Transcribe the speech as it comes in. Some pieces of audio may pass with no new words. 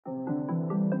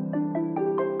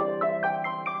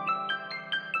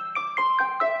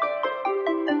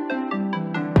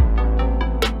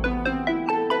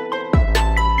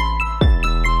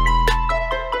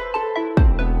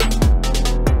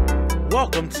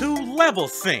to Level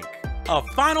Sync, a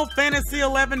Final Fantasy XI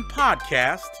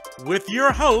podcast with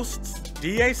your hosts,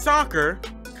 DA Soccer,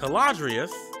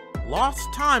 Caladrius, Lost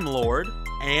Time Lord,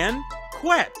 and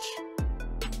Quetch.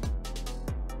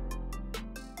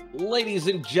 Ladies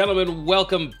and gentlemen,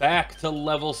 welcome back to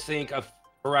Level Sync, a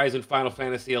Horizon Final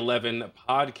Fantasy XI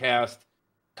podcast.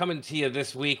 Coming to you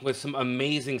this week with some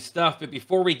amazing stuff. But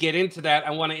before we get into that,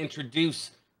 I want to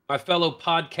introduce my fellow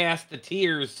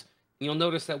podcasteers. And you'll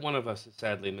notice that one of us is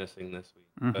sadly missing this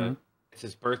week. But it's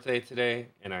his birthday today,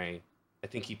 and I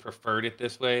think he preferred it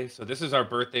this way. So this is our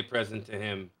birthday present to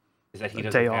him, is that he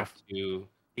doesn't have to...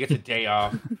 He gets a day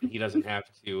off. And he doesn't have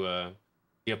to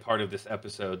be a part of this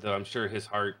episode, though I'm sure his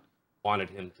heart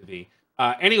wanted him to be.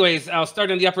 Anyways, I'll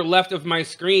start in the upper left of my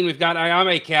screen. We've got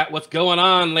Ayame Cat. What's going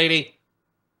on, lady?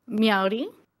 Meowdy.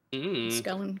 It's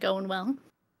going well.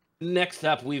 Next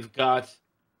up, we've got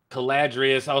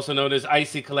Caladrius, also known as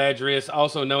Icy Caladrius,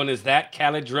 also known as that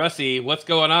Caladrussi. What's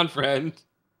going on, friend?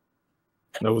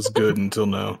 That was good until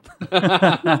now.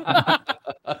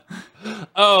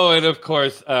 Oh, and of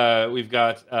course, we've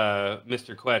got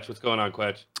Mr. Quetch. What's going on,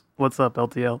 Quetch? What's up,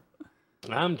 LTL?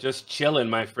 I'm just chilling,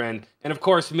 my friend. And of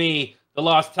course, me, the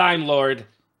Lost Time Lord.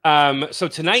 So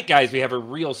tonight, guys, we have a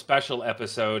real special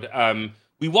episode.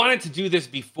 We wanted to do this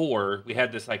before. We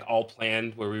had this like all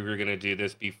planned where we were going to do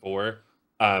this before.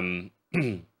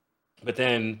 But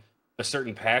then a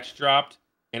certain patch dropped,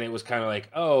 and it was kind of like,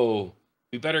 oh,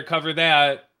 we better cover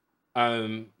that.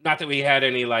 Not that we had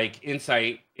any like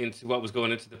insight into what was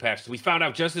going into the patch. So we found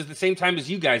out just at the same time as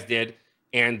you guys did.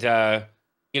 And,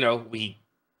 we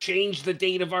changed the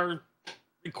date of our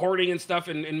recording and stuff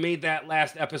and made that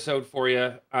last episode for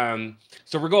you.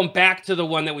 So we're going back to the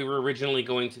one that we were originally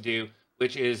going to do,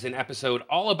 which is an episode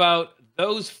all about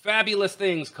those fabulous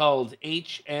things called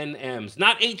HNMs.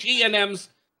 Not HENMs,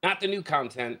 not the new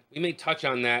content. We may touch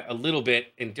on that a little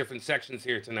bit in different sections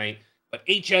here tonight. But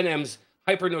HNMs,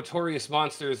 hyper-notorious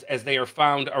monsters as they are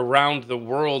found around the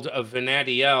world of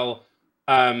Vanadiel.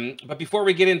 But before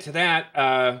we get into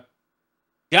that,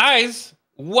 guys,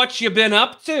 what you been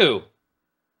up to?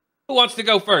 Who wants to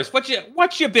go first?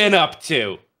 What you been up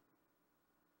to?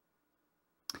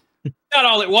 Not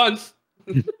all at once.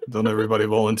 Don't everybody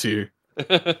volunteer.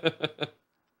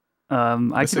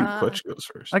 I think Quetch goes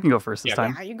first. I can go first this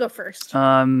time. Yeah, you go first.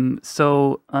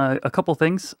 So a couple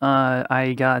things. I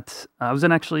was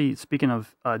in actually, speaking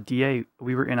of DA,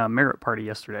 we were in a merit party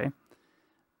yesterday,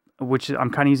 which I'm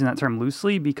kind of using that term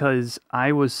loosely because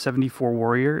I was 74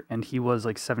 warrior and he was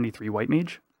like 73 white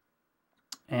mage.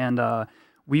 And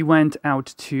we went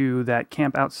out to that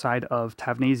camp outside of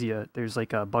Tavnasia. There's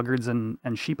like buggards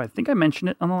and sheep. I think I mentioned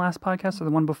it on the last podcast or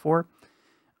the one before.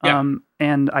 Yeah.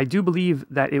 And I do believe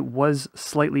that it was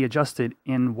slightly adjusted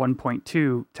in 1.2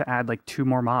 to add like 2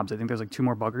 more mobs. I think there's like 2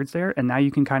 more buggards there. And now you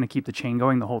can kind of keep the chain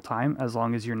going the whole time as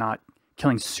long as you're not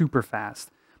killing super fast.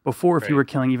 Before, if you were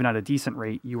killing even at a decent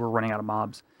rate, you were running out of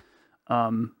mobs.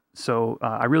 So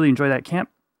I really enjoyed that camp.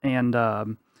 And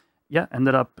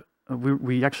ended up,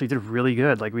 we actually did really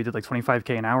good. Like we did like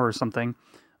 25k an hour or something.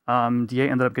 DA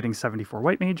ended up getting 74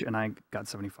 white mage and I got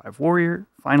 75 warrior.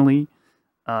 Finally,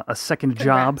 a second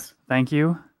job. Thank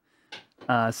you.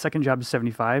 Second job is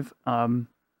 75.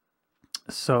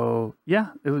 So yeah,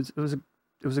 it was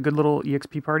a good little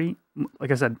EXP party.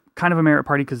 Like I said, kind of a merit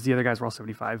party because the other guys were all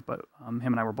 75, but him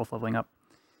and I were both leveling up.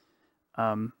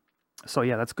 So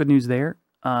yeah, that's good news there.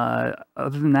 Other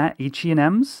than that,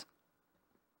 HNMs.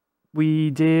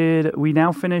 We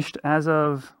now finished as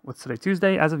of, what's today,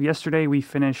 Tuesday? As of yesterday, we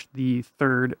finished the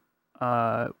third,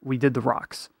 we did the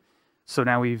rocks. So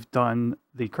now we've done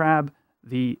the crab,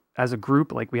 as a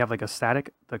group, like we have like a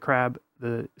static, the crab,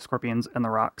 the scorpions, and the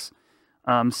rocks.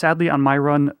 Sadly, on my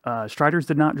run, Striders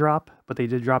did not drop, but they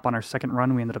did drop on our second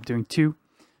run. We ended up doing 2.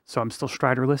 So I'm still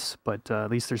Striderless, but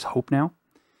at least there's hope now.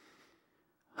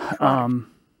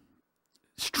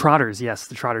 Trotters, yes,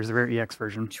 the Trotters, the rare EX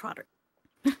version. Trotter.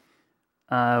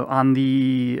 On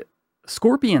the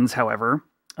Scorpions, however,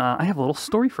 I have a little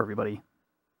story for everybody.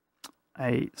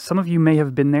 Some of you may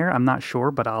have been there, I'm not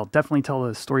sure, but I'll definitely tell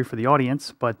the story for the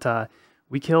audience. But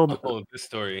we killed... Oh, this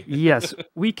story. Yes,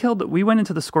 we went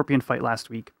into the Scorpion fight last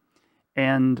week,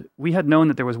 and we had known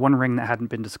that there was one ring that hadn't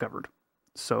been discovered.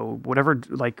 So whatever,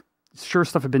 like, sure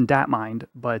stuff had been dat mined,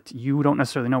 but you don't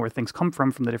necessarily know where things come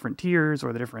from the different tiers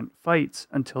or the different fights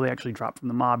until they actually drop from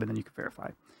the mob, and then you can verify.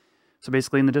 So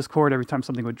basically in the Discord, every time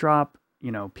something would drop,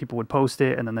 people would post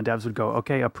it, and then the devs would go,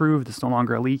 okay, approved, it's no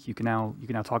longer a leak, you can now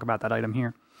talk about that item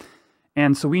here.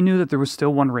 And so we knew that there was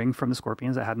still one ring from the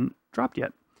Scorpions that hadn't dropped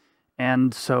yet.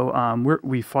 And so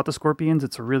we fought the Scorpions.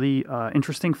 It's a really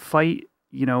interesting fight.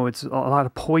 It's a lot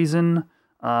of poison.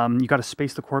 You got to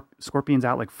space the scorpions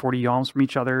out like 40 yalms from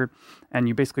each other, and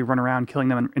you basically run around killing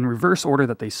them in reverse order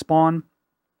that they spawn.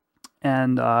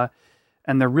 And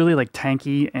they're really like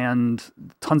tanky, and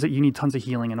you need tons of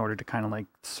healing in order to kind of like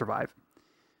survive.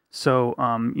 So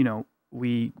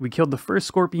we killed the first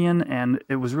scorpion, and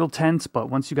it was real tense. But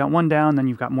once you got one down, then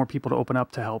you've got more people to open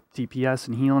up to help DPS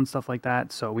and heal and stuff like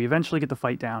that. So we eventually get the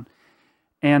fight down.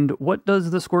 And what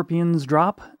does the scorpions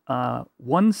drop?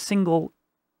 One single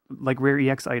like rare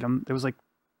EX item.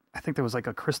 I think there was like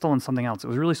a crystal and something else. It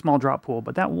was a really small drop pool,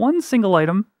 but that one single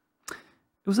item, it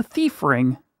was a thief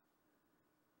ring.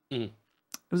 It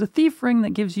was a thief ring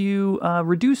that gives you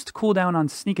reduced cooldown on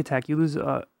sneak attack. You lose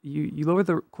you lower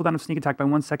the cooldown of sneak attack by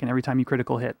 1 second every time you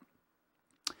critical hit.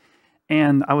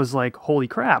 And I was like, holy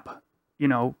crap,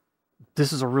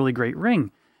 this is a really great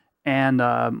ring. And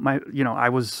I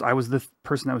was the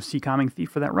person that was C-comming thief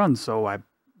for that run, so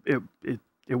it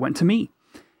went to me.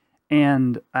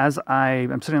 And as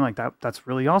I'm sitting like that's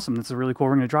really awesome. That's a really cool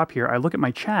ring to drop here. I look at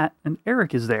my chat, and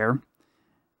Eric is there,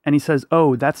 and he says,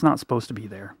 "Oh, that's not supposed to be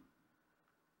there.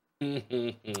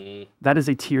 That is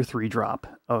a tier 3 drop,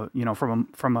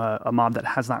 from a mob that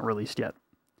has not released yet."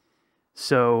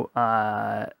 So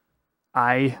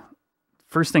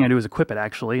first thing I do is equip it,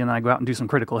 actually, and then I go out and do some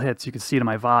critical hits. You can see it in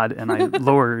my VOD, and I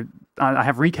I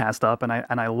have recast up, and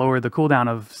I lower the cooldown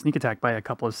of sneak attack by a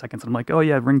couple of seconds. And I'm like, oh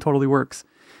yeah, ring totally works.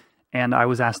 And I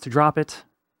was asked to drop it,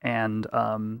 and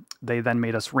they then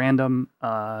made us random,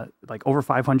 like over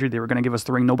 500. They were going to give us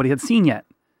the ring nobody had seen yet.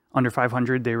 Under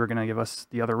 500, they were going to give us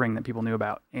the other ring that people knew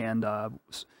about. And I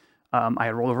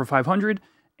had rolled over 500,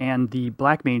 and the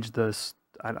Black Mage,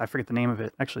 I forget the name of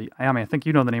it. Actually, Ayami, I think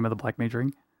you know the name of the Black Mage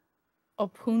ring.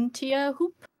 Opuntia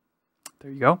Hoop?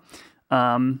 There you go.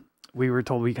 We were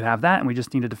told we could have that, and we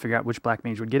just needed to figure out which Black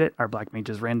Mage would get it. Our Black Mage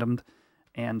is randomed.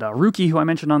 And Ruki, who I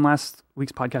mentioned on last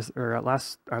week's podcast, or our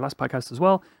last podcast as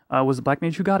well, was the Black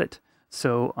Mage who got it.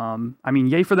 So,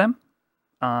 yay for them.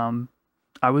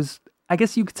 I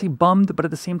guess you could say bummed, but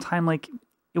at the same time, like,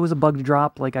 it was a bugged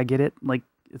drop. Like, I get it. Like,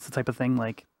 it's the type of thing,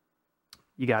 like,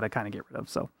 you gotta kind of get rid of,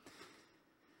 so.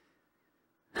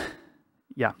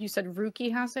 Yeah. You said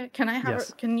Ruki has it? Can I have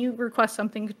Yes. Can you request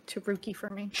something to Ruki for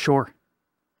me? Sure.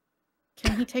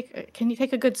 Can you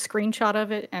take a good screenshot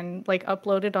of it and like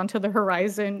upload it onto the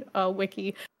Horizon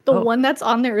wiki? The one that's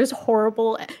on there is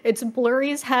horrible. It's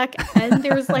blurry as heck, and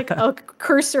there's like a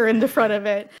cursor in the front of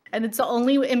it, and it's the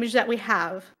only image that we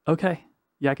have. Okay.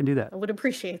 Yeah, I can do that. I would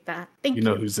appreciate that. Thank you. You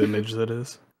know whose image that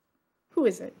is? Who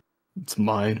is it? It's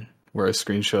mine, where I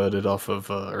screenshotted it off of,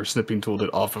 or snipping tooled it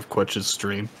off of Quetch's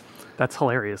stream. That's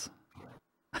hilarious.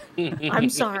 I'm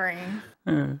sorry.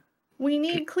 We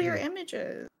need clear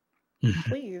images,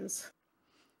 please.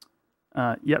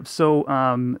 Yep. So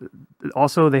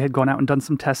also they had gone out and done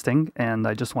some testing, and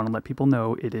I just want to let people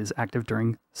know it is active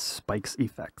during Spike's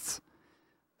effects.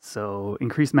 So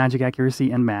increased magic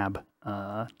accuracy and MAB.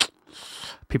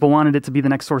 People wanted it to be the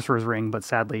next Sorcerer's Ring, but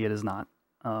sadly it is not.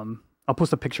 I'll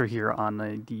post a picture here on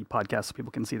the podcast so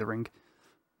people can see the ring.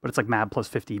 But it's like MAB plus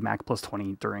 50, MAC plus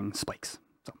 20 during Spikes.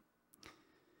 So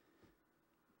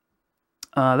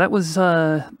that was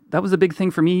a big thing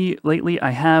for me lately.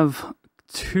 I have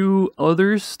 2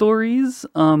 other stories,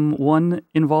 one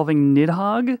involving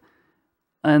Nidhogg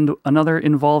and another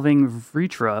involving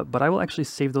Vritra, but I will actually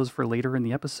save those for later in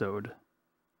the episode.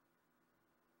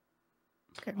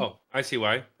 Okay. Oh, I see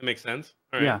why. That makes sense.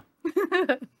 All right.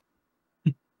 Yeah.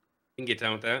 You can get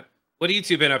down with that. What have you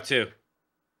two been up to?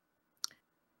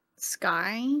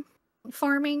 Sky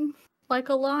farming, like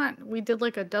a lot. We did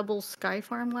like a double sky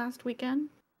farm last weekend,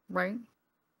 right?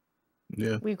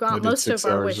 Yeah. We've I got did most 6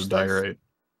 of our hours wish of list. diorite.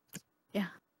 Yeah.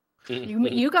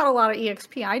 You got a lot of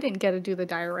EXP. I didn't get to do the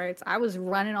diorites. I was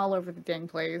running all over the dang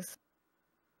place.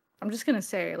 I'm just gonna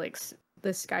say, like,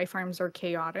 the sky farms are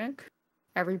chaotic.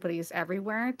 Everybody is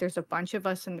everywhere. There's a bunch of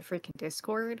us in the freaking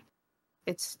Discord.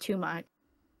 It's too much.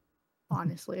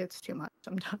 Honestly, it's too much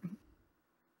sometimes.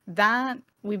 That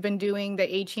we've been doing the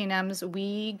HNMs.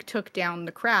 We took down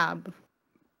the crab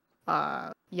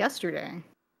yesterday.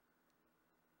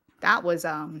 That was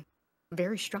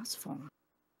very stressful.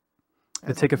 Did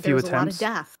it take a few There was attempts? a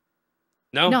lot of death.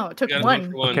 No, No, it took you got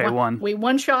one. for one. Okay, one. We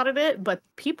one-shotted it, but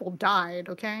people died,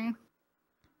 okay?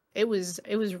 It was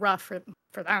rough for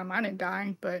them. I didn't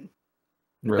die, but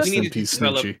Rest We in needed to peace,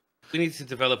 develop- Snitchy. We need to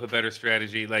develop a better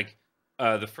strategy. Like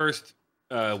the first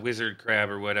wizard crab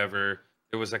or whatever,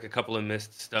 there was like a couple of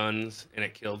missed stuns, and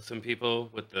it killed some people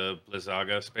with the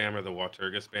Blizzaga spam or the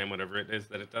Waturga spam, whatever it is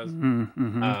that it does.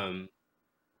 Mm-hmm.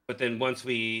 But then once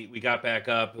we got back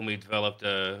up and we developed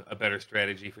a better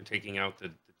strategy for taking out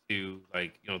the two,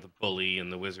 like, the bully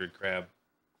and the wizard crab,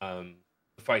 the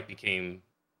the fight became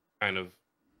kind of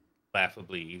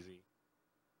laughably easy.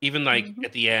 Even like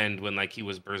at the end when like he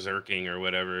was berserking or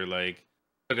whatever, like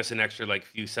took us an extra like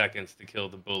few seconds to kill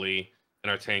the bully,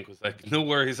 and our tank was like, "No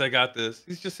worries, I got this.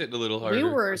 He's just hitting a little harder." We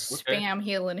were Like, okay. spam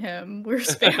healing him. We're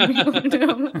spam healing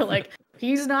him. We're like,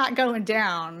 he's not going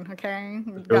down, okay?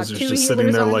 We've got Those are 2 just sitting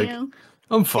healers there on like, you.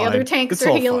 I'm The fine. other tanks It's are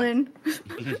all fine. healing.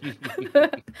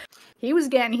 He was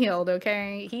getting healed,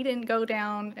 okay? He didn't go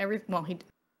down.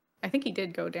 I think he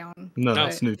did go down. No, No.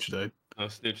 Snooch died. Oh,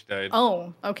 Snooch died.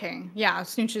 Oh, okay. Yeah,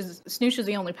 Snooch is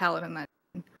the only paladin that.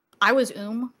 I was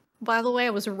by the way. I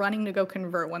was running to go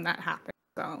convert when that happened.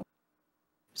 So,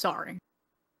 sorry.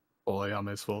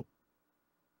 Olayame's fault.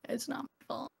 It's not my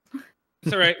fault.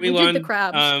 It's all right. We We won. did the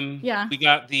crabs. Yeah. We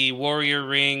got the warrior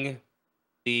ring,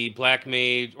 the black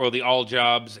mage, or the all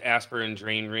jobs Asper and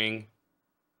Drain ring,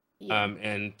 Yeah.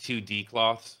 and 2 D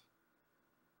cloths.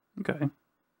 Okay. And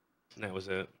that was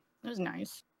it. It was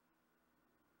nice.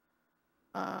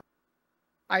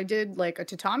 I did like a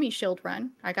tatami shield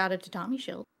run. I got a tatami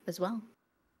shield as well.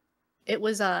 It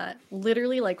was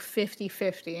literally like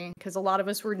 50-50 because a lot of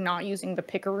us were not using the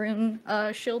Picaroon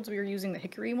shields. We were using the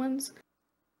hickory ones.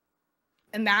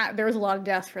 And there was a lot of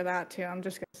deaths for that too, I'm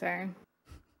just gonna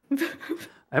say.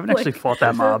 I haven't actually fought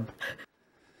that mob.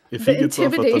 If The he gets off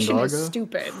a intimidation is Thundaga,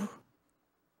 stupid.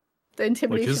 The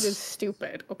intimidation his- is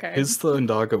stupid, okay? his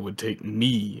Thundaga would take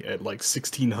me at like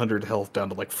 1600 health down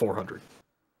to like 400.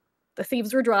 The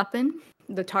thieves were dropping.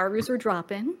 The Tarus were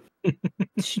dropping.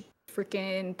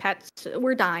 Freaking pets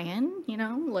were dying, you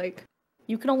know? Like,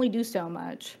 you can only do so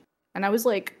much. And I was,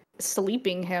 like,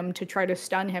 sleeping him to try to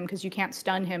stun him, because you can't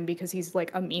stun him because he's,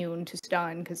 like, immune to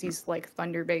stun, because he's, like,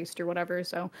 thunder-based or whatever,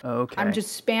 so... Okay. I'm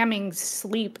just spamming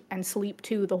sleep and sleep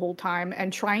 2 the whole time,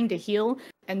 and trying to heal,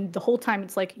 and the whole time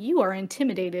it's like, you are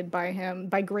intimidated by him,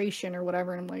 by Gratian or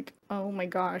whatever, and I'm like, oh my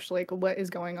gosh, like, what is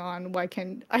going on? Why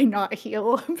can I not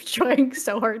heal? I'm trying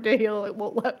so hard to heal, it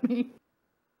won't let me.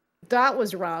 That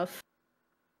was rough,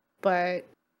 but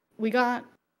we got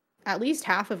at least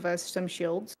half of us some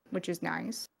shields, which is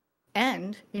nice.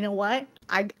 And, you know what?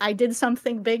 I did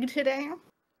something big today.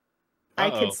 I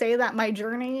could say that my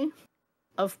journey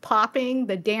of popping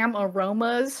the damn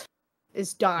aromas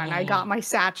is done. I got my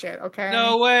sachet, okay?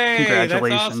 No way!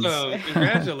 Congratulations. That's awesome.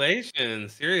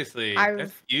 Congratulations. Seriously.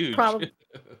 That's huge.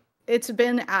 It's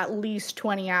been at least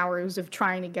 20 hours of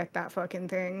trying to get that fucking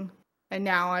thing. And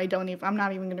now I'm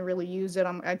not even going to really use it.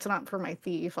 It's not for my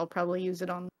thief. I'll probably use it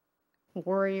on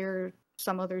warrior,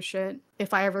 some other shit.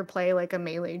 If I ever play like a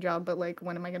melee job, but like,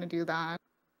 when am I going to do that?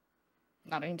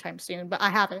 Not anytime soon, but I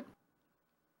have it.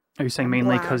 Are you saying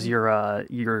mainly because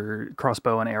your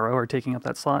crossbow and arrow are taking up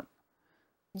that slot?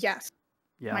 Yes.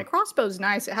 Yeah. My crossbow's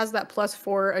nice. It has that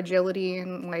 +4 agility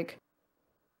and like,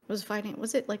 was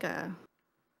it like I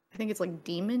think it's like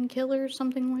demon killer or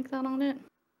something like that on it.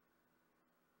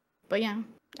 But yeah,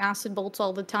 acid bolts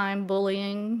all the time,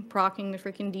 bullying, proccing the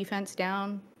freaking defense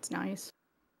down. It's nice.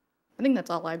 I think that's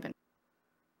all I've been.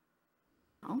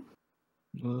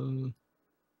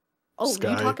 Oh,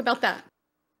 Sky. You talk about that.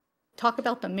 Talk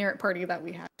about the merit party that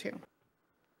we had too.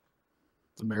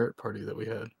 The merit party that we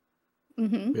had.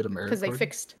 Mm-hmm. We had a merit Because party?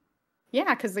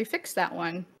 because they fixed that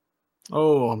one.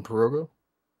 Oh, on Pirogo?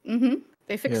 Mm-hmm.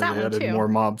 They fixed that they one added too. more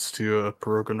mobs to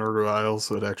Pirogo Nurgo Isle,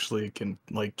 so it actually can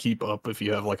like keep up if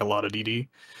you have like a lot of DD.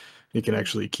 It can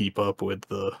actually keep up with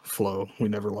the flow. We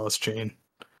never lost chain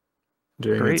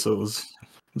during Great. it, so it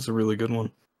was a really good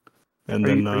one. And Are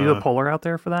then you the polar out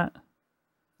there for that?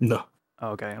 no, Oh,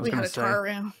 okay. I was We gonna had a say.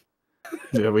 Taru.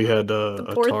 yeah, we had The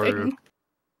a poor Taru, thing.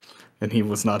 and he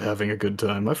was not having a good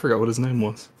time. I forgot what his name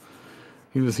was.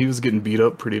 He was getting beat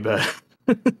up pretty bad.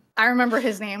 I remember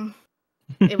his name.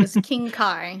 It was King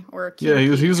Kai or King Yeah, he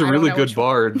was Ki. a I don't really know good which one.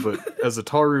 bard, but as a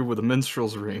Taru with a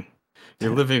minstrel's ring,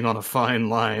 you're living on a fine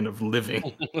line of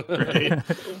living. Right?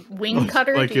 Wing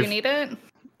cutter, Like do you if- need it?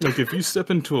 Like if you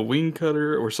step into a wing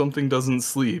cutter or something doesn't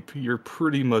sleep, you're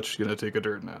pretty much gonna take a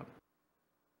dirt nap.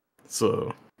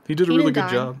 So he did a He really didn't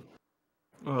good die.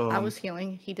 job. I was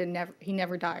healing. He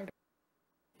never died.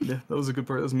 Yeah, that was a good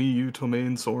part. That was me, you,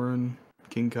 Tomaine, Soren,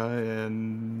 King Kai,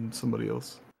 and somebody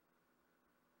else.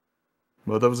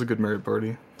 Well, that was a good merit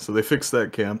party. So they fixed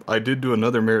that camp. I did do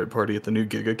another merit party at the new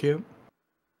Giga camp.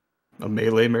 A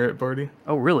melee merit party.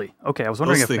 Oh, really? Okay, I was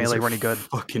wondering Those if things melee are were any good.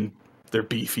 they're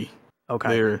beefy.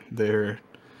 Okay. They're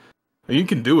you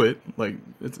can do it. Like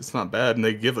it's not bad, and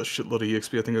they give a shitload of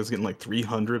EXP. I think I was getting like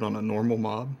 300 on a normal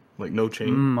mob, like no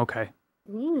chain. Okay.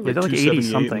 Ooh. Yeah, they're like 80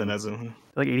 278, something. and then as a They're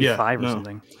like 85 or no.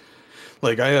 something.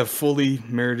 like I have fully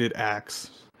merited axe,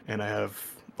 and I have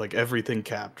like everything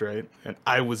capped, right? And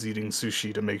I was eating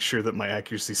sushi to make sure that my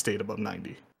accuracy stayed above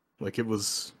 90. Like it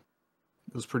was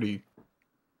pretty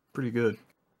good.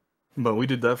 But we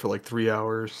did that for like 3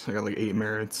 hours. I got like 8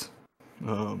 merits.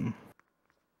 And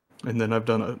then I've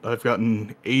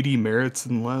gotten 80 merits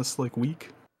in the last like week.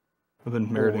 I've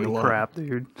been meriting Holy a lot. crap,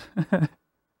 dude.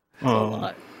 A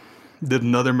lot. Did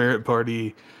another merit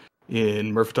party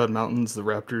in Murphatod Mountains, the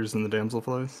raptors and the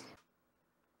damselflies.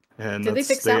 And Did they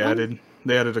fix that one?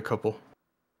 They added a couple.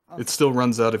 It still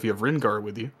runs out if you have Ringar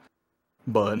with you.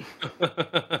 But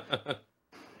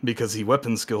because he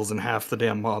weapon skills and half the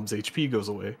damn mob's HP goes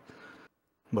away.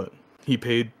 But he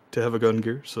paid to have a gun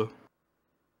gear, so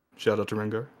shout out to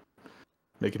Rengar.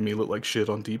 Making me look like shit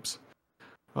on deeps.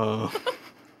 We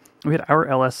had our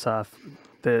LS,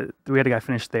 we had a guy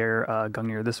finish their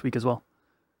Gungnir this week as well.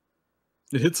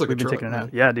 It hits like We've a been truck, taking it man.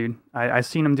 out. Yeah, dude. I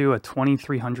seen him do a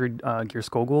 2300 gear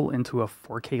Skogul into a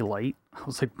 4K light. I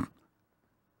was like,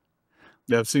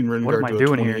 Yeah, I've seen What am Rengar I do a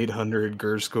doing here? 2800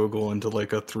 Gurskogel into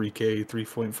like a 3K,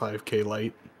 3.5K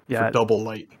light Yeah. for double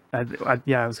light. I was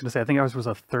going to say, I think ours was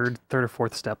a third or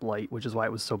fourth step light, which is why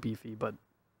it was so beefy. But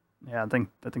yeah,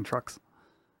 that thing trucks.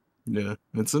 Yeah,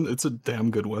 it's a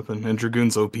damn good weapon, and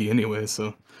Dragoon's OP anyway,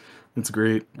 so it's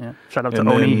great. Yeah. Shout out to And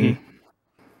Onihi. then,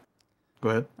 go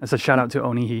ahead. I said shout out to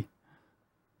Onihi.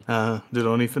 Did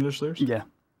Oni finish theirs? Yeah.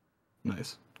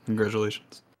 Nice.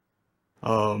 Congratulations.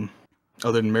 Other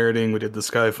than meriting, we did the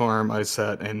Sky Farm. I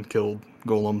sat and killed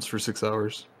golems for 6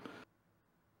 hours.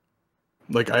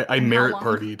 Like, I And how merit long?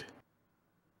 partied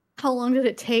How long did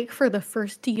it take for the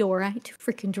first Diorite to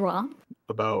freaking drop?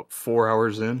 about 4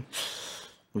 hours in.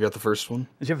 We got the first one.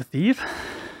 Did you have a thief?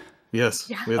 Yes,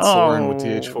 Yeah. we had Soren with Oh.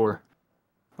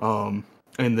 TH4.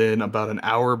 And then about an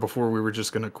hour before we were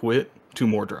just gonna quit, 2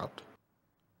 more dropped.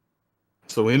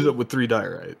 So we ended up with 3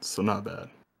 diorites, so not bad.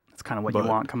 That's kind of what you But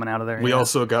want coming out of there. We yeah.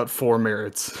 also got 4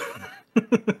 merits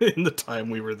in the time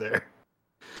we were there.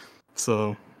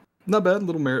 So, not bad,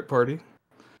 little merit party.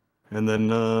 And then,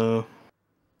 what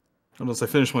else? I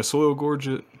finished my Soil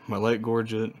Gorget, my Light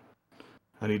Gorget.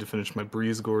 I need to finish my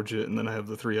Breeze Gorget, and then I have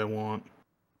the 3 I want.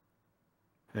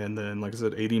 And then, like I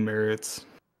said, 80 merits.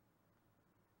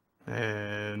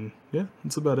 And yeah,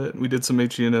 that's about it. We did some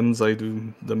HNMs. I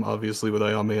do them obviously with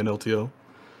Ayame and LTL.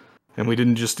 And we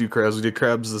didn't just do crabs, we did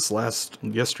crabs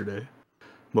yesterday.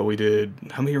 But we did,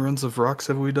 how many runs of rocks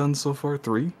have we done so far?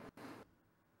 3?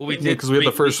 Well, we Yeah, did because we had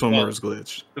the first one where well, it was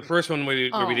glitched. the first one where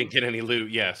we Oh. didn't get any loot.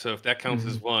 Yeah, so if that counts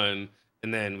Mm-hmm. as one,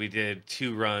 and then we did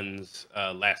 2 runs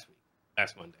last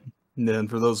Monday. And then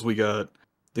for those I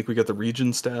think we got the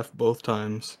region staff both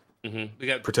times. We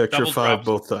got Protector double 5 drops.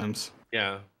 both times.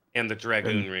 Yeah, and the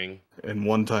Dragoon ring. And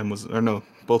one time was, or no,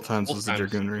 both times Both was the times.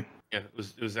 Dragoon ring. Yeah,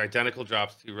 it was identical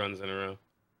drops 2 runs in a row.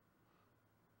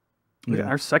 Yeah,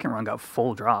 our second run got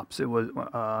full drops. It was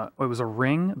a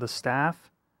ring, the staff,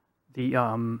 the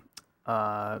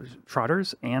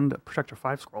trotters, and Protector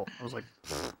 5 scroll. I was like,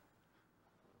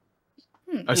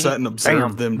 I sat and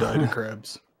observed Damn. them die to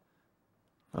crabs.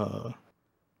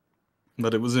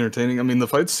 But it was entertaining. I mean, the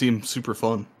fights seem super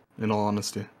fun, in all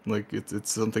honesty. Like, it's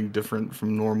something different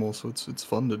from normal, so it's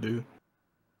fun to do.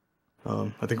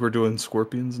 I think we're doing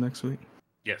scorpions next week,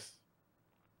 Yes,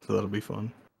 so that'll be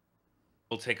fun.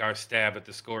 we'll take our stab at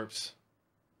the Scorps.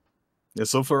 Yeah,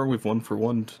 so far we've won for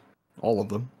one, all of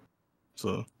them,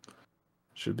 so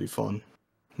should be fun.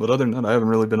 But other than that, I haven't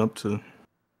really been up to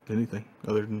anything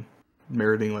other than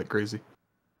meriting like crazy,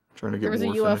 trying to get There was a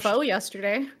more UFO finished.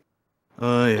 yesterday.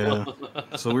 Yeah.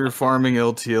 So we were farming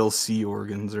LTLC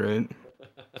organs, right?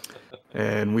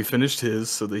 And we finished his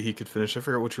so that he could finish. I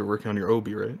forgot what you were working on, your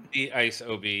Obi, right? The Ice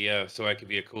OB, yeah, so I could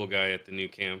be a cool guy at the new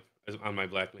camp on my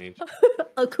Black Mage.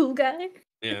 A cool guy.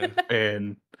 Yeah.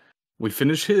 And we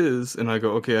finish his, and I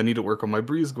go, okay, I need to work on my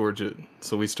Breeze Gorget.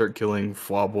 So we start killing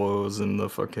Fwabos and the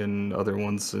fucking other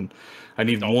ones, and I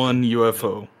need Dolphin. one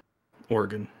UFO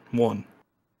organ. One.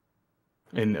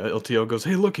 And LTL goes,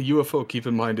 hey, look, a UFO. Keep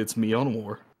in mind, it's me on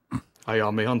War,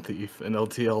 Ayame on Thief, and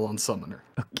LTL on Summoner.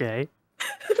 okay,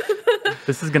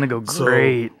 this is gonna go So-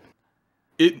 great.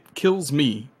 It kills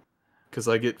me, because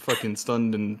I get fucking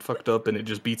stunned and fucked up, and it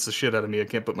just beats the shit out of me. I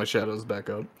can't put my shadows back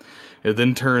up. It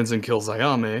then turns and kills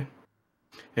Ayame,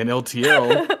 and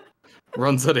LTL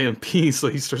runs at AMP, so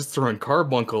he starts throwing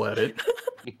Carbuncle at it.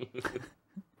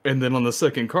 And then on the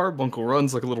second Carbuncle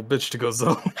runs like a little bitch to go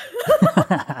zone.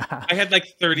 I had like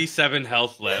 37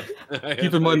 health left.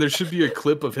 Keep in mind, there should be a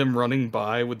clip of him running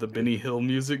by with the Benny Hill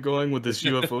music going with this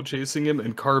UFO chasing him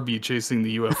and Carby chasing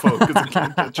the UFO because he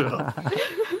can't catch up.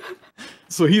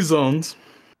 So he zones,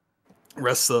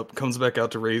 rests up, comes back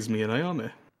out to raise me and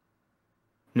Ayame.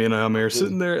 Me and Ayame are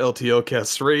sitting there, LTL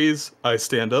casts raise, I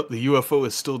stand up, the UFO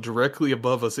is still directly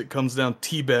above us, it comes down,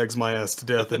 teabags my ass to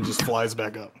death, and just flies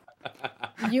back up.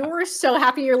 You were so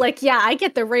happy. You're like, yeah, I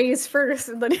get the raise first,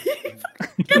 and then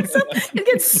he gets up and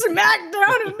gets smacked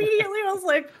down immediately. I was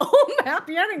like, oh, I'm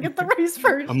happy I didn't get the raise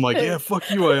first. I'm like, yeah, fuck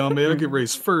you, Ayame. I get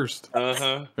raised first.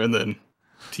 Uh-huh. And then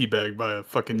teabagged by a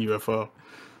fucking UFO.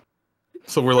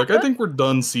 So we're like, I think we're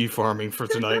done sea farming for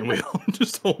tonight, and we all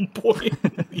just homeboy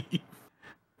and leave.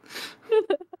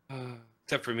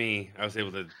 Except for me, I was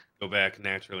able to go back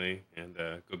naturally and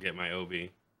go get my OB.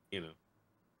 You know,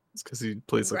 It's because he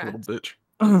plays like a little bitch.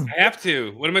 I have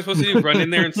to. What am I supposed to do? Run in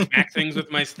there and smack things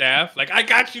with my staff? Like, I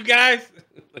got you guys.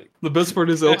 Like, The best part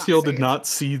is LTL did not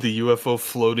see the UFO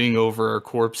floating over our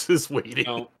corpses waiting.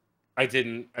 no, I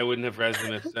didn't. I wouldn't have rezzed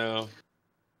him if so.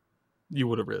 You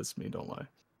would have rizzed me, don't lie.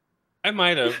 I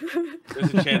might have.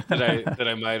 There's a chance that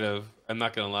I might have. I'm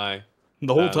not gonna lie.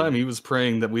 The whole time he was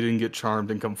praying that we didn't get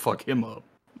charmed and come fuck him up.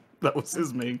 That was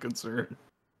his main concern.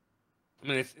 I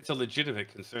mean, it's a legitimate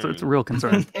concern. So it's a real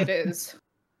concern. It is.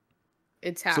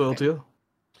 It's happening. So LTL,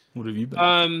 what have you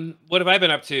been? What have I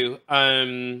been up to?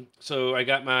 So I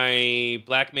got my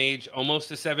Black Mage almost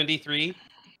to 73.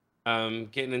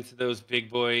 Getting into those big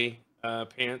boy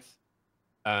pants.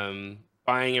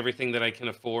 Buying everything that I can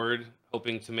afford,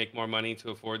 hoping to make more money to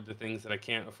afford the things that I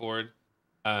can't afford.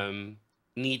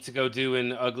 Need to go do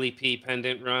an Ugly P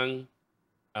pendant run.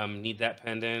 Need that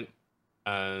pendant.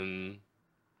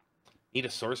 Need a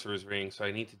sorcerer's ring, so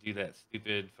I need to do that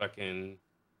stupid fucking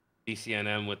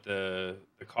BCNM with the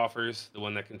coffers, the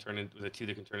one that can turn into the two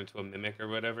that can turn into a mimic or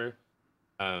whatever.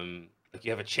 Like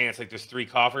you have a chance, like there's 3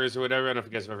 coffers or whatever. I don't know if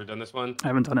you guys have ever done this one. I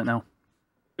haven't done it now.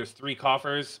 There's 3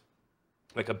 coffers,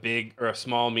 like a big or a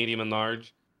small, medium, and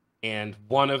large, and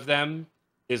one of them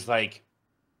is like,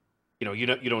 you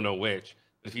don't know which.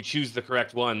 But if you choose the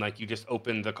correct one, like you just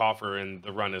open the coffer and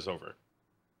the run is over.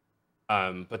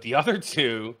 But the other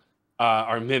 2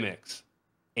 are mimics,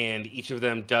 and each of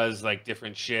them does like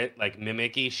different shit, like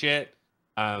mimic-y shit.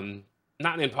 Not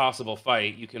an impossible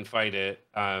fight. You can fight it,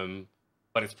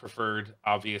 but it's preferred,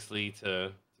 obviously,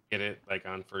 to get it like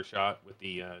on first shot with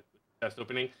the test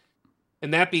opening.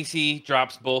 And that BC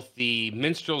drops both the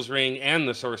Minstrel's Ring and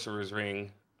the Sorcerer's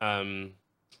Ring,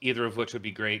 either of which would be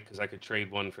great because I could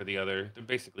trade one for the other. They're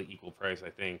basically equal price,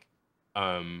 I think,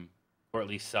 or at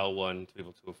least sell one to be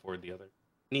able to afford the other.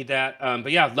 Need that.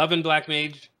 But yeah, loving Black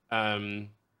Mage. Burn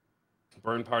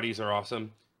parties are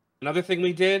awesome. Another thing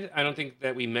we did, I don't think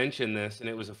that we mentioned this, and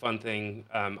it was a fun thing.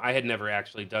 I had never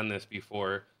actually done this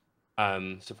before.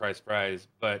 Surprise, surprise.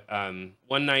 But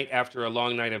one night after a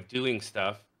long night of doing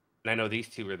stuff, and I know these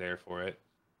 2 were there for it,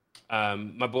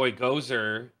 my boy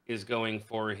Gozer is going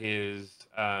for his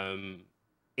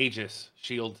Aegis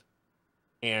shield.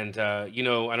 And, I don't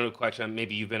know, Quetch,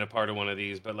 maybe you've been a part of one of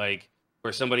these, but like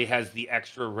where somebody has the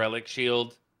extra relic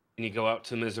shield and you go out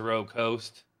to Mizero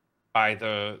Coast by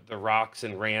the rocks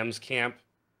and Rams camp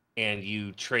and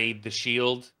you trade the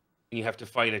shield and you have to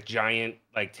fight a giant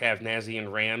like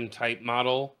Tavnazian Ram type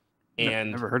model. And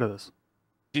Never heard of this.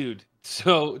 Dude,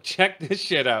 so check this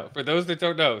shit out. For those that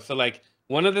don't know. So like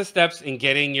one of the steps in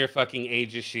getting your fucking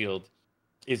Aegis shield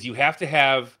is you have to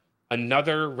have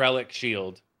another relic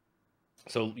shield.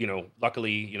 So,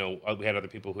 luckily, we had other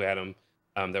people who had them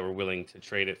that were willing to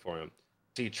trade it for him.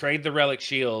 So you trade the relic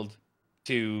shield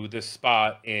to this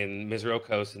spot in Mizero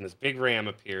Coast, and this big ram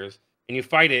appears, and you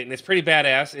fight it, and it's pretty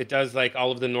badass. It does like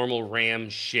all of the normal ram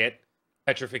shit,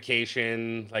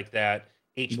 petrification, like that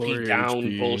HP Warrior down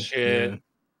HP, bullshit.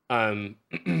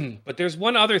 yeah. But there's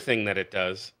one other thing that it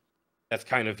does that's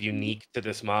kind of unique to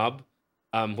this mob,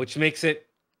 which makes it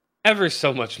ever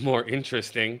so much more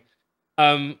interesting.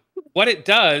 What it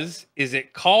does is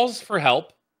it calls for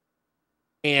help,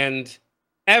 and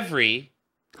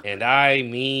and I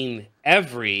mean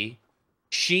every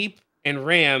sheep and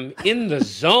ram in the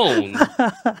zone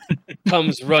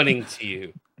comes running to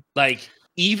you. Like,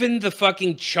 even the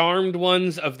fucking charmed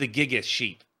ones of the Gigas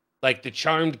sheep. Like, the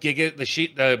charmed Gigas,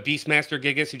 the Beastmaster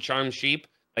Gigas who charm sheep,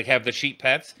 like, have the sheep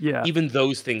pets. Yeah. Even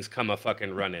those things come a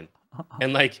fucking running.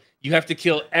 And, like, you have to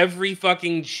kill every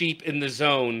fucking sheep in the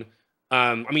zone.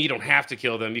 I mean, you don't have to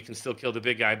kill them. You can still kill the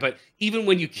big guy. But even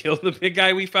when you kill the big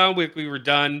guy we found, we were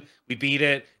done. We beat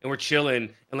it, and we're chilling.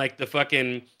 And, like, the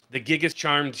Gigas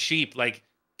charmed sheep, like,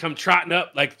 come trotting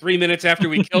up, like, 3 minutes after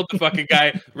we killed the fucking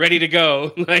guy, ready to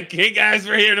go. Like, hey, guys,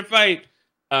 we're here to fight.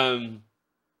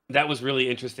 That was really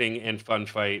interesting and fun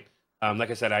fight. Like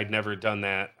I said, I'd never done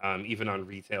that, even on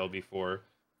retail before.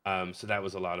 So that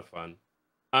was a lot of fun.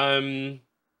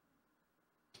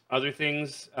 Other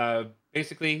things,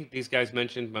 basically, these guys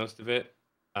mentioned most of it.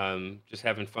 Just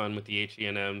having fun with the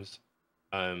HNMs.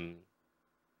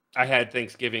 I had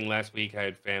Thanksgiving last week. I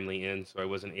had family in, so I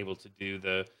wasn't able to do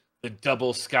the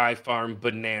double Sky Farm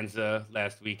bonanza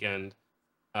last weekend.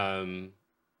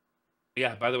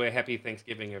 Yeah, by the way, happy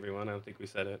Thanksgiving, everyone. I don't think we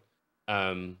said it.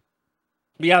 But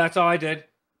yeah, that's all I did.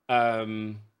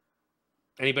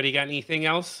 Anybody got anything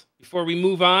else before we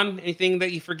move on? Anything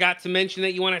that you forgot to mention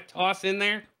that you want to toss in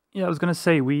there? Yeah, I was gonna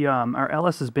say we our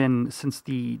LS has been since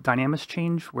the dynamics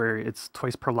change where it's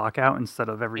twice per lockout instead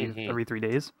of every 3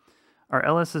 days. Our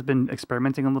LS has been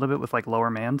experimenting a little bit with like lower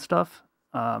man stuff,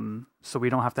 so we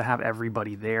don't have to have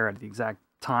everybody there at the exact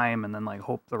time and then like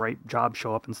hope the right job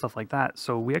show up and stuff like that.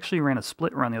 So we actually ran a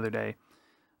split run the other day,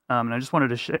 and I just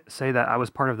wanted to say that I was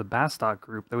part of the Bastock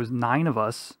group. There was 9 of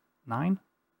us, 9,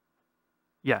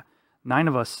 yeah, 9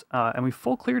 of us, and we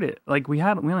full cleared it. Like we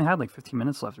only had like 15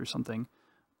 minutes left or something.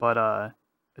 But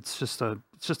it's just a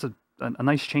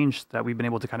nice change that we've been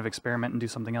able to kind of experiment and do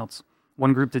something else.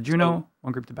 One group did Juno,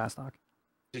 one group did Bastock.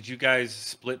 Did you guys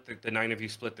split the 9 of you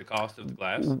split the cost of the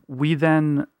glass?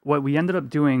 What we ended up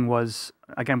doing was,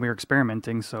 again, we were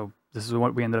experimenting, so this is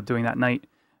what we ended up doing that night.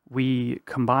 We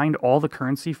combined all the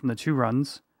currency from the 2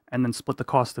 runs and then split the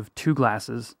cost of 2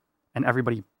 glasses, and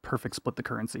everybody perfect split the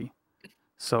currency.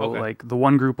 So like the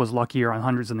one group was luckier on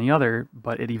hundreds than the other,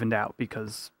 but it evened out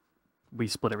because we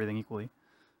split everything equally.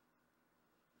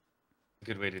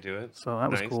 Good way to do it. So that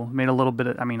was cool. Made a little bit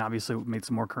of, I mean, obviously made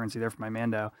some more currency there for my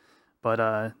Mandau. But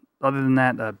other than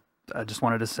that, I just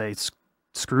wanted to say,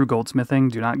 screw goldsmithing.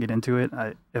 Do not get into it.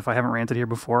 If I haven't ranted here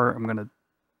before, I'm going to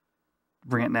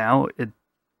rant now.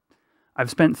 I've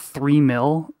spent 3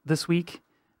 mil this week,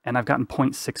 and I've gotten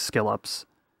 0.6 skill ups.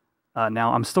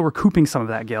 Now, I'm still recouping some of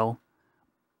that gil.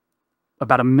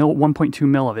 About 1.2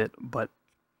 mil of it, but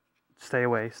stay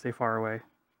away, stay far away.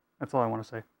 That's all I want to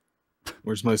say.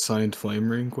 Where's my signed flame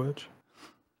ring, Quetch?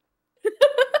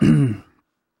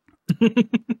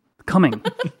 Coming.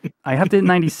 I have to hit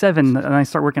 97 and I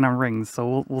start working on rings,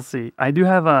 so we'll see. I do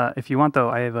have if you want though,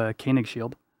 I have a Koenig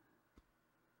shield.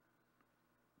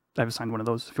 I've assigned one of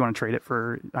those. If you want to trade it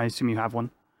for, I assume you have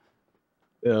one.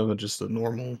 Yeah, but just a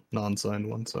normal, non-signed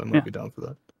one, so I might be down for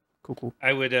that. Cool.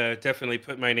 I would definitely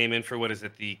put my name in for, what is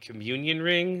it, the communion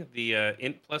ring, the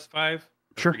int +5. I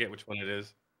forget which one it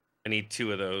is. I need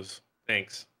 2 of those.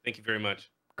 Thanks. Thank you very much.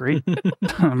 Great.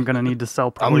 I'm gonna need to sell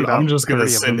probably I'm just gonna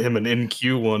send him an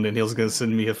NQ one, and he's gonna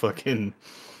send me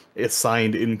a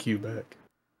signed NQ back.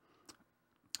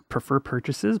 Prefer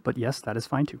purchases, but yes, that is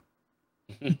fine too.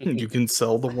 You can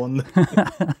sell the one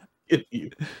that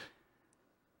you.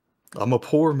 I'm a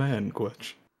poor man,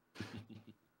 Quetch.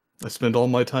 I spend all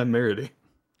my time meriting.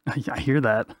 I hear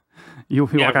that. You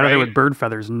walk out of there with bird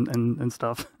feathers and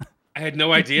stuff. I had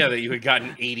no idea that you had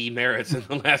gotten 80 merits in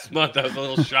the last month. I was a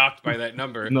little shocked by that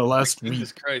number. No, last week.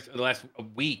 Jesus Christ. The last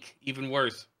week. Even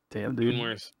worse. Damn, dude. Even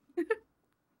worse.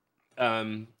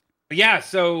 But yeah,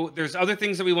 so there's other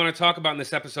things that we want to talk about in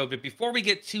this episode. But before we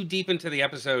get too deep into the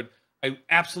episode, I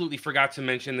absolutely forgot to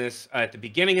mention this at the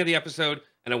beginning of the episode.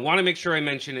 And I want to make sure I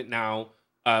mention it now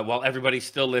while everybody's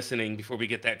still listening before we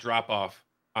get that drop-off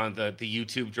on the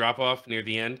YouTube drop-off near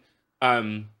the end.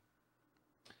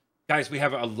 Guys, we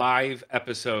have a live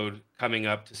episode coming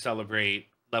up to celebrate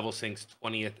Level Sync's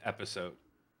 20th episode.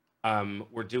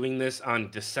 We're doing this on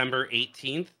December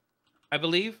 18th, I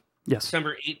believe. Yes.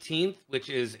 December 18th, which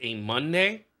is a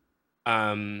Monday.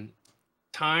 Time,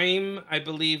 I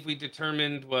believe we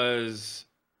determined was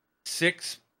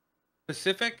 6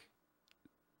 Pacific.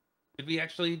 Did we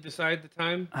actually decide the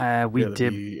time? We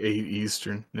did. 8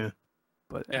 Eastern, yeah.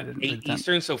 But 8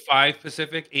 Eastern, so 5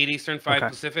 Pacific. 8 Eastern, 5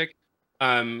 Pacific.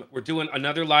 We're doing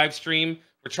another live stream.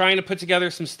 We're trying to put together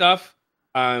some stuff.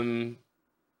 It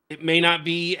may not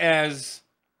be as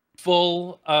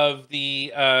full of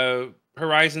the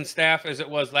Horizon staff as it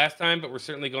was last time, but we're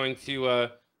certainly going to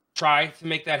try to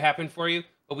make that happen for you.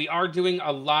 But we are doing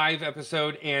a live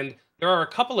episode, and there are a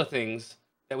couple of things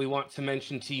that we want to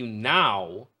mention to you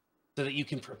now so that you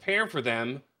can prepare for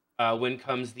them when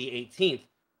comes the 18th.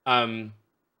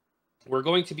 We're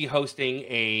going to be hosting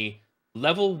a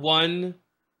Level 1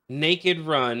 naked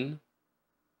run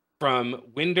from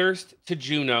Windurst to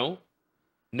Juno.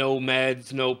 No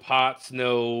meds, no pots,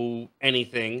 no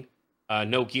anything.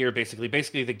 No gear, basically.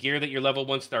 Basically, the gear that your level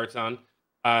 1 starts on.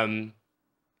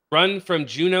 Run from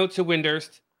Juno to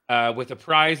Windurst with a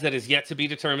prize that is yet to be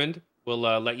determined. We'll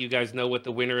let you guys know what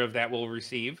the winner of that will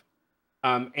receive.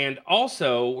 And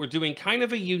also, we're doing kind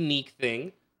of a unique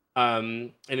thing.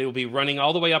 And it will be running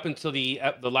all the way up until the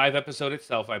live episode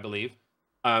itself, I believe.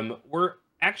 We're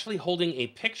actually holding a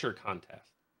picture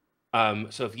contest.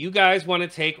 So if you guys want to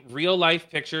take real life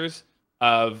pictures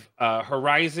of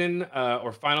Horizon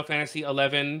or Final Fantasy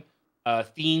XI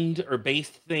themed or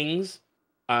based things,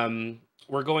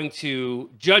 we're going to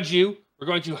judge you. We're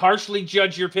going to harshly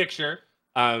judge your picture.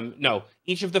 No,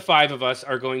 each of the 5 of us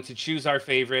are going to choose our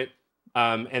favorite,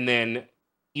 and then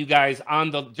you guys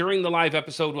during the live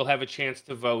episode will have a chance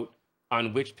to vote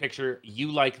on which picture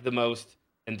you like the most,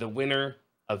 and the winner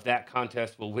of that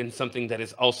contest will win something that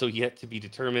is also yet to be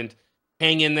determined.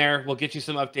 Hang in there. We'll get you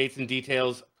some updates and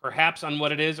details, perhaps on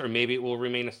what it is, or maybe it will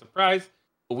remain a surprise.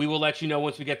 But we will let you know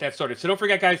once we get that sorted. So don't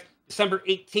forget, guys, December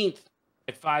 18th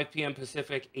at 5 p.m.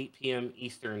 Pacific, 8 p.m.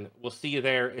 Eastern. We'll see you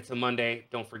there. It's a Monday.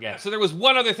 Don't forget. So there was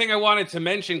one other thing I wanted to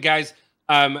mention, guys.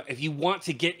 If you want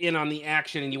to get in on the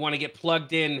action and you want to get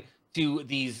plugged in to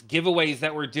these giveaways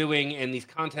that we're doing and these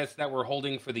contests that we're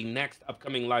holding for the next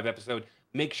upcoming live episode,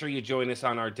 make sure you join us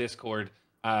on our Discord.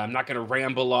 I'm not going to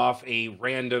ramble off a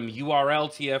random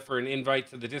URL to you for an invite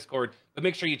to the Discord, but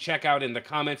make sure you check out in the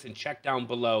comments and check down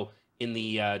below in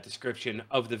the description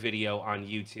of the video on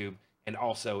YouTube, and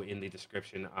also in the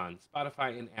description on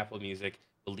Spotify and Apple Music.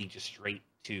 Will lead you straight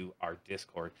to our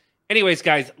Discord. Anyways,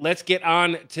 guys, let's get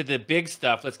on to the big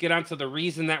stuff. Let's get on to the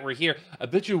reason that we're here. I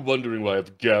bet you're wondering why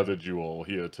I've gathered you all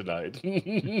here tonight.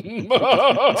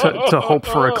 to hope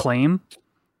for acclaim.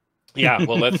 Yeah,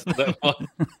 well,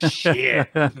 shit.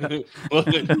 Well,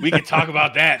 we could talk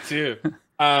about that too.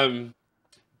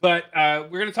 But we're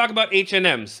going to talk about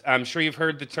HNMs. I'm sure you've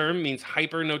heard the term. It means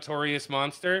hyper notorious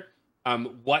monster.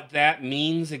 What that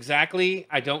means exactly,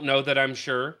 I don't know that I'm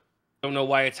sure. Don't know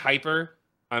why it's hyper.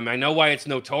 I know why it's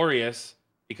notorious,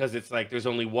 because it's like there's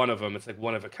only one of them. It's like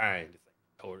one of a kind. It's like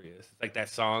notorious. It's like that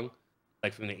song,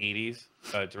 like from the 80s,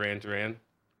 Duran Duran.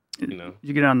 You know. Did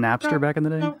you get on Napster back in the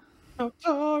day?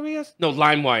 Notorious. No,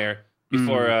 LimeWire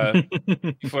before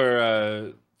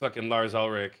fucking Lars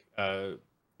Ulrich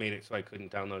made it so I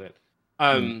couldn't download it.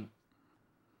 I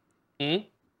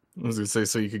was gonna say,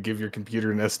 so you could give your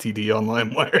computer an STD on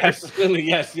LimeWire. Absolutely,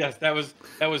 yes. That was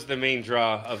the main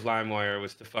draw of LimeWire,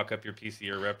 was to fuck up your PC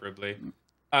irreparably.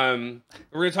 We're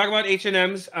gonna talk about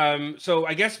HNMs. So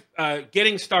I guess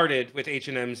getting started with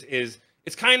HNMs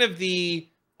it's kind of the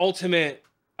ultimate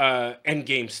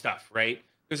endgame stuff, right?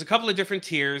 There's a couple of different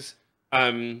tiers.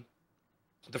 The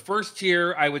first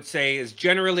tier, I would say, is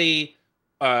generally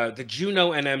the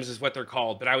Juno NMs is what they're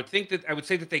called, but I would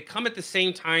say that they come at the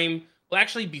same time. Well,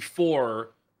 actually, before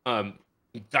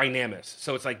Dynamis.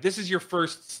 So it's like this is your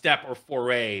first step or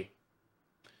foray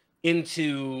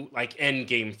into like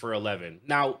endgame for 11.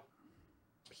 Now,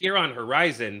 here on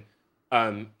Horizon,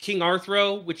 King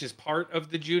Arthro, which is part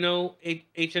of the Juno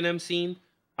HNM scene,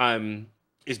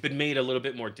 has been made a little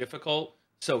bit more difficult.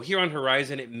 So here on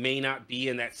Horizon, it may not be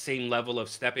in that same level of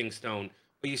stepping stone,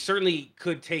 but you certainly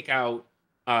could take out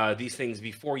these things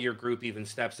before your group even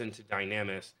steps into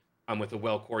Dynamis with a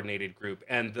well-coordinated group.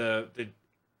 And the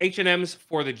HNMs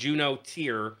for the Juno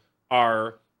tier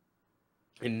are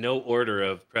in no order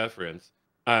of preference.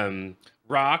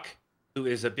 Rock, who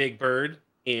is a big bird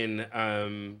in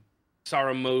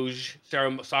Saramagoge,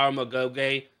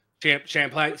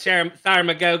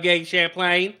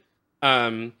 Champlain.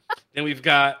 Then we've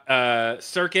got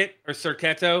Circuit or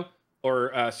Circetto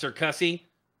or Circussi.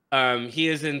 He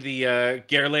is in the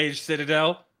Gerlage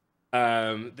Citadel.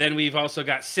 Then we've also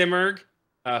got Simurg,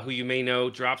 who you may know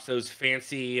drops those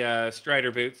fancy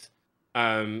Strider boots.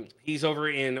 He's over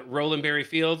in Rolandberry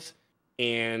Fields.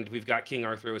 And we've got King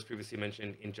Arthur, as previously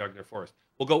mentioned, in Jugner Forest.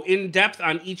 We'll go in depth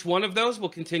on each one of those. We'll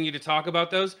continue to talk about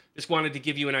those. Just wanted to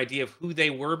give you an idea of who they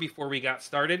were before we got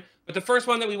started. But the first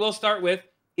one that we will start with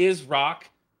is Rock.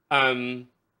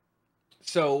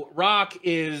 So Rock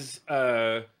is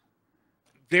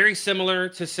very similar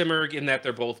to Simurg in that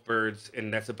they're both birds,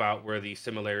 and that's about where the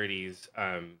similarities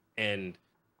end.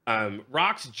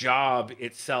 Rock's job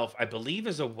itself, I believe,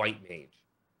 is a white mage,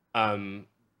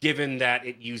 given that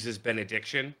it uses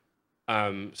benediction.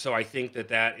 So I think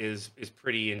that is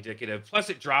pretty indicative. Plus,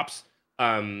 it drops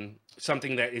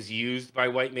something that is used by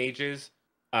white mages,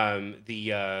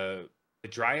 the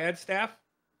Dryad staff.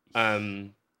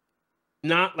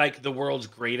 Not like the world's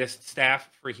greatest staff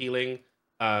for healing,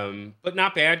 but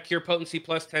not bad. Cure potency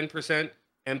plus 10%,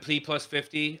 MP plus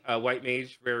 50, white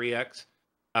mage, rare EX.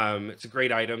 It's a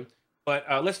great item. But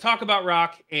let's talk about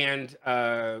Rock and,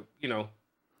 Can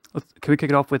we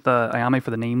kick it off with Ayame for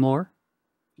the name lore?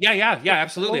 Yeah,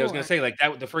 absolutely. I was going to say, like,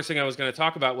 that. The first thing I was going to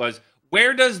talk about was,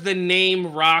 where does the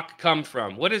name Rock come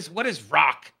from? What is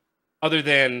Rock, other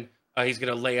than he's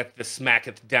going to smack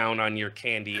it down on your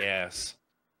candy ass?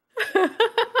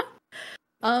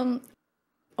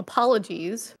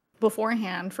 Apologies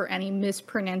beforehand for any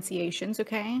mispronunciations,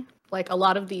 okay? Like, a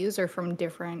lot of these are from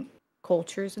different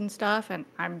cultures and stuff, and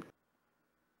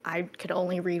I could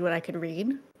only read what I could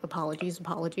read. Apologies.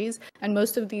 And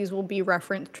most of these will be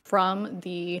referenced from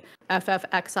the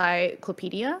ffxi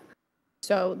Clopedia.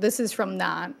 So this is from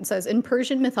that. It says, in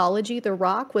Persian mythology, the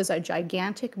roc was a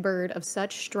gigantic bird of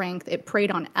such strength it preyed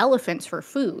on elephants for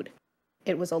food.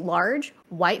 It was a large,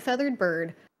 white-feathered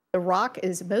bird. The roc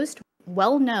is most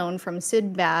well known from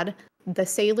Sinbad, the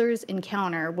sailor's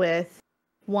encounter with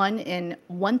one in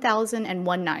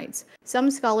 1001 Nights.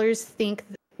 Some scholars think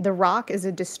the roc is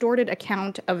a distorted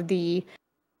account of the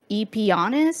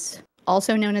ep19,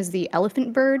 also known as the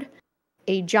elephant bird,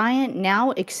 a giant,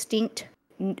 now extinct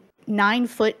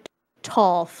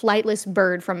 9-foot-tall, flightless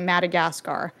bird from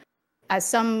Madagascar. As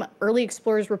some early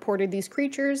explorers reported these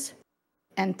creatures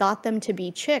and thought them to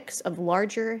be chicks of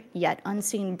larger yet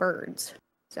unseen birds.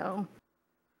 So,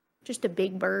 just a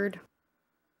big bird.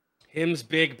 Him's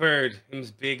big bird. Him's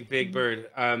big bird.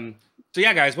 So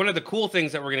yeah, guys, one of the cool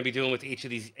things that we're going to be doing with each of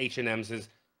these HNMs is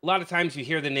a lot of times you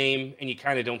hear the name and you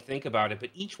kind of don't think about it, but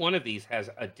each one of these has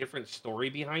a different story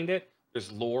behind it.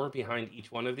 There's lore behind each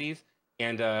one of these.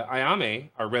 And Ayame,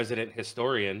 our resident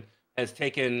historian, has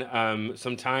taken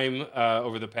some time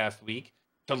over the past week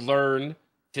to learn,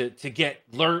 to get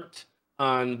learnt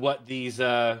on what these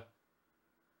are,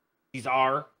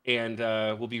 and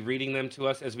we'll be reading them to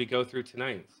us as we go through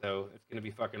tonight. So it's going to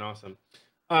be fucking awesome.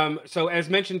 So as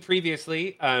mentioned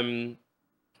previously,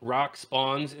 roc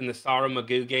spawns in the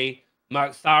Saramaguge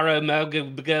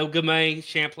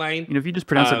Champlain. You know, if you just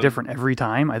pronounce it different every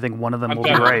time, I think one of them will be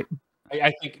right.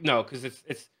 I think no, because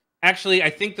it's actually, I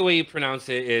think the way you pronounce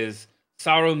it is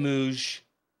Saramouge,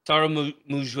 It's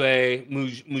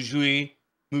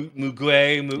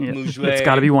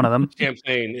got to be one of them.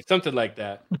 Champlain. It's something like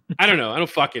that. I don't know. I don't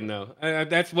fucking know.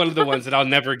 That's one of the ones that I'll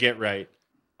never get right.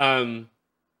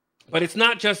 But it's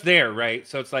not just there, right?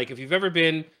 So it's like if you've ever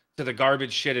been to the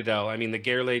garbage citadel, I mean the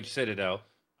Gerlage Citadel,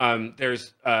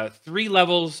 there's 3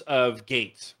 levels of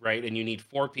gates, right? And you need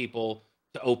 4 people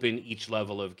to open each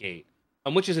level of gate,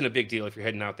 which isn't a big deal if you're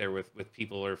heading out there with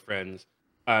people or friends.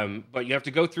 But you have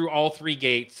to go through all 3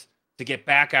 gates to get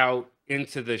back out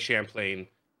into the Champlain,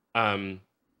 and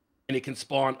it can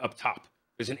spawn up top.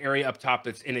 There's an area up top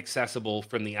that's inaccessible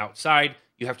from the outside.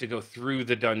 You have to go through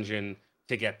the dungeon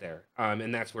to get there,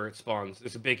 and that's where it spawns.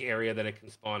 There's a big area that it can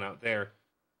spawn out there.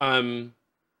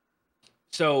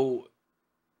 So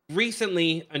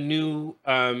recently, a new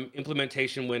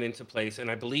implementation went into place, and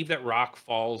I believe that roc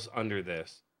falls under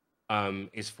this,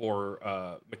 is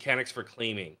for mechanics for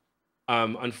claiming.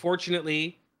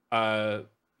 Unfortunately,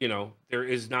 you know, there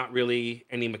is not really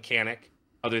any mechanic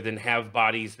other than have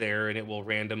bodies there, and it will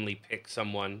randomly pick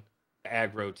someone to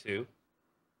aggro to,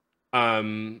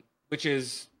 which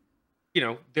is, you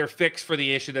know, their fix for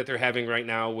the issue that they're having right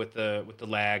now with the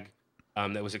lag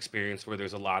that was experienced, where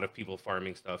there's a lot of people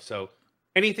farming stuff. So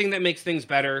anything that makes things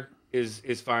better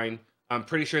is fine. I'm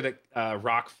pretty sure that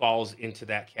roc falls into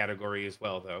that category as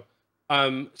well, though.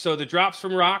 So the drops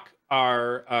from roc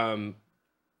are,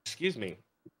 excuse me,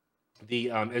 the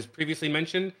as previously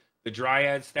mentioned, the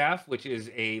Dryad staff, which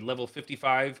is a level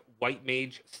 55 white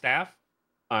mage staff,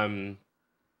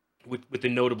 with the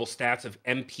notable stats of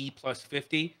MP plus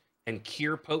 50 and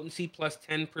cure potency plus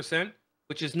 10%,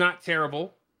 which is not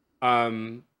terrible.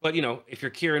 But you know, if you're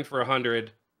curing for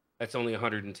 100, that's only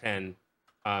 110,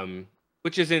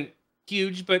 which isn't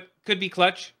huge, but could be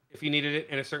clutch if you needed it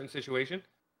in a certain situation.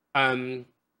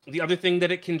 The other thing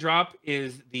that it can drop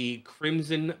is the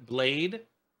Crimson Blade,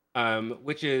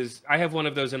 which is, I have one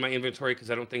of those in my inventory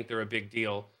because I don't think they're a big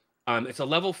deal. It's a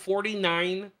level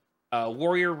 49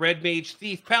 warrior, red mage,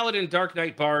 thief, paladin, dark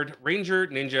knight, bard, ranger,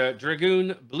 ninja,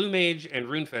 dragoon, blue mage, and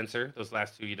rune fencer. Those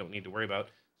last 2 you don't need to worry about.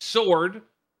 Sword,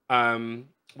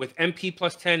 with MP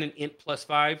plus 10 and int plus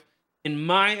 5. In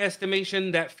my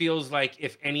estimation, that feels like,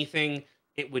 if anything,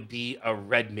 it would be a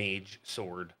red mage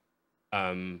sword.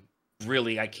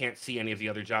 Really, I can't see any of the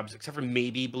other jobs, except for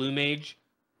maybe blue mage,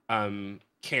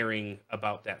 caring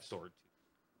about that sword.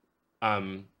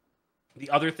 The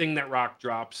other thing that roc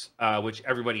drops, which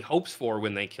everybody hopes for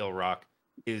when they kill roc,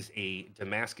 is a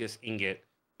Damascus ingot,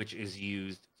 which is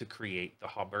used to create the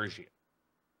Haubergia.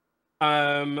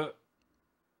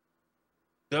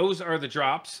 Those are the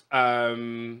drops.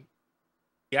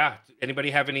 Yeah,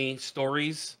 anybody have any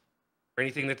stories or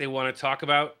anything that they want to talk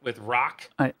about with roc?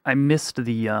 I missed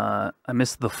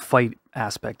the fight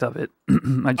aspect of it.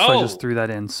 I just threw that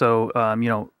in. So you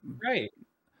know, right.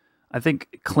 I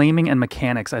think claiming and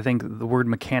mechanics. I think the word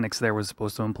mechanics there was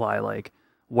supposed to imply like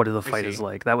what the fight is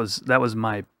like. That was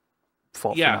my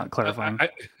fault for not clarifying.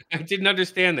 I didn't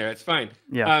understand there. It's fine.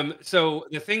 Yeah. So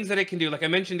the things that it can do, like I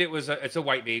mentioned, it's a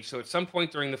white mage. So at some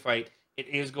point during the fight, it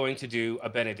is going to do a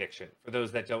benediction. For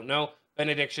those that don't know,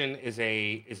 Benediction is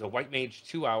a white mage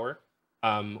 2-hour,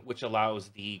 which allows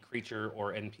the creature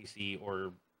or NPC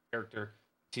or character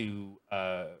to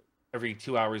every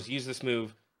 2 hours use this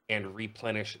move and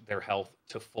replenish their health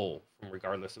to full, from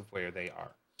regardless of where they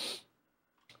are.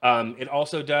 It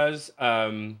also does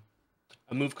a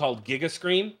move called Giga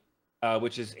Scream,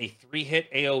 which is a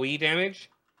 3-hit AoE damage.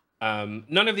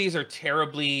 None of these are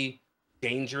terribly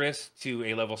dangerous to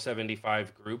a level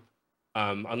 75 group,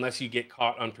 unless you get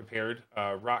caught unprepared.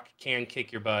 Rock can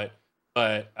kick your butt,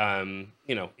 but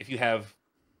you know, if you have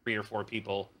 3 or 4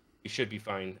 people, you should be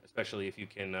fine, especially if you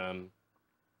can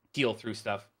heal through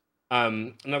stuff.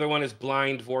 Another one is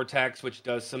Blind Vortex, which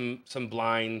does some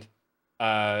blind.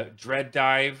 Dread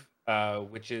Dive,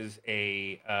 which is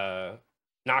a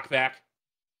knockback,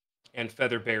 and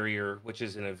Feather Barrier, which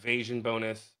is an evasion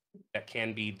bonus that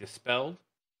can be dispelled.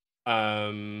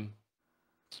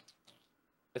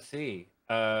 Let's see.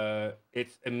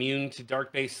 It's immune to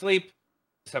dark-based sleep,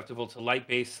 susceptible to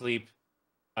light-based sleep,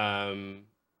 and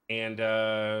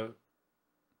oh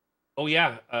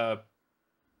yeah.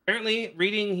 Apparently,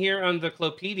 reading here on the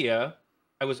Clopedia,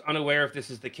 I was unaware if this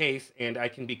is the case, and I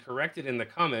can be corrected in the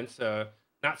comments.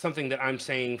 Not something that I'm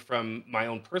saying from my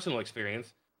own personal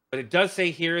experience, but it does say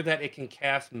here that it can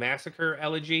cast Massacre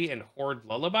Elegy and Horde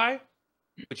Lullaby,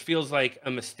 which feels like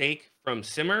a mistake from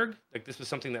Simurgh. Like this was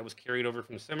something that was carried over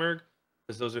from Simurgh,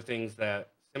 because those are things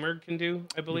that Simurgh can do,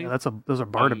 I believe. Yeah, those are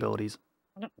bard abilities.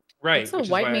 Right. It's a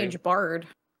white mage bard.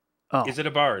 Oh. Is it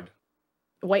a bard?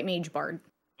 White mage bard.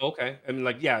 Okay. I mean,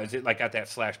 like, yeah, is it like got that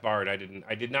 /bard?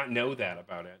 I did not know that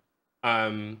about it.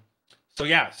 So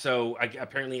yeah,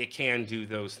 apparently it can do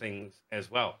those things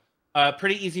as well.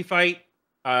 Pretty easy fight.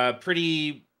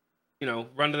 Pretty, you know,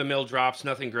 run to the mill drops.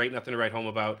 Nothing great, nothing to write home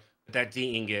about. But that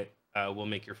D ingot will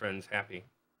make your friends happy.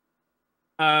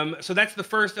 So that's the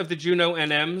first of the Juno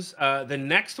NMs. The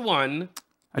next one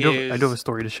I do have a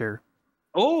story to share.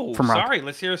 Oh, from Rock. Sorry.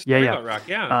 Let's hear a story about Rock.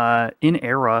 Yeah. In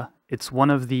Era, it's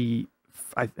one of the.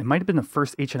 It might have been the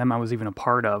first HNM I was even a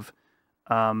part of.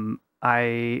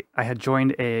 I had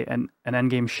joined an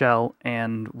endgame shell,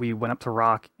 and we went up to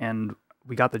Rock, and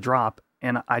we got the drop.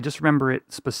 And I just remember it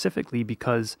specifically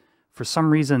because for some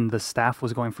reason the staff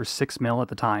was going for 6 mil at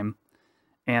the time,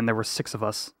 and there were 6 of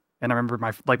us. And I remember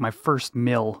my first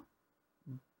mill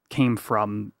came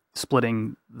from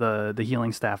splitting the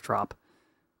healing staff drop.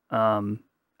 And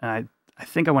I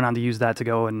think I went on to use that to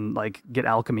go and like get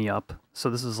alchemy up. So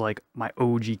this is like my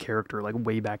OG character, like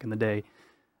way back in the day.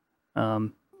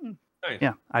 Nice.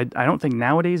 Yeah, I don't think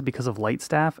nowadays, because of light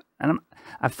staff, and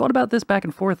I've thought about this back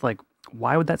and forth, like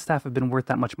why would that staff have been worth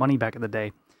that much money back in the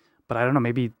day? But I don't know,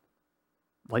 maybe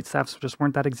light staffs just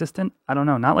weren't that existent. I don't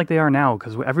know, not like they are now,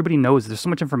 because everybody knows there's so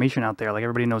much information out there. Like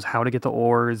everybody knows how to get the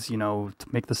ores, you know, to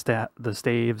make the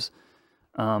staves.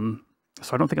 So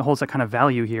I don't think it holds that kind of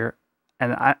value here.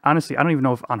 And I honestly, I don't even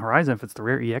know if on Horizon if it's the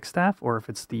rare EX staff or if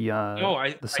it's the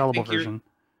sellable version.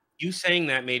 You saying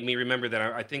that made me remember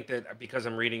that I think that because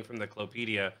I'm reading from the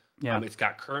Clopedia, yeah. It's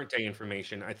got current day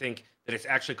information. I think that it's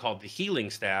actually called the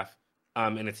healing staff,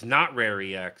 and it's not rare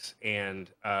EX and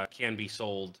can be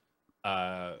sold, you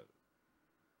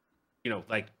know,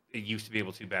 like it used to be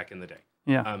able to back in the day.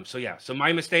 Yeah. So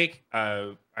my mistake.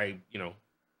 I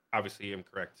obviously am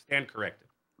correct. Stand corrected.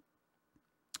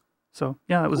 So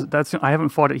yeah, that's I haven't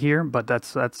fought it here, but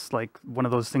that's like one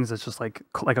of those things that's just like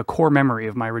a core memory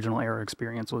of my original Era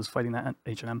experience was fighting that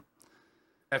HNM.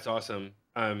 That's awesome.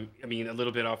 I mean, a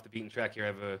little bit off the beaten track here. I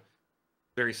have a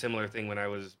very similar thing when I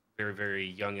was very, very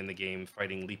young in the game,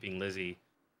 fighting Leaping Lizzie,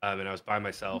 and I was by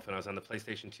myself, and I was on the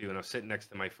PlayStation 2, and I was sitting next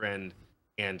to my friend,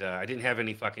 and I didn't have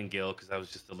any fucking gil because I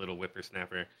was just a little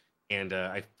whippersnapper, and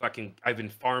I've been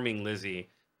farming Lizzie.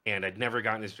 And I'd never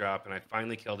gotten his drop, and I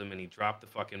finally killed him, and he dropped the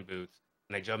fucking boots,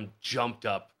 and I jumped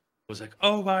up. I was like,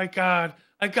 oh my god,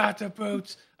 I got the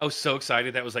boots. I was so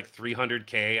excited. That was like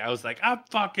 300K. I was like, I'm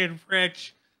fucking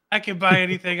rich. I can buy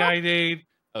anything I need.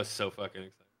 I was so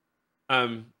fucking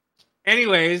excited.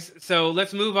 Anyways, so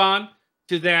let's move on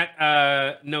to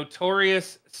that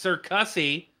notorious Sir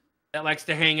Cussy that likes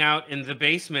to hang out in the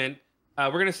basement.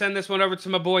 We're going to send this one over to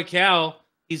my boy Cal.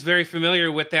 He's very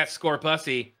familiar with that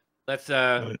Scorpussy. Let's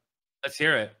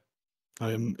hear it.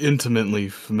 I am intimately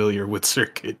familiar with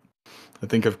Circuit. I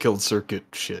think I've killed Circuit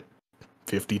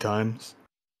 50 times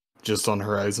just on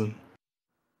Horizon.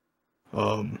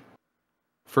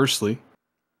 Firstly,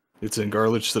 it's in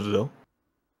Garlich Citadel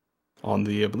on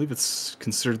the, I believe it's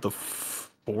considered the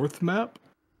 4th map.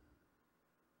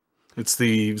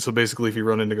 So basically if you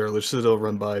run into Garlich Citadel,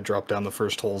 run by, drop down the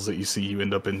first holes that you see, you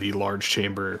end up in the large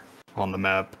chamber on the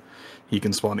map. He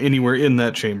can spawn anywhere in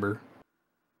that chamber.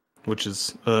 which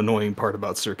is an annoying part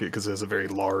about Circuit because it has a very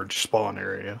large spawn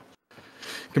area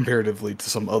comparatively to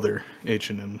some other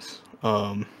HNMs.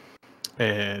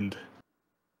 And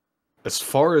as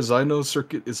far as I know,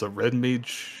 Circuit is a red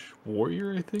mage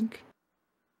warrior, I think.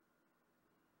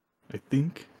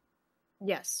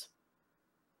 Yes.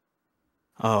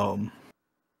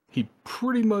 He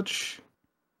pretty much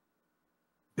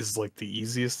is like the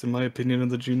easiest in my opinion of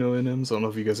the Juno NMs. I don't know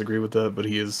if you guys agree with that, but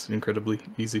he is incredibly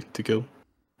easy to kill.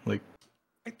 Like,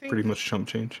 I think pretty much chump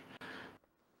change.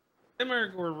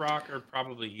 Simmerg or Rock are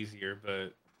probably easier,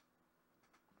 but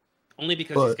only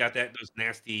because he's got those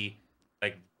nasty,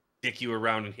 like, dick you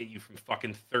around and hit you from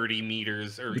fucking 30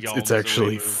 meters or yalms. It's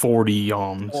actually 40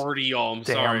 yalms. 40 yalms,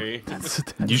 Damn. sorry. That's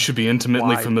You should be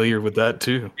intimately wide. familiar with that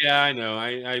too. Yeah, I know.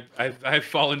 I've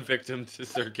fallen victim to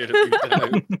Circuit a few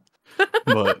times.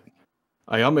 But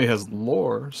Ayame has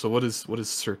lore, so what is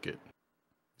Circuit?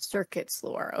 Circuit's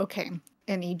lore. Okay.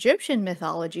 In Egyptian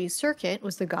mythology, Circuit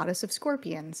was the goddess of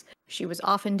scorpions. She was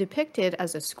often depicted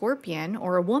as a scorpion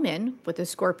or a woman with a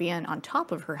scorpion on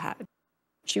top of her head.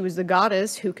 She was the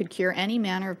goddess who could cure any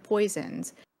manner of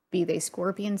poisons, be they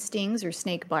scorpion stings or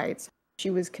snake bites.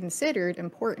 She was considered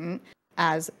important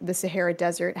as the Sahara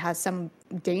Desert has some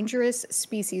dangerous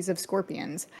species of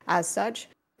scorpions. As such,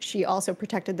 she also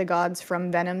protected the gods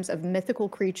from venoms of mythical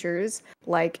creatures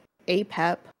like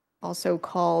Apep, also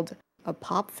called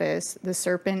Apophis, the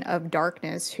serpent of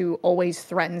darkness who always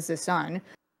threatens the sun.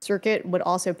 Circuit would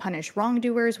also punish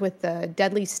wrongdoers with the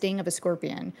deadly sting of a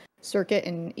scorpion. Circuit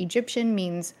in Egyptian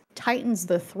means tightens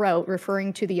the throat,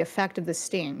 referring to the effect of the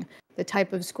sting. The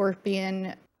type of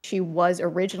scorpion she was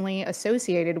originally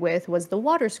associated with was the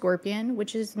water scorpion,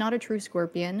 which is not a true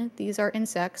scorpion. These are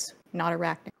insects, not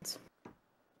arachnids.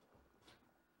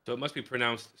 So it must be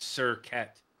pronounced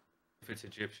Circuit if it's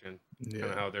Egyptian. Yeah.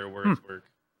 Kind of how their words work.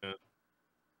 Yeah.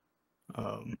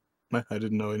 I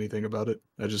didn't know anything about it.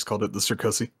 I just called it the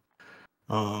Circussi.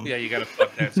 Yeah, you gotta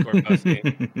fuck that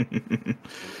Scorpussy.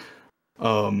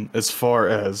 As far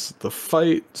as the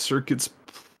fight, Circuit's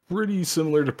pretty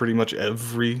similar to pretty much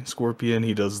every Scorpion.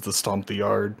 He does the stomp the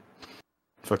yard,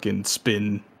 fucking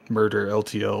spin, murder,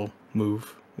 LTL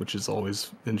move, which is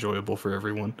always enjoyable for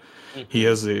everyone. Mm-hmm. He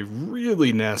has a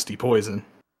really nasty poison.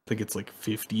 I think it's like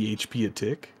 50 HP a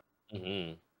tick.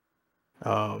 Mm-hmm.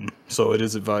 So it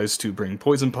is advised to bring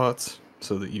poison pots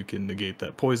so that you can negate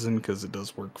that poison because it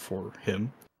does work for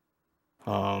him.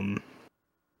 I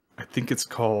think it's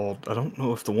called, I don't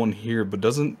know if the one here, but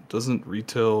doesn't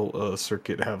retail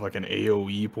Circuit have like an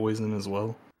AoE poison as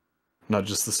well? Not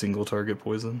just the single target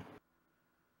poison?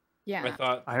 Yeah.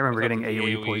 I remember getting that the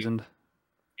AoE poisoned.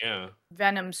 Yeah.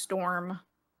 Venom Storm.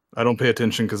 I don't pay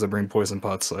attention because I bring poison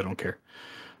pots, so I don't care.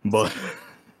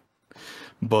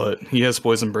 But he has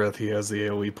poison breath, he has the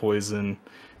AoE poison,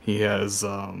 he has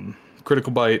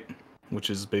critical bite,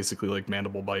 which is basically like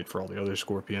mandible bite for all the other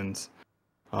scorpions.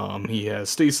 He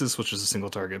has stasis, which is a single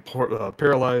target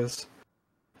paralyze,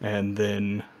 and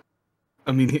then,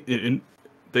 I mean,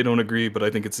 they don't agree, but I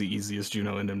think it's the easiest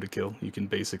Juno Endem to kill. You can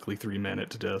basically 3-man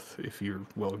it to death if you're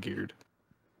well geared.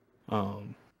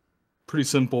 Pretty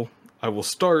simple. I will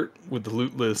start with the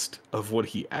loot list of what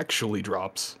he actually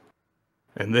drops,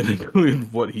 and then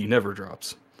include what he never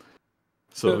drops.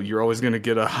 So you're always going to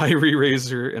get a high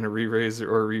re-raiser and a re-raiser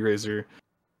or a re-raiser.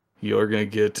 You're going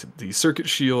to get the Circuit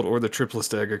Shield or the Triple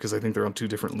Dagger, because I think they're on two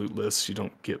different loot lists. You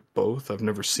don't get both. I've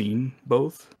never seen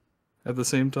both at the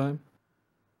same time.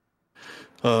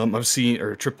 I've seen,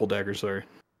 or Triple Dagger, sorry.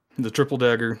 The Triple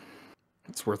Dagger,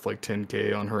 it's worth like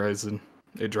 10k on Horizon.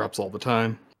 It drops all the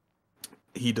time.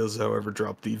 He does, however,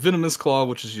 drop the Venomous Claw,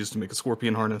 which is used to make a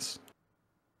Scorpion Harness.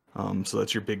 So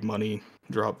that's your big money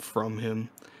drop from him.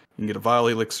 You can get a Vile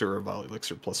Elixir or a Vile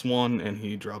Elixir +1, and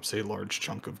he drops a large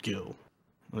chunk of Gil.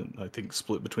 I think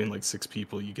split between like 6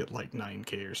 people, you get like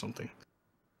 9k or something.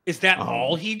 Is that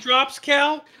all he drops,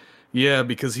 Cal? Yeah,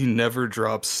 because he never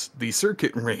drops the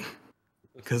Circuit Ring.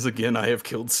 Because again, I have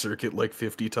killed Circuit like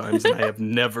 50 times, and I have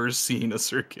never seen a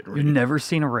Circuit Ring. You've never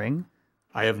seen a ring?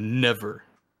 I have never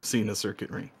seen a Circuit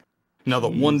Ring. Now, the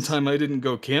one time I didn't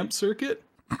go camp Circuit,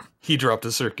 he dropped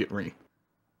a Circuit Ring.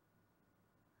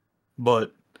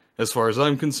 But as far as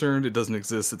I'm concerned, it doesn't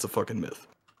exist. It's a fucking myth.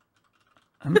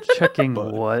 I'm checking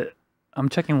what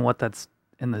that's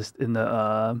in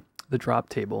the drop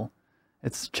table.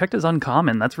 It's checked as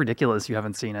uncommon. That's ridiculous. You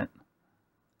haven't seen it.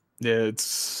 Yeah,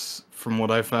 it's from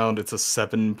what I found, it's a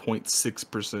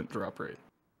 7.6% drop rate.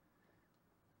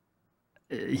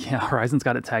 Yeah, Horizon's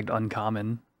got it tagged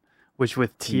uncommon, which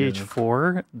with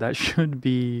TH4 that should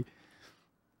be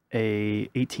a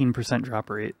 18%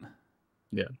 drop rate.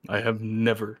 Yeah, I have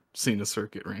never seen a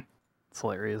Circuit Ring. It's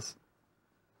hilarious.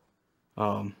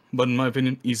 But in my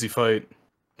opinion, easy fight.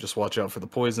 Just watch out for the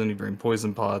poison. You bring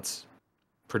poison pots.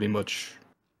 Pretty much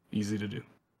easy to do.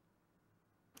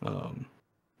 But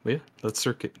yeah, that's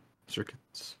Circuit.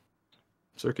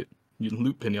 Circuit. You can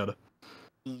loot Pinata.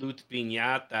 Loot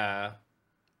Piñata.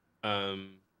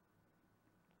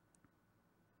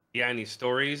 Yeah, any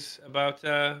stories about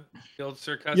the old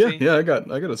Sir Cussy? Yeah, I got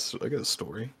a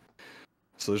story.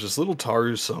 So there's this little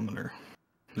Taru summoner.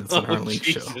 It's in our link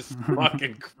show. Jesus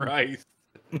fucking Christ.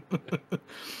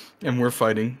 And we're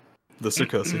fighting the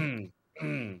Circussi.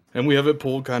 And we have it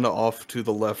pulled kind of off to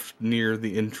the left near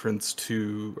the entrance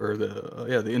to, or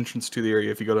the entrance to the area.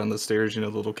 If you go down the stairs, you know,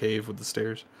 the little cave with the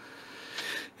stairs.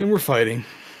 And we're fighting.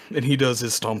 And he does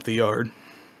his Stomp the Yard.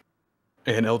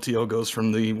 And LTL goes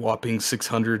from the whopping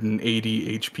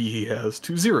 680 HP he has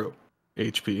to 0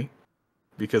 HP.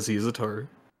 Because he's a Taru.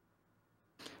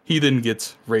 He then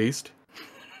gets raised.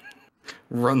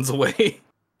 Runs away.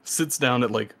 Sits down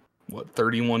at like, what,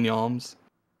 31 yalms?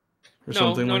 Or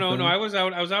something like that? No, I was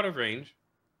out of range.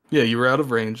 Yeah, you were out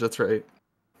of range, that's right.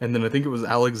 And then I think it was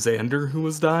Alexander who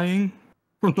was dying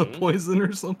from the poison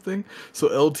or something. So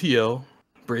LTL,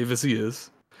 brave as he is,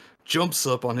 jumps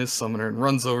up on his summoner and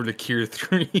runs over to Cure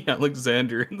 3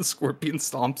 Alexander, and the Scorpion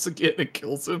stomps again and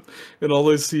kills him. And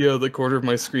all I see out of the corner of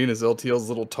my screen is LTL's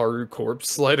little Taru corpse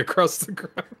slide across the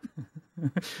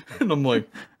ground. And I'm like,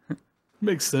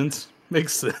 makes sense.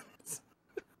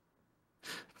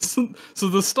 So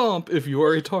the stomp, if you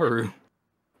are a Taru,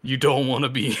 you don't want to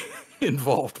be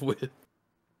involved with.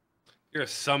 You're a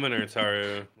summoner,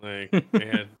 Taru. Like,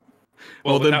 man.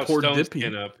 Well, then without poor stone Dippy.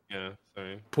 skin up. Yeah,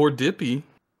 sorry. Poor Dippy.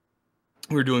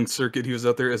 We were doing Circuit. He was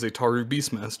out there as a Taru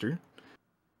Beastmaster.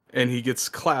 And he gets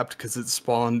clapped because it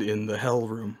spawned in the Hell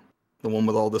Room. The one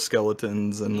with all the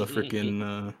skeletons and the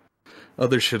freaking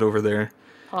other shit over there.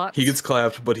 Pots. He gets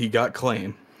clapped, but he got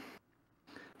claim.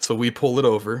 So we pull it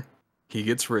over. He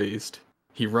gets raised.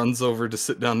 He runs over to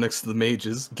sit down next to the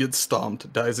mages, gets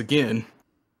stomped, dies again.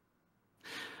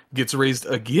 Gets raised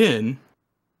again.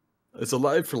 Is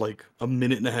alive for like a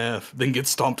minute and a half, then gets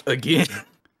stomped again.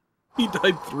 He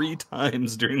died 3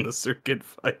 times during the Circuit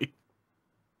fight.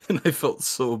 And I felt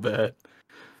so bad.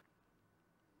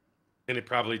 And it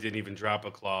probably didn't even drop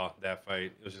a claw that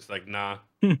fight. It was just like, nah.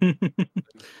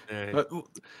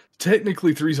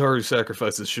 Technically, 3 Taru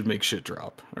sacrifices should make shit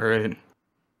drop. Alright?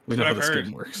 We know how That's this what I've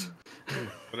game works.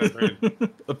 What I've heard.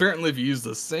 Apparently, if you use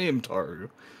the same Taru,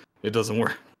 it doesn't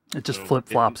work. It just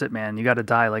flip-flops it, man. You got to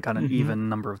die like on an even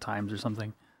number of times or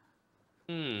something.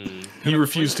 He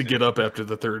refused to get up after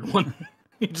the 3rd one.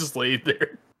 He just laid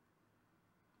there.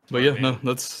 But yeah, no,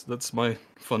 that's my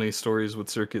funny stories with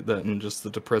Circuit, that and just the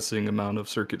depressing amount of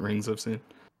Circuit rings I've seen.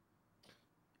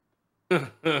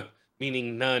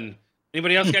 Meaning none.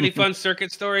 Anybody else got any fun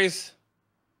Circuit stories?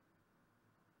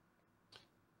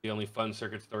 The only fun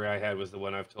Circuit story I had was the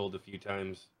one I've told a few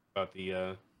times about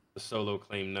the solo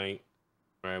claim night,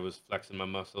 where I was flexing my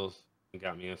muscles and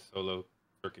got me a solo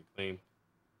Circuit claim.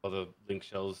 While the Link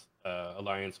Shells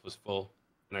alliance was full,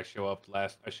 and I showed up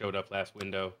last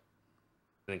window,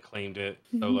 and then claimed it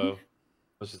solo. I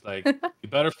was just like, "You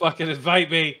better fucking invite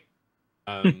me."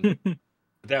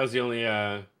 That was the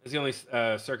only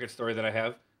Circuit story that I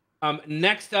have.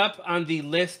 Next up on the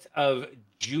list of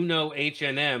Juno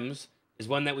HNMs is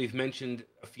one that we've mentioned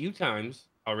a few times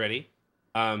already.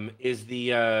 Is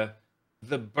the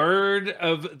bird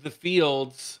of the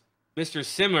fields, Mr.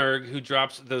 Simurg, who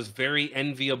drops those very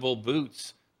enviable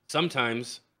boots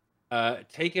sometimes.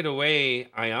 Take it away,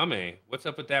 Ayame. What's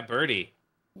up with that birdie?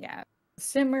 Yeah.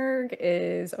 Simurg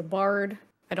is a bard.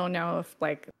 I don't know if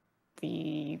like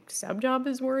the sub job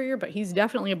is warrior, but he's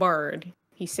definitely a bard.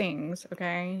 He sings,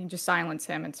 okay? You just silence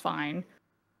him, it's fine.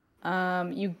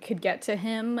 You could get to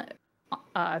him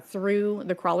through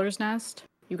the crawler's nest.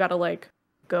 You gotta like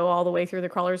go all the way through the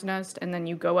crawler's nest, and then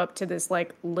you go up to this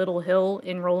like little hill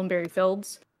in Rolandberry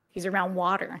Fields. He's around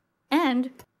water. And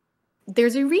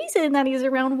there's a reason that he's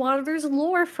around water. There's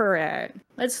lore for it.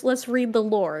 Let's read the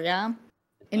lore, yeah?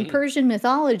 In Persian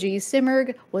mythology,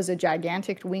 Simurg was a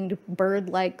gigantic winged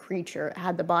bird-like creature. It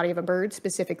had the body of a bird,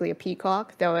 specifically a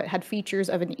peacock, though it had features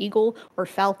of an eagle or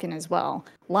falcon as well,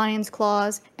 lion's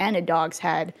claws, and a dog's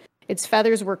head. Its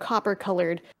feathers were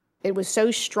copper-colored. It was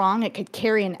so strong it could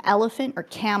carry an elephant or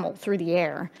camel through the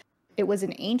air. It was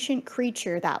an ancient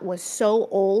creature that was so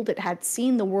old it had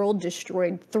seen the world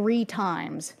destroyed 3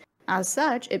 times. As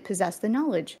such, it possessed the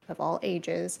knowledge of all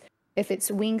ages. If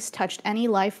its wings touched any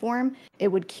life form, it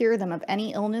would cure them of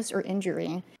any illness or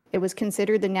injury. It was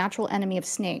considered the natural enemy of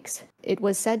snakes. It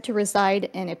was said to reside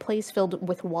in a place filled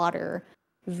with water,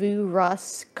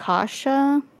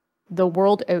 Vuruskasha, the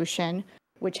world ocean,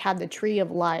 which had the tree of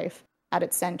life. at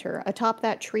its center. Atop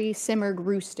that tree, Simurgh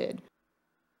roosted.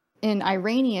 In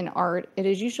Iranian art, it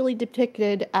is usually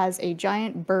depicted as a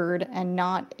giant bird and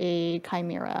not a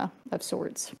chimera of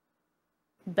sorts.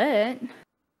 But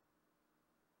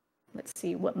let's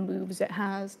see what moves it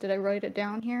has. Did I write it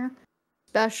down here?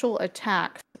 Special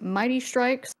attacks. Mighty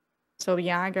strikes. So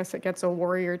yeah, I guess it gets a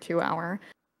warrior 2-hour.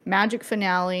 Magic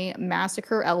finale,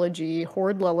 massacre elegy,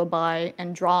 horde lullaby,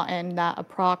 and draw in that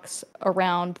approx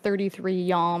around 33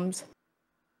 yalms.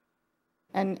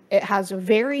 And it has a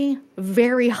very,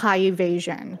 very high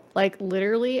evasion. Like,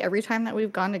 literally, every time that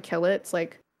we've gone to kill it, it's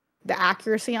like, the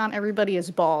accuracy on everybody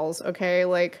is balls, okay?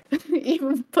 Like,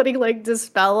 even putting, like,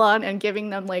 Dispel on and giving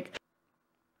them, like,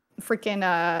 freaking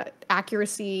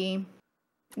accuracy.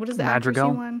 What is the accuracy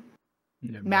Madrigal? one?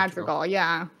 Yeah, Madrigal,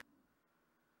 yeah.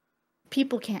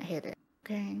 People can't hit it,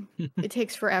 okay? It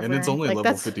takes forever. And it's only like,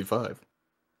 level 55.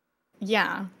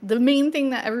 Yeah. The main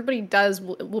thing that everybody does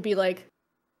will be, like,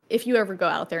 if you ever go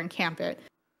out there and camp it,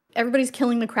 everybody's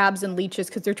killing the crabs and leeches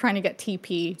because they're trying to get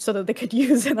TP so that they could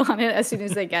use it on it as soon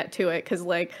as they get to it. Because,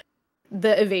 like,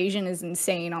 the evasion is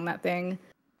insane on that thing.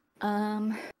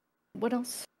 What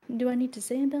else do I need to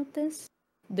say about this?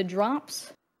 The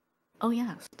drops. Oh,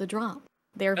 yes, the drop.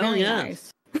 They're very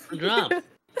nice. The drop.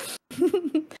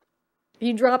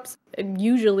 He drops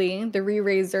usually the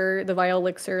Re-Razor, the Vial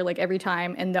Elixir, like, every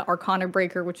time, and the Arcana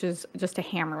Breaker, which is just a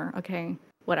hammer. Okay,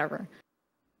 whatever.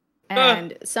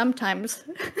 And sometimes...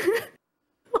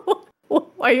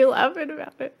 Why are you laughing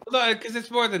about it? Because it's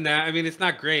more than that. I mean, it's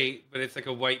not great, but it's like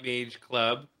a white mage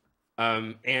club.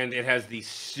 And it has the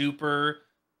super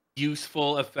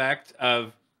useful effect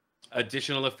of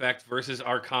additional effect versus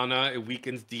Arcana. It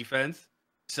weakens defense.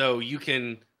 So you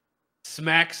can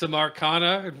smack some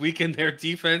Arcana and weaken their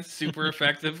defense super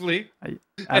effectively.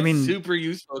 I mean, super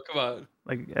useful. Come on.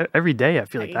 Like, every day I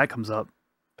feel like that comes up.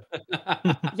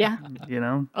 Yeah. You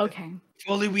know? Okay. If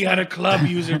only we had a club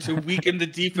user to weaken the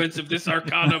defense of this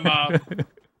Arcana mob.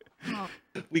 Oh.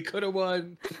 We could have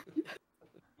won.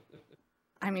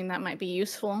 I mean, that might be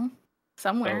useful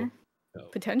somewhere, No.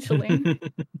 potentially.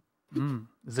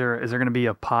 Is there going to be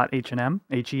a pot H&M?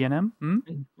 H-E-N-M?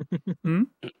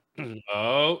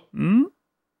 Oh.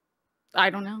 I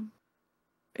don't know.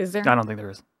 Is there? I don't think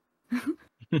there is.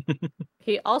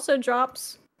 He also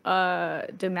drops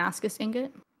Damascus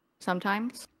ingot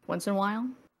sometimes, once in a while.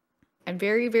 And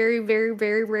very, very, very,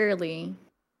 very rarely,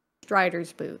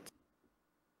 Strider's boots.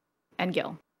 And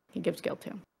Gil. He gives Gil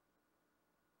too.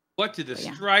 What do the But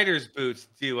yeah. Strider's boots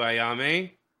do,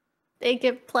 Ayame? They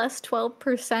give plus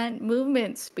 12%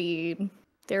 movement speed.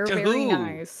 They're To very who?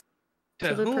 nice.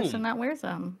 To the whom? person that wears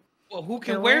them. Well, who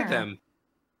can They're wear rare. them?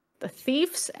 The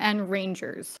Thieves and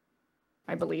Rangers,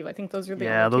 I believe. I think those are the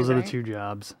Yeah, only those are the right? two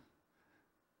jobs.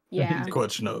 Yeah.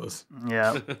 Quetch knows.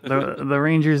 Yeah, the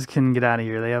Rangers can get out of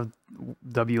here. They have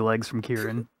W legs from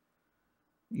Kieran.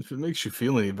 If it makes you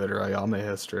feel any better, Ayame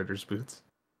has Strider's boots.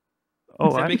 Oh,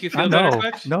 Does that make you feel I better, know.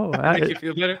 Quetch? No, Make you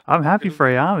feel better? I'm happy for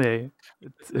Ayame.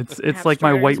 It's have like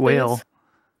my white Strider's whale.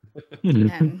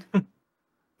 boots.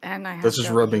 And I have That's just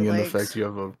W rubbing in the legs. fact you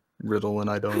have a riddle and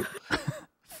I don't.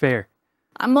 Fair.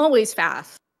 I'm always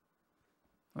fast.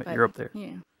 Wait, But, you're up there.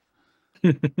 Yeah.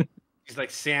 She's like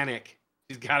Sanic.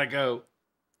 She's got to go.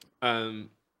 I don't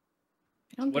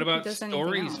What think he about does anything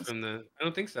stories else. from the... I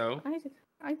don't think so.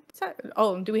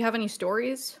 Do we have any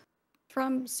stories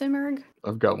from Simurgh?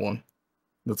 I've got one.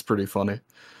 That's pretty funny.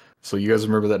 So you guys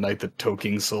remember that night that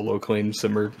Toking solo claimed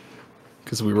Simmer?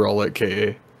 Because we were all at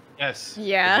KA. Yes. I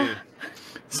Yeah. do.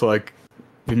 So like,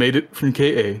 we made it from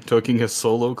KA. Toking has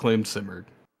solo claimed Simmer.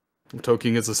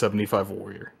 Toking is a 75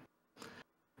 warrior.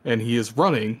 And he is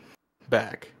running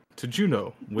back to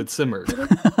Juno with Simmer,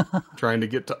 trying to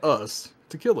get to us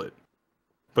to kill it.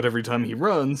 But every time he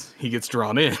runs, he gets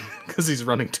drawn in because he's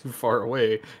running too far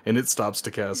away, and it stops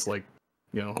to cast, like,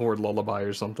 Horde Lullaby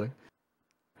or something.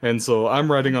 And so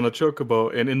I'm riding on a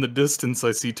chocobo, and in the distance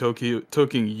I see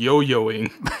Toking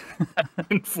yo-yoing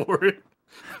for it,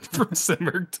 from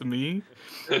Simmer to me.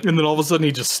 And then all of a sudden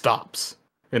he just stops.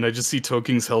 And I just see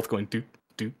Toking's health going doot,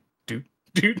 doot, doot,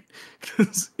 doot,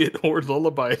 because it Horde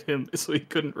Lullabied him so he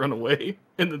couldn't run away,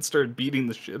 and then started beating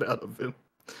the shit out of him.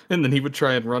 And then he would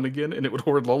try and run again, and it would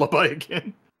Horde Lullaby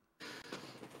again.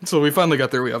 So we finally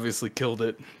got there, we obviously killed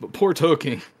it. But poor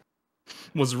Toking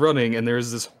was running, and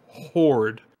there's this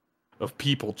horde of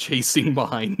people chasing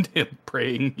behind him,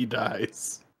 praying he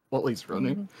dies while he's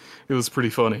running. Mhm. It was pretty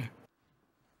funny.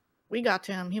 We got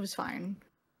to him. He was fine.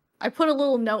 I put a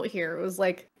little note here. It was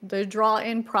like, the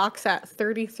draw-in procs at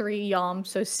 33 yalms,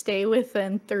 so stay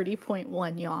within 30.1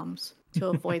 yalms to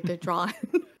avoid the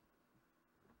draw-in.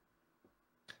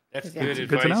 That's Yeah. good Good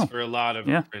to advice know. for a lot of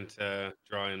Yeah. different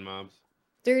draw-in mobs.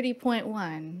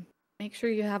 30.1. Make sure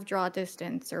you have draw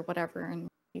distance or whatever, and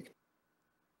you can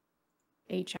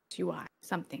HSUI,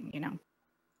 something,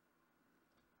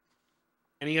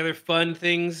 Any other fun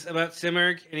things about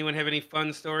Simurgh? Anyone have any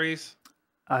fun stories?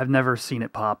 I've never seen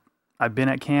it pop. I've been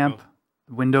at camp.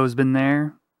 The window's been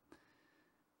there.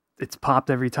 It's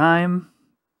popped every time.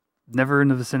 Never in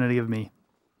the vicinity of me.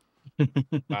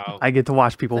 Wow. I get to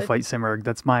watch people But- fight Simurgh.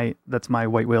 That's my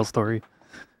white whale story.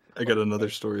 I got another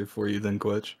story for you then,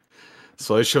 Quetch.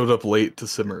 So I showed up late to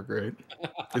Simurgh, right?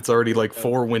 It's already like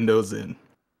 4 windows in.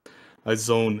 I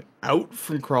zone out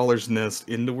from Crawler's Nest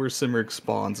into where Simurgh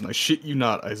spawns, and I shit you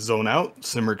not, I zone out,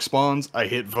 Simurgh spawns, I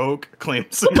hit Voke, claim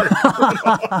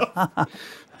Simurgh.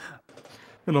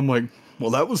 And I'm like, well,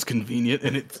 that was convenient,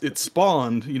 and it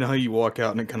spawned, you know how you walk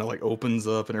out and it kind of like opens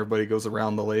up and everybody goes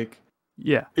around the lake?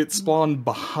 Yeah. It spawned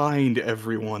behind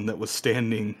everyone that was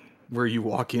standing where you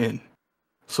walk in.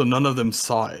 So none of them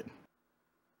saw it.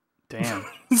 Damn.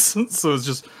 So it's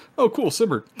just, oh cool,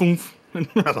 Simurgh, boom, and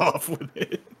run off with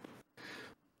it.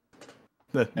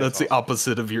 That's awesome. the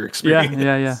opposite of your Yeah, experience.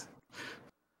 yeah.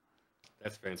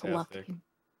 That's It's a luck fantastic.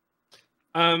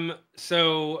 thing.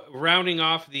 So rounding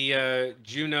off the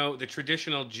Juno, the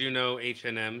traditional Juno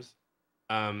HNMs,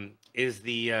 is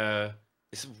the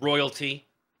is royalty.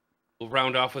 We'll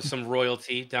round off with some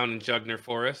royalty down in Jugner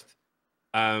Forest.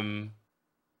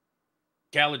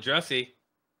 Galadrussi,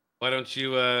 why don't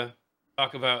you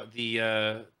talk about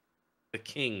the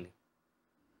king?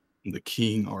 The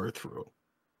King Arthro,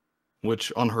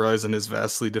 which on Horizon is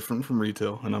vastly different from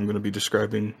retail, and I'm going to be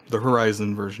describing the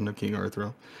Horizon version of King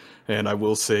Arthro. And I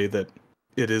will say that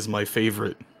it is my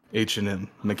favorite H&M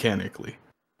mechanically.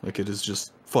 Like, it is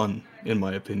just fun, in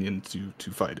my opinion,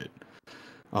 to fight it.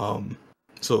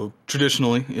 So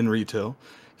traditionally in retail,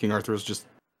 King Arthur is just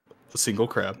a single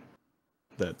crab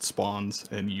that spawns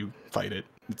and you fight it.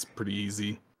 It's pretty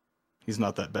easy. He's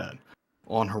not that bad.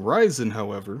 On Horizon,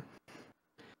 however,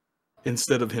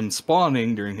 instead of him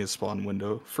spawning during his spawn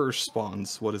window, first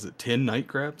spawns, 10 night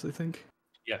crabs, I think?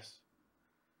 Yes.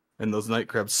 And those night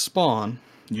crabs spawn.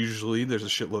 Usually there's a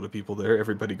shitload of people there.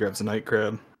 Everybody grabs a night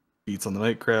crab, beats on the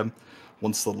night crab.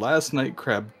 Once the last night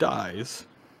crab dies,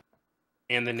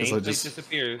 And the 'cause I nameplate just-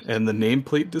 disappears. and the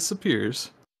nameplate disappears,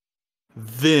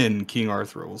 then King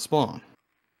Arthur will spawn.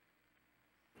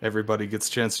 Everybody gets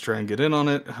a chance to try and get in on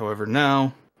it. However,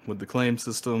 now, with the claim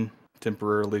system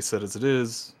temporarily set as it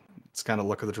is, it's kind of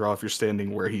luck of the draw if you're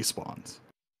standing where he spawns.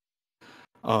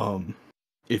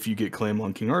 If you get claim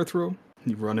on King Arthur,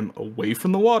 you run him away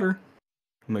from the water.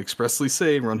 I'm going to expressly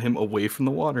say run him away from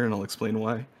the water, and I'll explain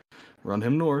why. Run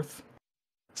him north.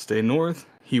 Stay north.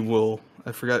 He will...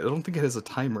 I forgot. I don't think it has a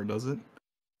timer, does it?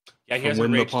 Yeah, he For has a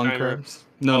when the rage pond timer. crabs?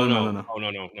 No. Oh,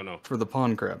 no. For the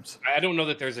pond crabs. I don't know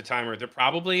that there's a timer. There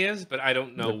probably is, but I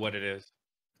don't know Yep. what it is.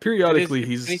 Periodically, If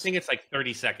he's... anything, it's like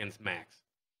 30 seconds max.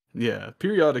 Yeah,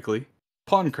 periodically,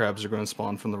 pond crabs are going to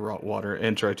spawn from the raw water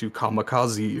and try to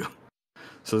kamikaze you.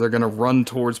 So they're going to run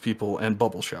towards people and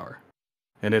bubble shower.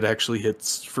 And it actually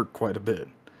hits for quite a bit.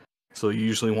 So you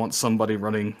usually want somebody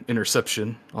running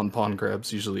interception on pond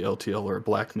crabs, usually LTL or a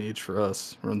black mage for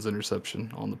us runs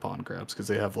interception on the pond crabs because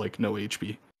they have like no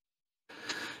HP.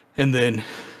 And then,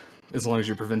 as long as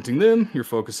you're preventing them, you're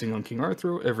focusing on King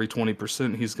Arthur. Every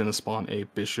 20%, he's going to spawn a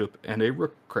bishop and a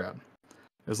rook crab.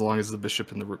 As long as the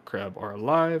bishop and the rook crab are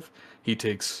alive, he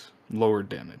takes lower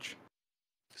damage.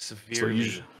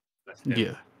 Severely. less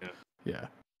damage. Yeah.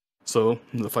 So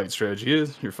the fight strategy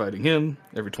is you're fighting him.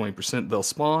 Every 20% they'll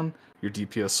spawn. Your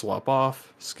DPS swap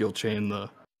off. Skill chain the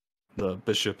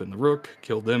bishop and the rook.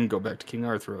 Kill them. Go back to King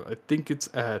Arthur. I think it's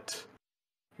at...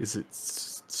 Is it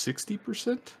 60%?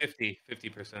 50%.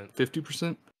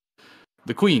 50%?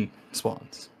 The queen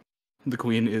spawns. The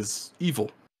queen is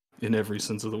evil in every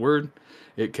sense of the word.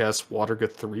 It casts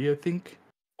Waterga 3, I think.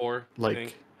 4. I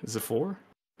think. Is it 4?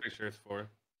 Pretty sure it's 4.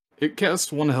 It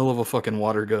casts one hell of a fucking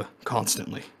Waterga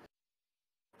constantly.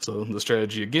 So the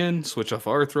strategy again, switch off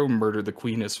Arthro, murder the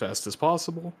queen as fast as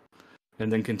possible,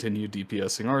 and then continue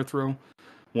DPSing Arthro.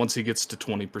 Once he gets to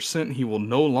 20%, he will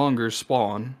no longer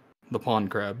spawn the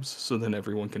pond crabs, so then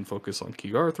everyone can focus on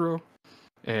King Arthro,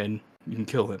 and you can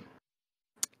kill him.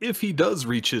 If he does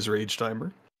reach his rage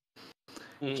timer,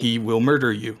 he will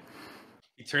murder you.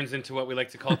 He turns into what we like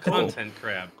to call content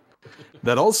crab.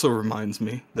 That also reminds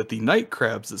me that the night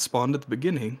crabs that spawned at the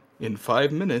beginning in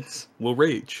 5 minutes will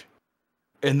rage.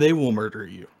 And they will murder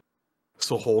you.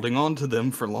 So holding on to them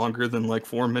for longer than like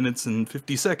 4 minutes and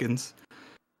 50 seconds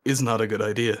is not a good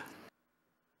idea.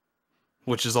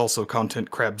 Which is also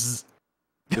content crabs.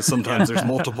 Because sometimes there's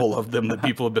multiple of them that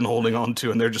people have been holding on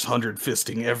to, and they're just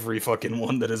 100-fisting every fucking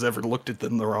one that has ever looked at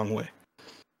them the wrong way.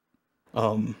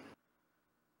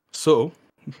 So,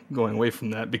 going away from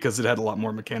that, because it had a lot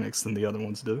more mechanics than the other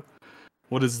ones do,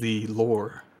 what is the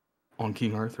lore on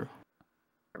King Arthur?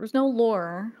 There was no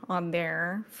lore on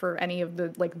there for any of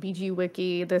the like BG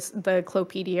Wiki, the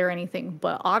Clopedia or anything,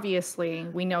 but obviously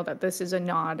we know that this is a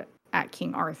nod at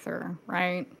King Arthur,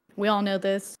 right? We all know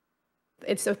this.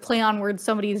 It's a play on words.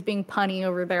 Somebody's being punny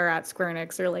over there at Square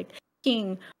Enix. They're like,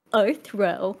 King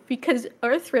Arthro, because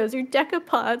Arthros are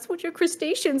decapods, which are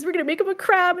crustaceans. We're going to make him a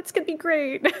crab. It's going to be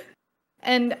great.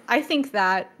 And I think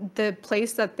that the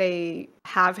place that they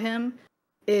have him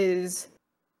is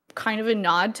kind of a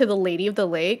nod to the Lady of the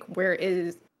Lake, where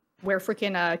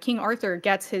freaking King Arthur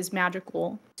gets his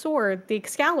magical sword, the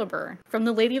Excalibur, from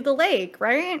the Lady of the Lake,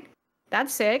 right?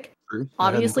 That's sick. True.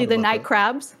 Obviously, the night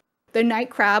crabs. The night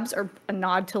crabs are a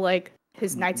nod to like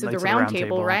his Knights of the Round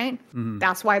Table, right? Mm-hmm.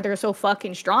 That's why they're so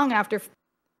fucking strong after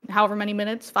however many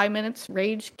minutes, 5 minutes,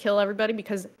 rage, kill everybody,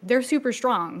 because they're super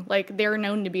strong. Like, they're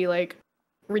known to be like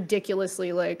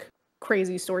ridiculously like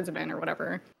crazy swordsmen or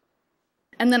whatever.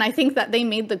 And then I think that they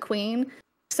made the queen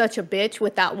such a bitch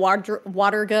with that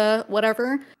Waterga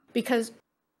whatever, because,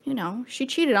 you know, she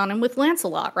cheated on him with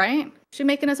Lancelot, right? She's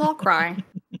making us all cry.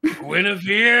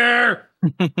 Guinevere!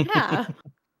 Yeah.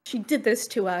 She did this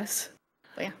to us.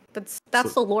 But yeah,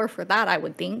 that's the lore for that, I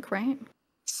would think, right?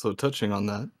 So touching on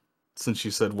that, since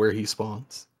you said where he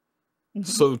spawns. Mm-hmm.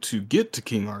 So to get to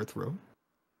King Arthro,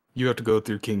 you have to go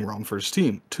through King Romfer's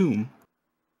tomb,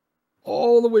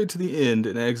 all the way to the end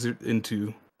and exit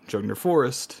into Jugner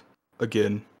Forest,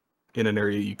 again, in an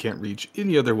area you can't reach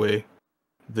any other way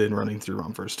than running through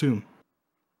Romfer's tomb.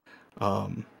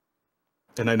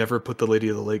 And I never put the Lady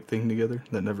of the Lake thing together.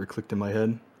 That never clicked in my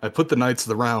head. I put the Knights of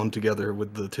the Round together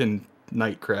with the 10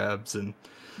 night crabs and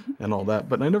all that,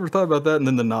 but I never thought about that. And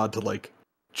then the nod to like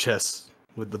chess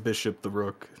with the bishop, the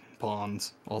rook,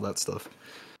 pawns, all that stuff.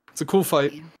 It's a cool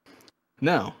fight.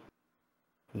 Now,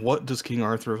 what does King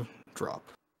Arthur drop?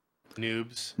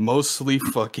 Noobs. Mostly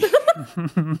fucking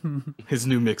his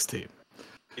new mixtape.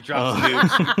 He drops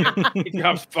noobs. He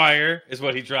drops fire, is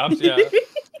what he drops, yeah.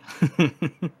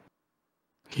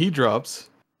 He drops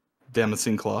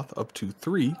Damascene cloth up to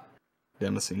 3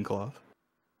 Damascene cloth.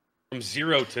 From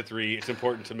 0 to 3, it's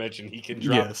important to mention he can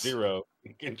drop 0.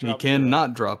 He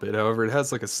cannot drop it. However, it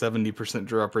has like a 70%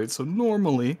 drop rate, so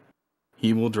normally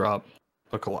he will drop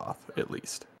a cloth at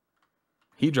least.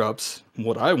 He drops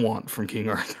what I want from King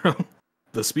Arthur,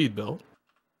 the speed belt,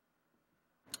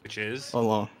 which is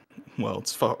on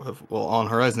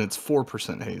Horizon it's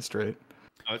 4% haste, right?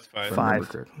 Oh, it's 5.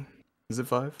 5. Is it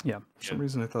 5? Yeah. For some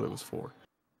reason I thought it was 4.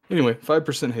 Anyway,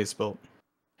 5% haste belt.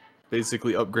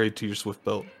 Basically upgrade to your swift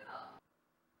belt.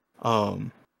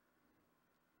 And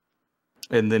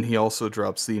then he also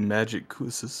drops the magic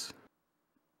cuisses,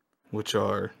 which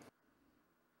are,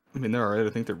 I mean, they're alright. I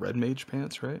think they're red mage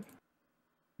pants, right?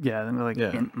 Yeah, they're like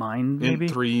int mine, maybe?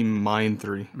 Int 3, mine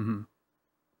 3. Mm-hmm.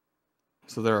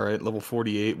 So they're alright. Level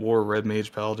 48, War, Red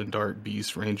Mage, Paladin, Dark,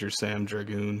 Beast, Ranger, Sam,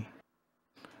 Dragoon.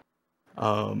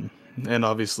 And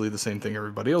obviously the same thing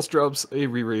everybody else drops, a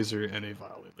Re-Razor and a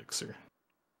Vile Elixir.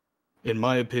 In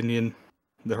my opinion,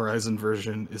 the Horizon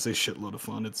version is a shitload of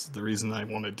fun. It's the reason I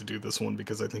wanted to do this one,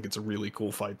 because I think it's a really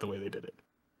cool fight the way they did it.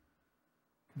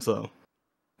 So,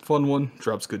 fun one,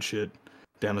 drops good shit.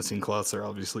 Damascene cloths are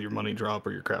obviously your money drop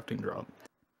or your crafting drop.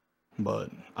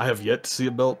 But I have yet to see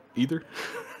a belt either.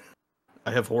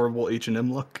 I have horrible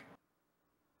H&M luck.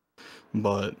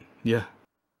 But, yeah.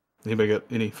 Anybody got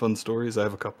any fun stories? I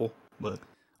have a couple, but...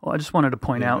 Well, I just wanted to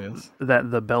point out that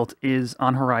the belt is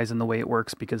on Horizon the way it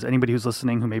works, because anybody who's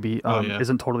listening who maybe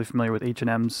isn't totally familiar with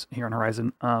HNMs here on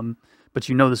Horizon, but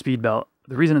you know the speed belt,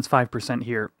 the reason it's 5%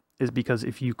 here is because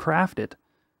if you craft it,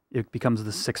 it becomes the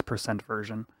 6%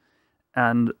 version.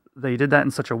 And they did that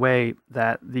in such a way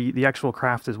that the actual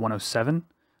craft is 107.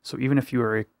 So even if you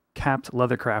are a capped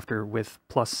leather crafter with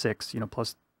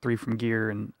 +6, +3 from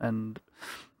gear and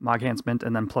Mog Enhancement,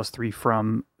 and then +3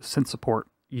 from synth support,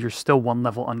 you're still 1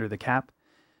 level under the cap.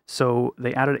 So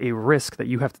they added a risk that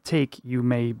you have to take. You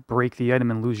may break the item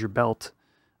and lose your belt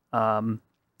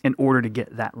in order to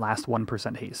get that last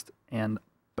 1% haste. And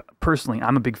personally,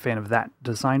 I'm a big fan of that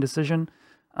design decision.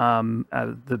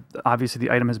 Obviously, the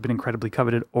item has been incredibly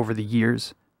coveted over the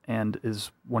years and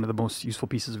is one of the most useful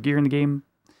pieces of gear in the game.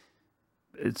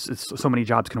 It's so many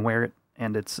jobs can wear it,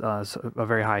 and it's a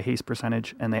very high haste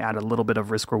percentage, and they add a little bit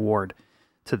of risk reward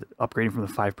to upgrading from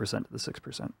the 5% to the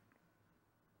 6%.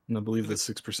 And I believe the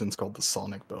 6% is called the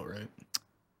Sonic Belt, right?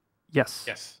 Yes.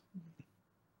 Yes.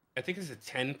 I think there's a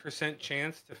 10%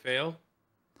 chance to fail.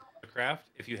 a craft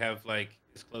if you have like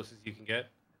as close as you can get.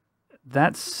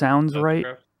 That sounds right.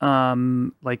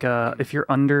 Craft? If you're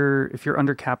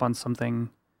under cap on something,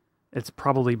 it's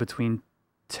probably between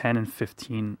 10 and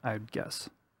 15, I would guess.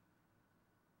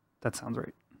 That sounds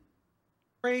right.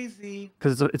 Crazy.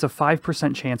 Because it's a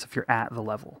 5% chance if you're at the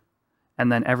level,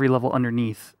 and then every level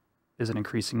underneath is an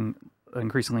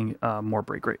increasingly more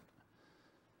break rate.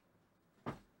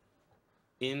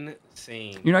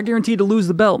 Insane. You're not guaranteed to lose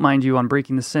the belt, mind you, on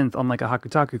breaking the synth on like a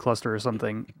Hakutaku cluster or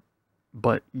something,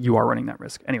 but you are running that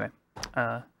risk. Anyway,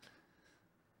 I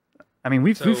mean,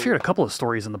 we've shared a couple of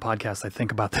stories in the podcast, I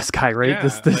think, about this guy, right? Yeah,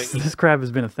 this crab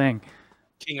has been a thing.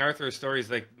 King Arthur stories,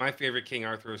 like my favorite King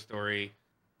Arthur story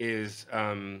is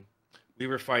we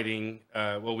were fighting.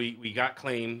 We got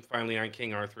claim finally on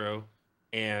King Arthur,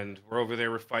 and we're over there.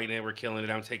 We're fighting it. We're killing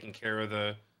it. I'm taking care of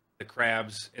the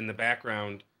crabs in the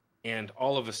background, and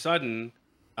all of a sudden,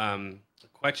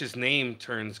 Quetch's name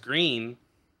turns green,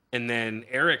 and then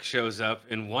Eric shows up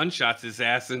and one-shots his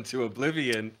ass into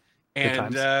oblivion,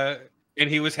 and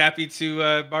he was happy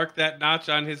to mark that notch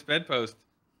on his bedpost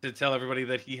to tell everybody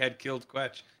that he had killed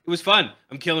Quetch. It was fun.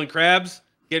 I'm killing crabs,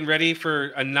 getting ready for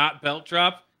a not belt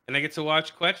drop, and I get to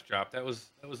watch Quetch drop. That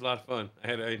was a lot of fun.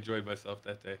 I enjoyed myself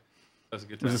that day. That was a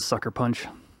good time. It was a sucker punch.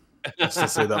 Let's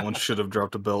just say that one should have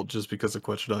dropped a belt just because of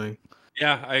Quetch dying.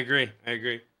 Yeah, I agree.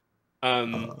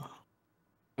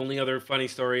 Only other funny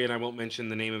story, and I won't mention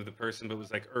the name of the person, but it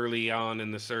was like early on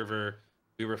in the server,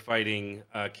 we were fighting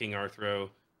King Arthur,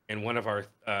 and one of our,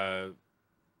 I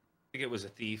think it was a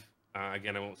thief.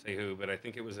 Again, I won't say who, but I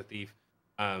think it was a thief.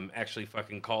 Actually,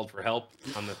 fucking called for help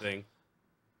on the thing.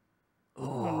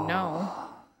 Oh no!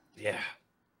 Yeah.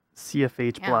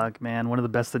 CFH block, man, one of the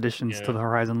best additions to the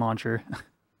Horizon launcher.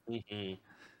 Mm-hmm.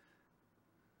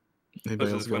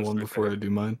 Anybody else got one before I do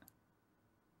mine?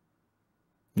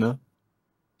 No?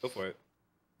 Go for it.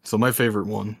 So my favorite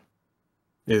one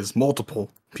is multiple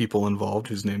people involved,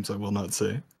 whose names I will not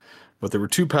say. But there were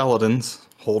two paladins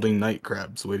holding night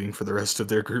crabs waiting for the rest of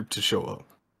their group to show up.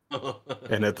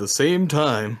 And at the same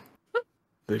time,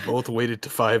 they both waited to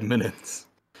 5 minutes.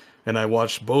 And I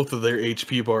watched both of their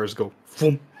HP bars go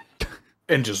boom,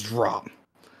 and just drop.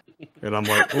 And I'm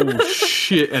like, oh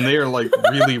shit. And they are like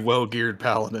really well-geared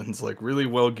paladins,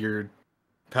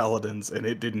 and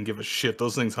it didn't give a shit.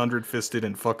 Those things 100-fisted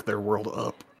and fucked their world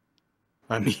up.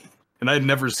 I mean, and I'd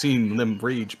never seen them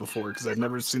rage before because I'd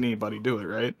never seen anybody do it,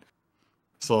 right?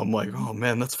 So I'm like, oh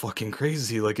man, that's fucking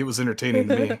crazy. Like, it was entertaining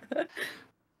to me.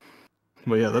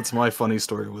 But yeah, that's my funny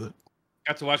story with it.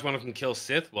 Got to watch one of them kill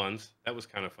Sith once. That was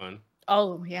kind of fun.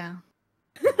 Oh, yeah.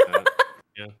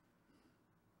 Yeah.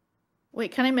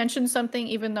 Wait, can I mention something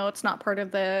even though it's not part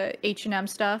of the H&M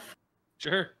stuff?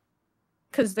 Sure.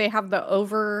 Because they have the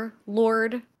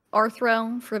Overlord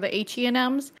Arthro for the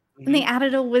HNMs, and they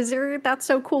added a wizard. That's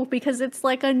so cool because it's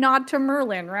like a nod to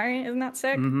Merlin, right? Isn't that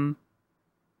sick? Mm-hmm.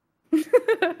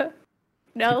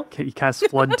 No? He casts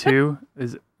Flood too,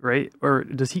 is it right? Or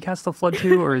does he cast the Flood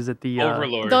too, or is it the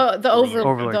Overlord? The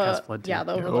Overlord casts Flood too. Yeah,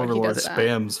 the Yeah, Overlord. Overlord he does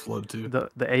spams Flood too. The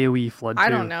AoE Flood too. I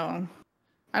don't know.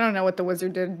 I don't know what the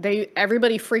wizard did.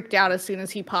 Everybody freaked out as soon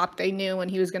as he popped. They knew when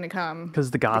he was going to come.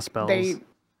 Because the gospels. The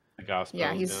gospel.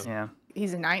 Yeah,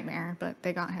 he's a nightmare, but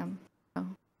they got him. So.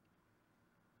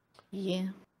 Yeah.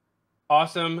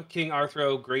 Awesome, King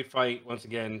Arthur. Great fight. Once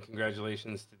again,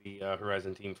 congratulations to the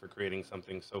Horizon team for creating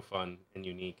something so fun and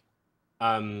unique.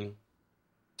 So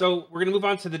we're going to move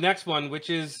on to the next one, which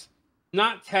is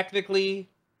not technically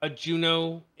a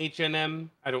Juno HNM,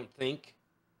 I don't think.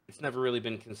 It's never really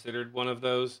been considered one of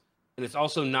those. And it's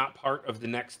also not part of the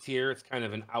next tier. It's kind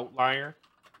of an outlier.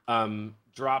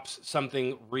 Drops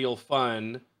something real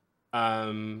fun. But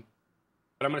I'm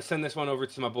going to send this one over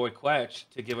to my boy Quetch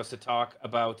to give us a talk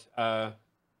about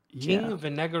King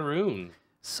Vinegaroon.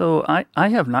 So I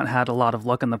have not had a lot of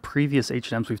luck on the previous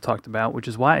HNMs we've talked about, which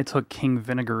is why I took King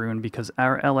Vinegaroon, because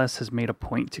our LS has made a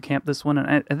point to camp this one,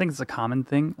 and I think it's a common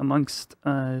thing amongst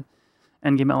endgame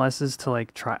LSs to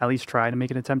like at least try to make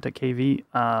an attempt at KV.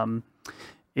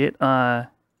 It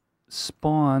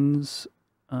spawns.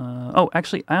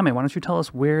 Actually, Ayame, why don't you tell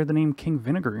us where the name King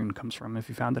Vinegaroon comes from, if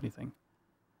you found anything?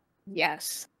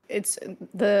 Yes, it's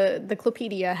the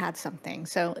Clopedia had something.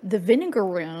 So the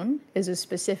Vinegaroon is a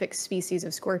specific species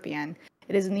of scorpion.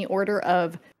 It is in the order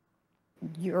of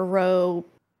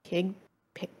Europygi,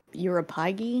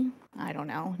 I don't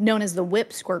know, known as the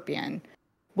whip scorpion.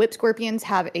 Whip scorpions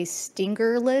have a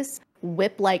stingerless,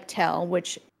 whip-like tail,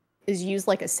 which is used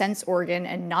like a sense organ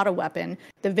and not a weapon.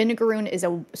 The Vinegaroon is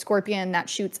a scorpion that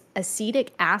shoots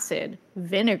acetic acid,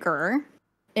 vinegar,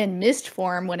 in mist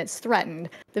form when it's threatened.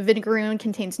 The Vinegaroon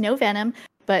contains no venom,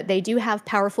 but they do have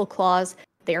powerful claws.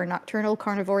 They are nocturnal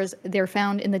carnivores. They're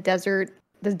found in the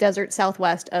desert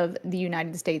southwest of the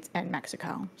United States and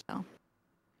Mexico. So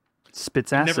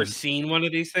Spits I've acid. never seen one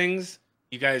of these things.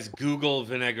 You guys Google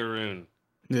vinegaroon.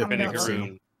 Yeah, I've never seen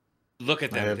Vinegaroon. Look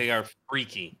at them. They are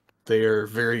freaky. They are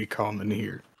very common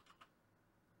here.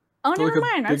 Oh, They're never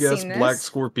like mind. a I've big ass seen black this.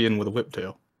 scorpion with a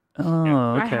whiptail.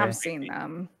 Oh, I okay. have seen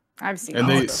them. I've seen And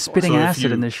those they- before. Spitting So if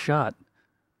acid in you- this shot.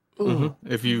 Ooh.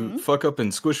 If you fuck up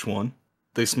and squish one,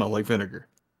 they smell like vinegar.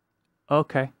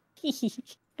 Okay.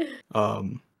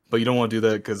 But you don't want to do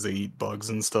that because they eat bugs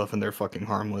and stuff, and they're fucking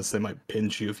harmless. They might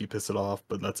pinch you if you piss it off,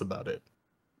 but that's about it.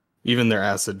 Even their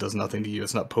acid does nothing to you.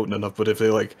 It's not potent enough. But if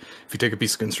you take a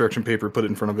piece of construction paper, put it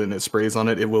in front of it, and it sprays on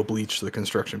it, it will bleach the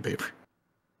construction paper.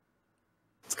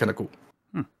 It's kind of cool.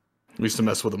 We used to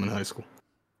mess with them in high school.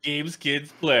 Games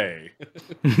Kids Play.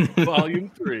 Volume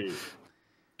 3.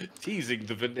 Teasing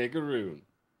the vinegaroon.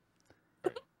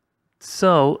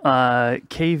 So,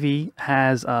 KV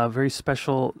has a very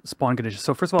special spawn condition.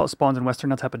 So, first of all, it spawns in Western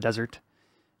Type of desert,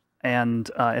 and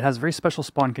it has a very special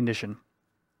spawn condition.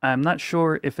 I'm not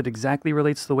sure if it exactly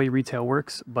relates to the way retail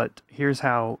works, but here's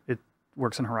how it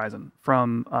works in Horizon.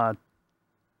 From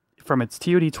its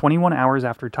TOD 21 hours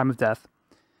after time of death,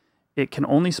 it can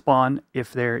only spawn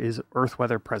if there is Earth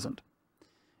weather present.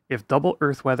 If double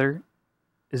Earth weather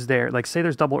is there, like say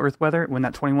there's double Earth weather, when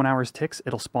that 21 hours ticks,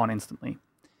 it'll spawn instantly.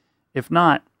 If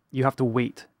not, you have to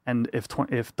wait, and if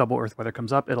double Earth weather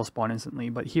comes up, it'll spawn instantly.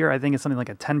 But here, I think it's something like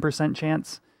a 10%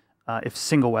 chance if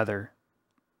single weather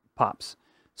pops.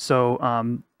 So,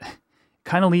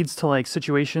 kind of leads to like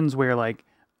situations where like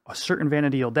a certain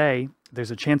Vana'diel day,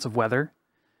 there's a chance of weather,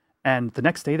 and the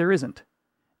next day there isn't.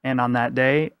 And on that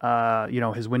day,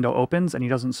 his window opens and he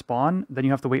doesn't spawn. Then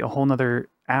you have to wait a whole nother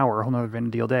hour, a whole nother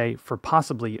Vana'diel day for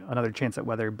possibly another chance at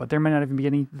weather. But there might not even be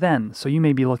any then. So you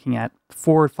may be looking at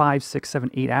 4, 5, 6,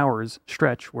 7, 8 hours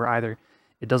stretch where either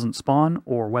it doesn't spawn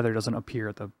or weather doesn't appear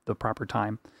at the proper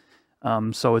time.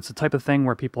 So it's the type of thing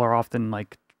where people are often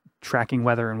like tracking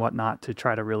weather and whatnot to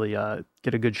try to really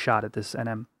get a good shot at this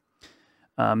NM.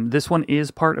 This one is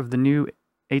part of the new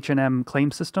HNM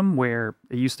claim system, where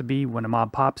it used to be when a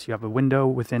mob pops, you have a window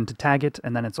within to tag it,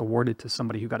 and then it's awarded to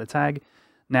somebody who got a tag.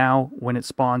 Now, when it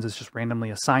spawns, it's just randomly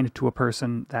assigned to a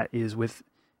person that is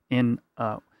within...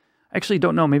 I actually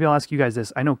don't know. Maybe I'll ask you guys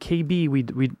this. I know KB, we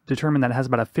determined that it has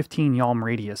about a 15 Yalm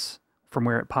radius from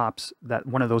where it pops, that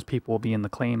one of those people will be in the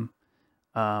claim.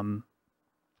 I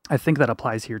think that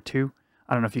applies here, too.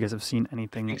 I don't know if you guys have seen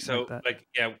anything I think so. Mm-hmm. Like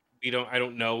that. I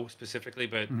don't know specifically,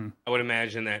 but I would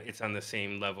imagine that it's on the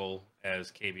same level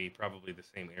as KB, probably the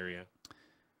same area.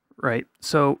 Right.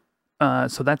 So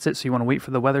that's it. So you want to wait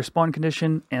for the weather spawn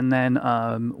condition, and then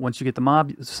once you get the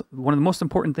mob, one of the most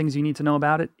important things you need to know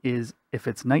about it is if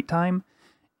it's nighttime,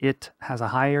 it has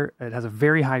a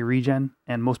very high regen,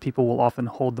 and most people will often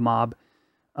hold the mob,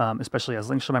 especially as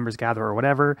Linkshell members gather or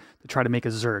whatever, to try to make a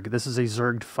Zerg. This is a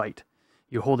Zerged fight.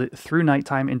 You hold it through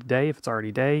nighttime into day. If it's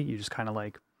already day, you just kind of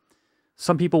like...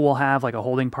 Some people will have like a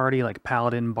holding party, like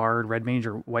Paladin, Bard, Red Mage,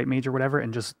 or White Mage, or whatever,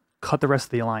 and just cut the rest of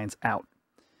the Alliance out.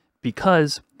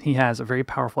 Because he has a very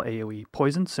powerful AoE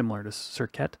poison, similar to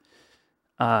Serket.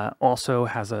 Also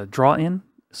has a draw in,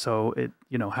 so it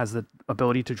has the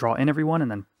ability to draw in everyone and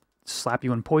then slap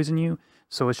you and poison you.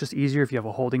 So it's just easier if you have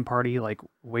a holding party, like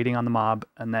waiting on the mob,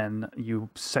 and then you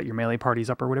set your melee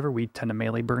parties up or whatever. We tend to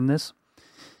melee burn this.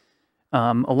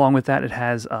 Along with that, it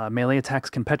has melee attacks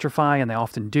can petrify, and they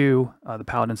often do. The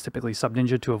Paladins typically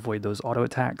sub-ninja to avoid those auto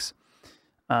attacks.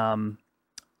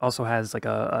 Also has like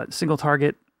a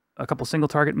couple single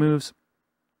target moves,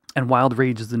 and Wild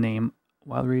Rage is the name.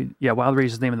 Wild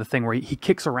Rage is the name of the thing where he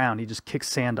kicks around. He just kicks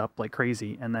sand up like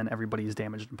crazy, and then everybody is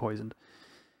damaged and poisoned.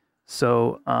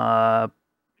 So,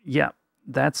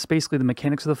 that's basically the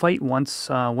mechanics of the fight. Once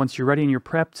you're ready and you're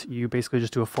prepped, you basically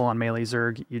just do a full-on melee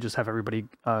Zerg. You just have everybody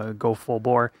go full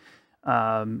bore.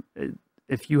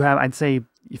 If you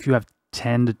have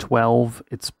 10 to 12,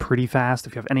 it's pretty fast.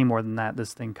 If you have any more than that,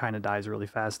 this thing kind of dies really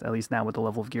fast, at least now with the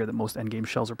level of gear that most endgame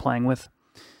shells are playing with.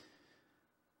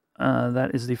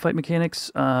 That is the fight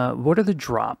mechanics. What are the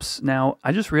drops? Now,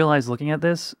 I just realized looking at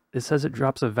this, it says it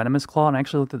drops a Venomous Claw, and I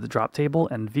actually looked at the drop table,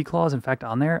 and V-Claw is in fact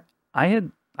on there.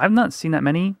 I've not seen that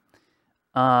many.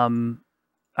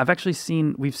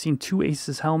 We've seen 2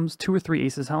 Aces Helms, 2 or 3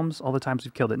 Aces Helms, all the times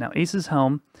we've killed it. Now, Aces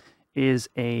Helm is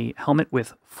a helmet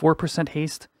with 4%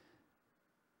 haste,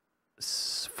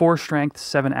 4 strength,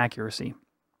 7 accuracy.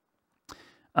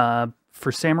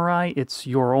 For Samurai, it's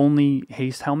your only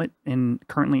haste helmet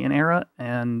currently in Era,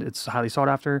 and it's highly sought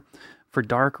after. For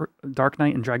Dark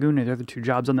Knight and Dragoon, the other 2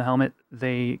 jobs on the helmet,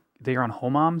 they are on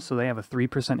Homam, so they have a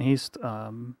 3% haste,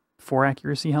 4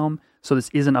 accuracy helm. So this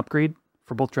is an upgrade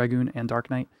for both Dragoon and Dark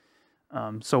Knight.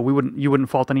 So you wouldn't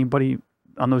fault anybody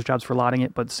on those jobs for lotting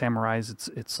it, but Samurais,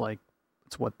 it's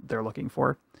what they're looking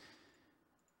for.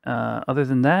 Other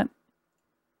than that,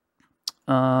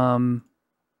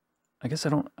 I guess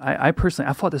I personally,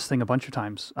 I fought this thing a bunch of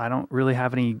times. I don't really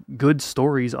have any good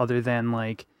stories other than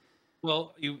like.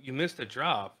 Well, you missed a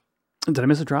drop. Did I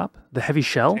miss a drop? The heavy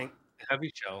shell?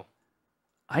 Heavy shell.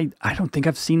 I don't think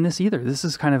I've seen this either. This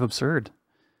is kind of absurd.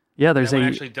 Yeah, there's that one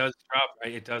actually does drop,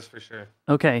 right? It does for sure.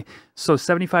 Okay, so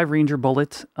 75 Ranger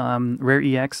bullet, rare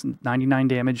EX, 99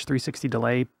 damage, 360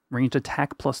 delay, ranged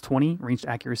attack plus 20, ranged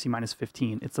accuracy minus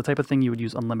 15. It's the type of thing you would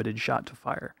use unlimited shot to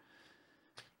fire.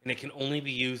 And it can only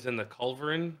be used in the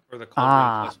Culverin or the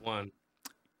Culverin +1.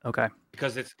 Okay.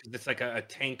 Because it's like a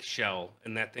tank shell,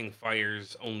 and that thing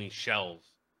fires only shells.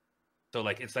 So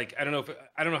like it's like I don't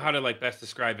know how to like best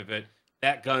describe it, but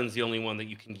that gun's the only one that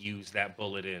you can use that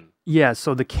bullet in. Yeah,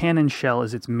 so the cannon shell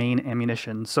is its main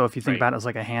ammunition. So if you think about it as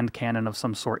like a hand cannon of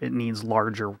some sort, it needs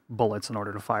larger bullets in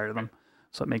order to fire them.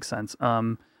 So it makes sense. But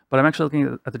I'm actually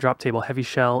looking at the drop table. Heavy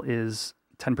shell is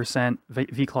 10%,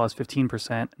 V-Claw is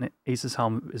 15%, and Ace's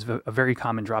Helm is a very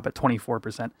common drop at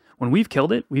 24%. When we've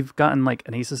killed it, we've gotten like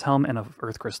an Ace's Helm and an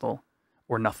Earth Crystal,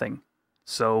 or nothing.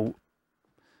 So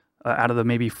out of the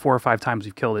maybe 4 or 5 times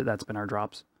we've killed it, that's been our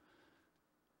drops.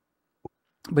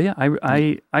 But yeah,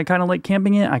 I kind of like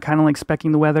camping it. I kind of like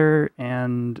specking the weather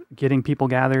and getting people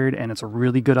gathered, and it's a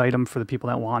really good item for the people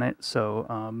that want it.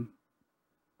 So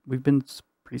we've been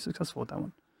pretty successful with that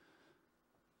one.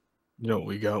 You know what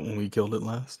we got when we killed it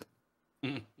last?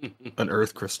 An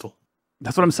Earth Crystal.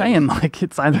 That's what I'm saying. Like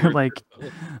it's either like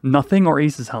nothing or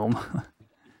Ace's Helm.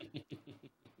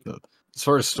 As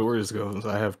far as stories goes,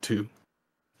 I have 2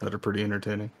 that are pretty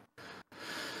entertaining.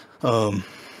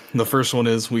 The first one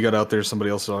is we got out there,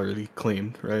 somebody else already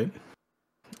claimed, right?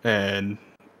 And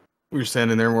we were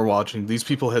standing there and we're watching. These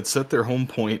people had set their home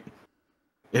point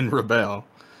in Rebel,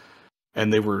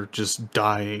 and they were just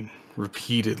dying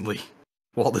repeatedly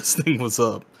while this thing was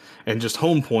up, and just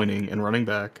home pointing and running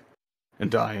back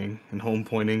and dying, and home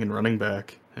pointing and running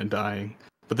back and dying.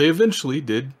 But they eventually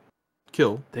did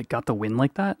kill. They got the win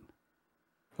like that?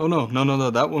 Oh, no.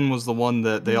 That one was the one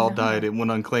that they all died. It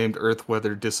went unclaimed, Earth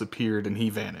Weather disappeared, and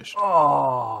he vanished.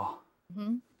 Oh.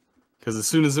 Because as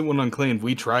soon as it went unclaimed,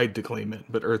 we tried to claim it,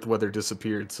 but Earth Weather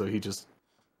disappeared, so he just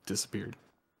disappeared.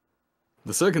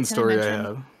 The second story I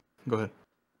have... Go ahead.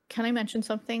 Can I mention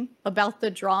something about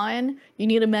the draw-in? You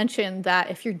need to mention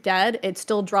that if you're dead, it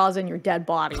still draws in your dead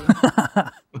body.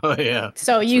 Oh, yeah.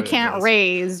 So you can't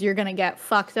raise. You're going to get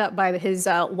fucked up by his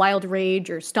wild rage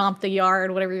or stomp the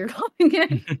yard, whatever you're calling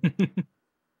it.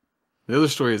 The other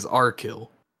story is our kill.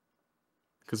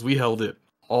 Because we held it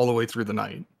all the way through the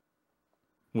night.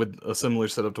 With a similar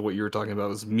setup to what you were talking about. It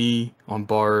was me on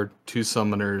Bard, 2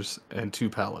 Summoners, and 2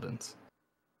 Paladins.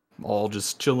 All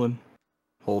just chilling,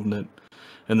 holding it.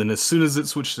 And then as soon as it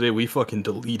switched today, we fucking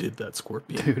deleted that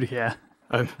Scorpion. Dude, yeah.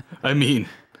 I mean,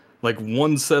 like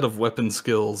 1 set of weapon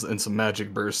skills and some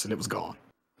magic bursts, and it was gone.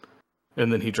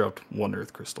 And then he dropped 1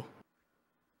 Earth Crystal.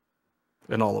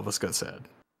 And all of us got sad.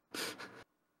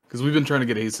 Because we've been trying to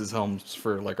get Ace's Helms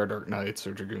for like our Dark Knights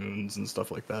or Dragoons and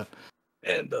stuff like that.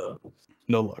 And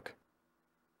no luck.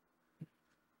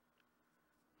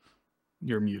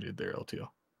 You're muted there, LTO.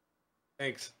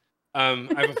 Thanks. I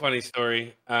have a funny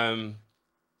story.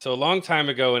 So a long time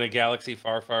ago in a galaxy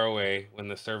far, far away, when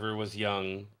the server was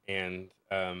young and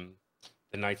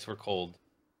the nights were cold,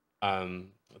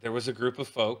 there was a group of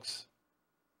folks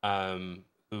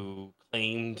who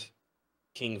claimed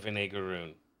King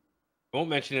Vinegaroon. I won't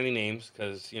mention any names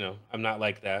because, you know, I'm not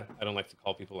like that. I don't like to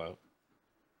call people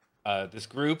out. This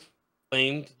group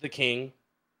claimed the king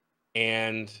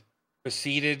and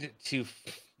proceeded to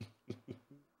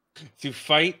to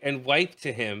fight and wipe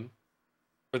to him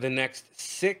for the next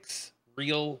 6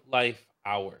 real-life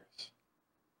hours.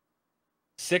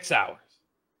 6 hours.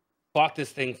 Fought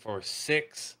this thing for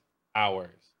 6 hours.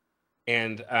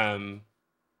 And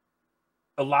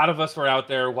a lot of us were out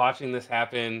there watching this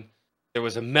happen. There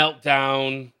was a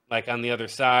meltdown, like, on the other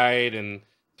side, and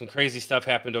some crazy stuff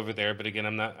happened over there. But again,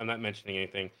 I'm not mentioning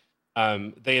anything.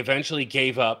 They eventually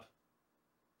gave up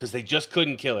because they just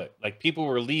couldn't kill it. Like, people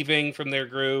were leaving from their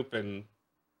group, and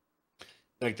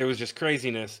like there was just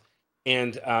craziness.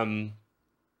 And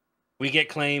we get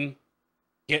claim.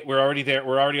 We're already there.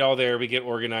 We're already all there. We get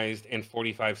organized, and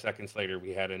 45 seconds later,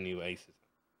 we had a new ace.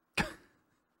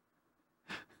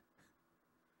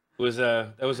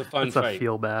 That was a fun fight. That's a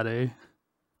feel bad, eh?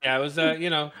 Yeah, it was.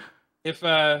 You know, if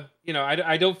you know,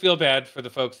 I don't feel bad for the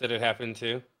folks that it happened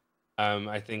to.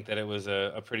 I think that it was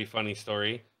a pretty funny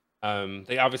story.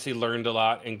 They obviously learned a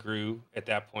lot and grew at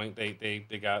that point.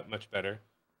 They got much better.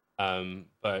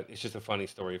 But it's just a funny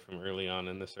story from early on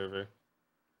in the server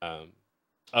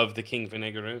of the King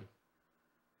Vinegaroon.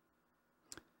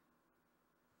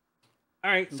 All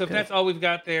right, so if Okay. that's all we've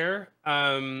got there,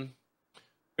 we're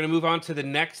going to move on to the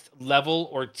next level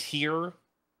or tier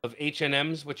of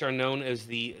HNMs, which are known as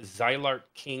the Xylart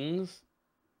Kings.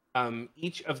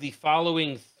 Each of the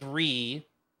following 3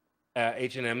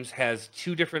 HNMs has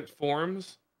 2 different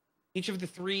forms. Each of the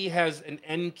 3 has an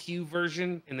NQ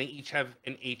version, and they each have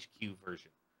an HQ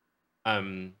version.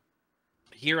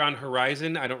 Here on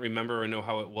Horizon, I don't remember or know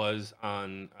how it was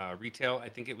on retail. I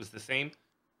think it was the same.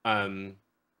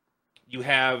 You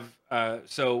have,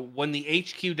 so when the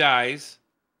HQ dies,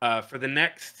 for the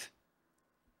next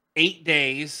 8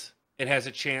 days, it has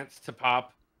a chance to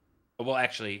pop. Well,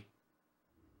 actually,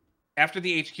 after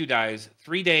the HQ dies,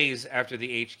 3 days after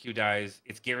the HQ dies,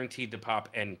 it's guaranteed to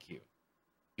pop NQ.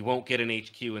 You won't get an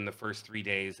HQ in the first 3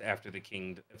 days after the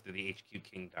HQ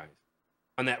king dies.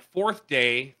 On that 4th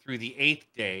day through the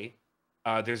 8th day,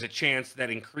 there's a chance that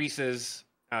increases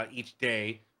each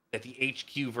day that the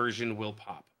HQ version will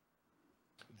pop.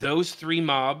 Those 3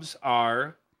 mobs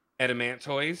are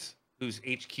Adamantoys, whose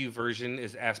HQ version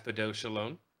is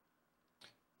Aspidoshalon,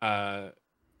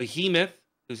 Behemoth,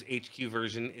 whose HQ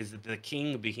version is the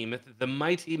King Behemoth, the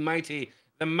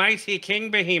mighty King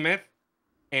Behemoth,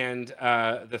 and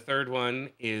the 3rd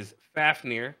one is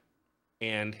Fafnir,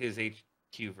 and his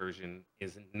HQ version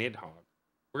is Nidhogg.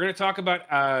 We're going to talk about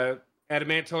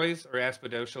Adamantoys or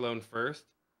Aspidoshalon first.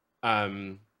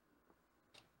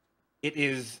 It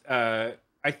is, I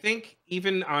think,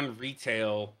 even on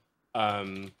retail,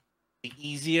 the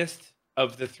easiest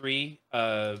of the 3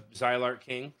 Xylart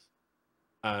Kings.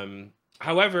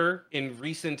 However, in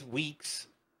recent weeks,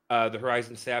 the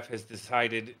Horizon staff has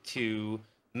decided to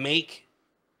make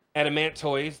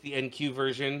Adamantoys, the NQ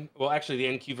version, well, actually the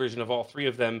NQ version of all 3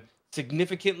 of them,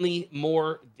 significantly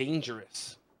more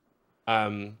dangerous.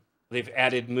 They've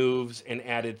added moves and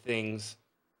added things.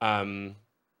 So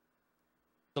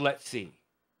let's see.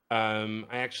 I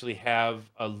actually have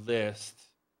a list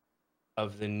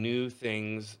of the new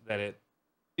things that it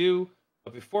do.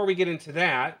 But before we get into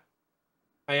that,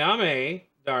 Ayame,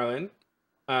 darling,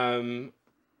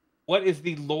 what is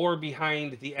the lore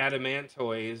behind the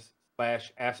Adamantoys /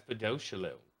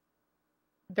 Aspidoshalon?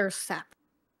 They're sap.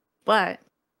 But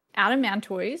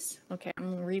Adamantoys, okay,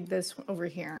 I'm gonna read this over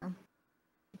here.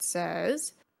 It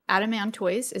says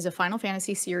Adamantoys is a Final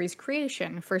Fantasy series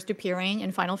creation, first appearing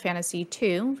in Final Fantasy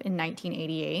II in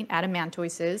 1988.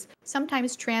 Adamantoises,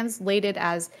 sometimes translated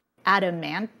as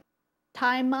Adamantimi,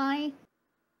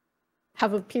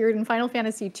 have appeared in Final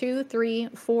Fantasy 2, 3,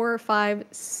 4, 5,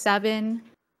 7,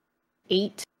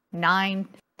 8, 9,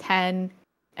 10,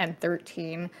 and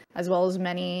 13, as well as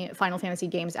many Final Fantasy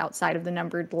games outside of the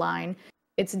numbered line.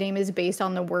 Its name is based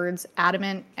on the words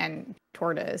adamant and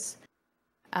tortoise.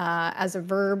 As a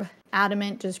verb,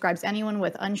 adamant describes anyone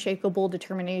with unshakable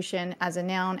determination. As a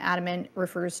noun, adamant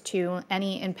refers to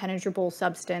any impenetrable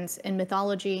substance. In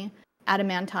mythology,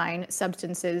 adamantine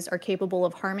substances are capable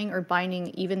of harming or binding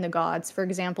even the gods. For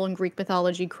example, in Greek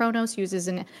mythology, Kronos uses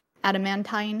an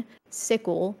adamantine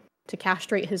sickle to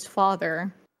castrate his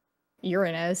father,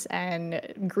 Uranus, and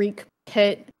Greek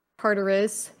pit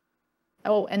Tartarus.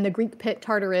 Oh, and the Greek pit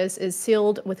Tartarus is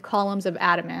sealed with columns of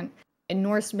adamant. In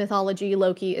Norse mythology,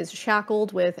 Loki is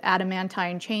shackled with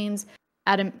adamantine chains.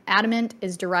 Adamant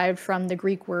is derived from the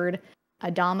Greek word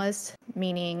adamas,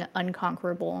 meaning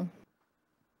unconquerable.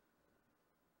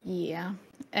 Yeah.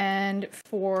 And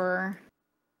for,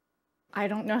 I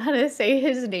don't know how to say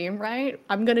his name right.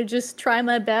 I'm going to just try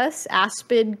my best.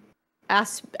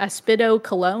 Aspido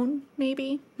Cologne,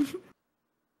 maybe?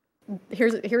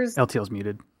 Here's LTL's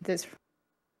muted. this.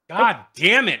 God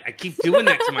damn it. I keep doing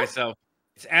that to myself.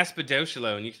 It's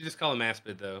Aspidoshalon. You should just call him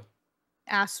Aspid, though.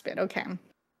 Aspid, okay.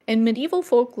 In medieval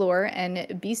folklore and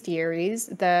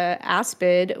bestiaries, the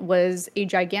aspid was a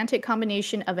gigantic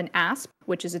combination of an asp,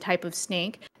 which is a type of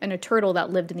snake, and a turtle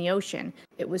that lived in the ocean.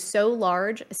 It was so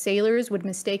large, sailors would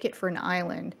mistake it for an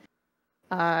island.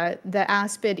 The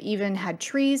aspid even had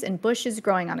trees and bushes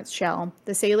growing on its shell.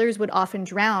 The sailors would often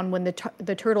drown when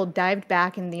the turtle dived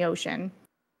back in the ocean.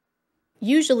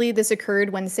 Usually this occurred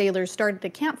when sailors started a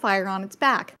campfire on its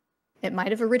back. It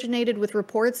might have originated with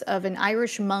reports of an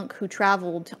Irish monk who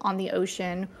traveled on the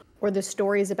ocean, or the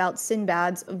stories about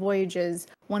Sinbad's voyages,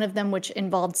 one of them which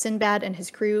involved Sinbad and his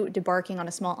crew debarking on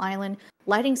a small island,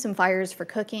 lighting some fires for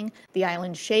cooking, the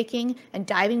island shaking, and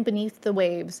diving beneath the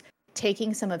waves.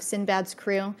 taking some of Sinbad's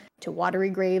crew to watery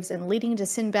graves and leading to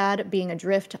Sinbad being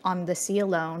adrift on the sea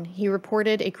alone. He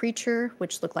reported a creature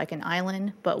which looked like an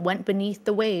island, but went beneath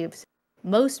the waves.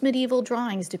 Most medieval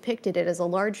drawings depicted it as a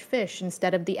large fish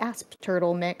instead of the asp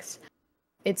turtle mix.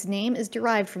 Its name is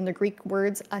derived from the Greek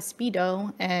words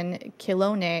aspido and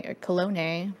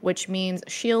kolone, which means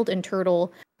shield and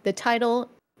turtle. The title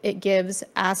it gives,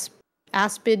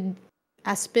 Aspido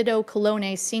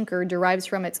Colone Sinker, derives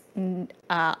from its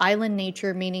island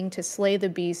nature, meaning to slay the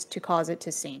beast to cause it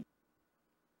to sink.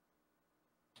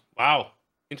 Wow.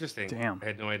 Interesting. Damn. I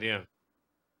had no idea.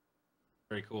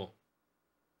 Very cool.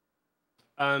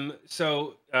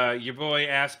 So your boy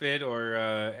Aspid or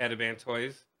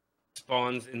Adamantoise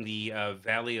spawns in the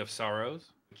Valley of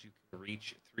Sorrows, which you can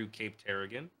reach through Cape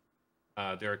Terrigan.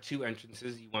 There are 2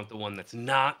 entrances. You want the one that's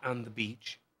not on the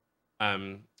beach.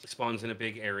 Spawns in a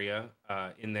big area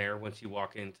in there once you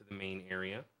walk into the main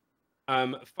area.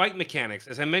 Fight mechanics.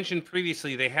 As I mentioned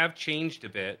previously, they have changed a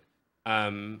bit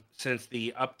since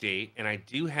the update, and I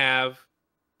do have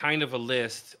kind of a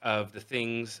list of the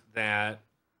things that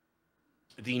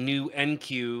the new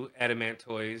NQ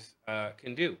Adamantoise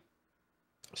can do.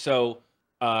 So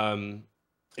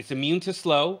it's immune to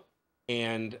slow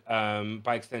and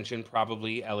by extension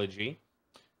probably elegy.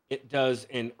 It does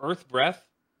an earth breath,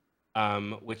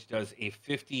 which does a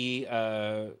 50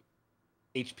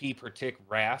 HP per tick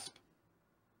rasp.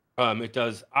 It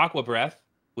does aqua breath,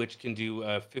 which can do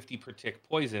 50 per tick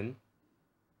poison.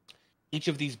 Each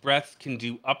of these breaths can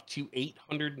do up to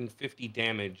 850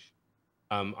 damage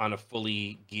on a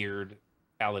fully geared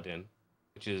paladin,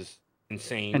 which is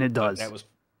insane. And it does. That was,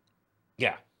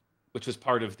 yeah, which was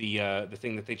part of the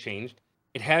thing that they changed.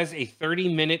 It has a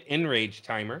 30-minute enrage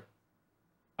timer,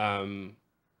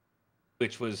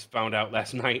 which was found out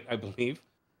last night, I believe.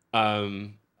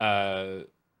 Don't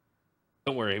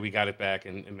worry, we got it back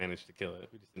and managed to kill it.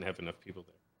 We just didn't have enough people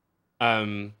there.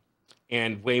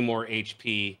 And way more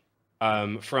HP.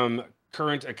 From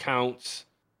current accounts,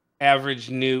 average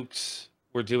nukes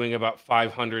were doing about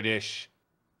 500-ish,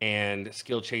 and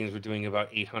skill chains were doing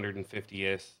about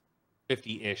 850-ish.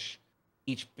 50-ish.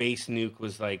 Each base nuke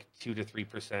was like 2 to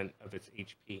 3% of its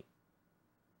HP.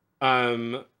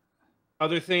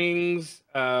 Other things,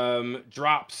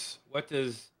 drops.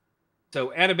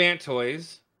 So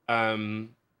Adamantoise,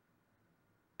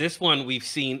 this one we've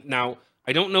seen. Now,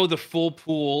 I don't know the full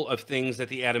pool of things that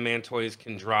the Adamantoise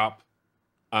can drop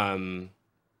on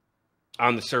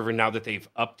the server now that they've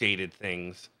updated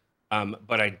things.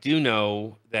 But I do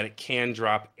know that it can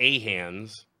drop A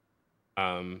hands,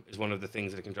 is one of the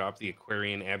things that it can drop, the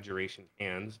Aquarian Abjuration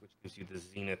hands, which gives you the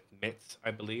Zenith mitts,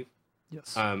 I believe.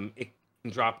 Yes. It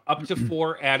can drop up to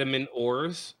 4 adamant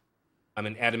ores,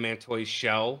 an Adamantoise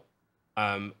shell.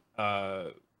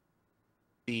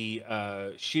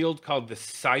 The shield called the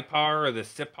Sipar or the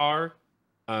Sipar,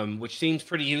 which seems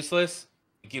pretty useless.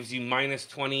 It gives you minus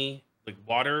 20 like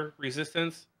water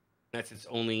resistance. That's its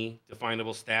only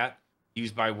definable stat,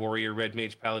 used by warrior, red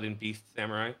mage, paladin, beast,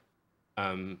 samurai.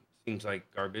 Seems like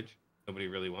garbage. Nobody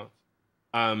really wants.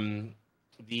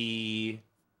 The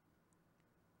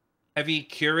heavy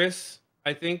cuirass,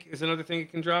 I think, is another thing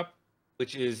it can drop,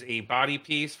 which is a body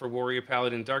piece for warrior,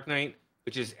 paladin, dark knight,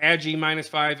 which is agi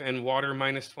 -5 and water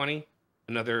 -20.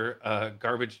 Another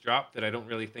garbage drop that I don't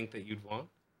really think that you'd want.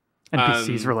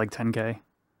 NPCs were like 10k.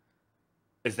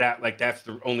 Is that like that's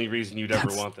the only reason you'd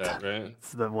ever want that, right?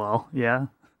 Well, yeah.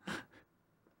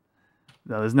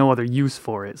 No, there's no other use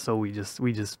for it, so we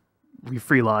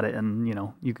freelot it, and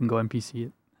you can go NPC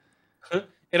it.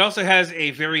 It also has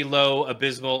a very low,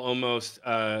 abysmal, almost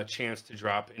chance to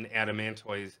drop an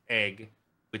Adamantoise egg,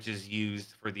 which is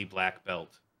used for the black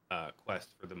belt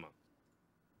quest for the month.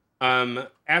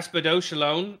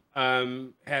 Aspidoshalone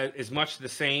is much the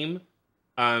same.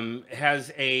 It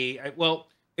has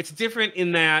it's different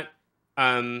in that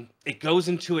it goes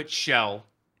into its shell.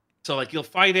 So like you'll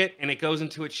fight it and it goes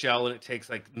into its shell and it takes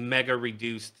like mega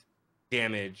reduced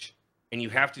damage, and you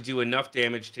have to do enough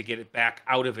damage to get it back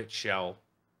out of its shell.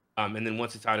 And then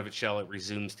once it's out of its shell, it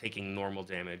resumes taking normal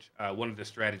damage. One of the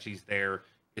strategies there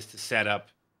is to set up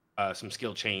some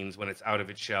skill chains when it's out of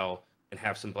its shell and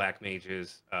have some black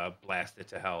mages blast it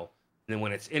to hell. And then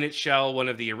when it's in its shell, one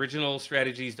of the original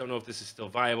strategies, don't know if this is still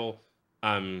viable,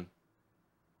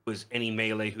 was any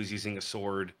melee who's using a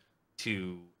sword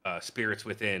to Spirits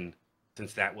Within,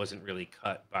 since that wasn't really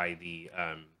cut by the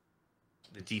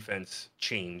defense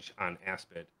change on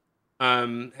Aspid.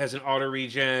 Has an auto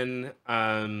regen,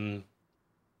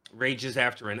 rages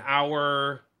after an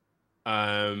hour.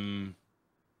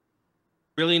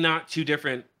 Really not too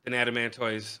different than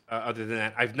Adamantoise, other than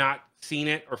that. I've not seen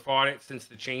it or fought it since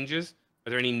the changes, Are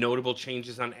there any notable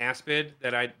changes on Aspid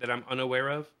that I'm unaware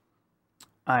of?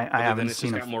 I Other than haven't it's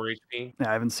seen just got more HP.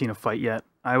 I haven't seen a fight yet.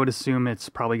 I would assume it's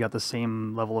probably got the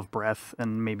same level of breath,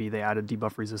 and maybe they added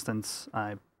debuff resistance.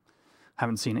 I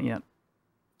haven't seen it yet.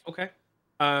 Okay.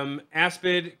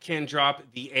 Aspid can drop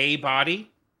the A body,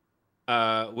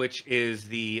 which is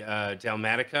the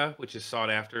Dalmatica, which is sought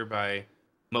after by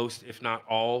most, if not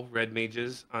all, red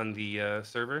mages on the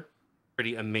server.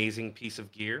 Pretty amazing piece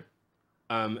of gear.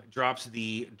 Drops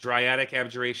the Dryadic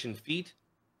Abjuration feat,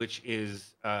 which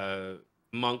is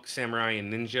monk, samurai,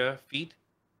 and ninja feat.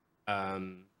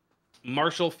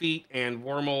 Martial feat and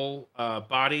Wormel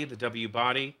body, the W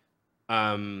body.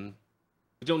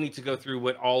 We don't need to go through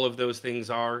what all of those things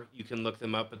are. You can look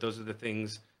them up, but those are the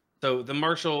things. So the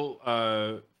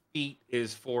martial feat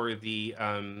is for the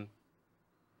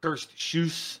Cursed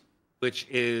Shoes, which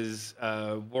is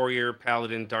warrior,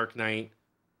 paladin, dark knight.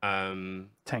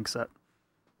 Tank set.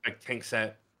 Like tank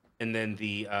set. And then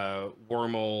the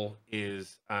Wormel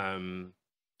is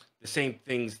the same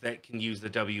things that can use the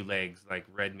W legs, like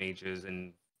red mages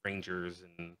and rangers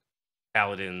and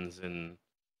paladins and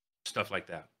stuff like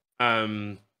that.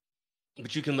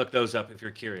 But you can look those up if you're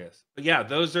curious. But yeah,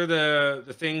 those are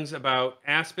the things about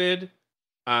Aspid.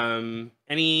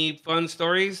 Any fun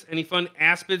stories? Any fun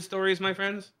Aspid stories, my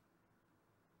friends?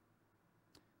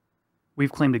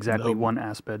 We've claimed exactly No. one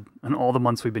Aspid in all the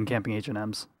months we've been camping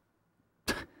HNMs.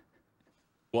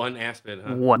 One Aspid,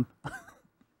 huh? One.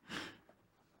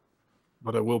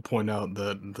 But I will point out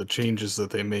that the changes that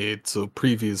they made, so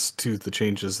previous to the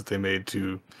changes that they made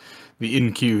to the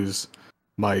NQs,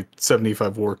 my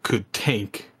 75 War could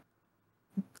tank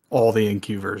all the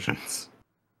NQ versions.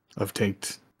 I've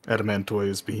tanked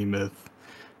Adamantoise, Behemoth,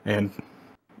 and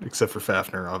except for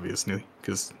Fafnir, obviously,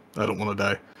 because I don't want to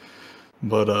die.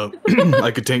 But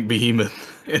I could tank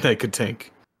Behemoth, and I could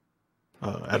tank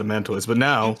Adamantoise. But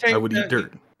now I would eat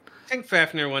dirt. Tanked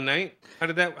Fafnir one night. How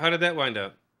did that wind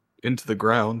up? Into the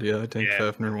ground, yeah. I tanked Yeah.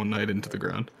 Fafnir one night into the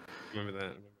ground. Remember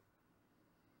that?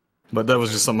 But that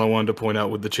was just something I wanted to point out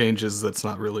with the changes. That's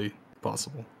not really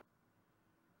possible.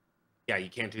 Yeah, you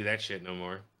can't do that shit no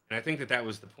more. And I think that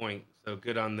was the point. So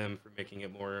good on them for making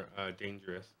it more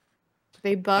dangerous.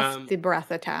 They buffed the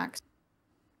breath attacks.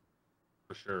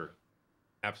 For sure.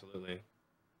 Absolutely.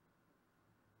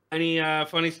 Any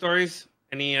funny stories?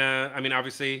 Any? I mean,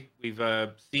 obviously, we've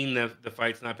seen the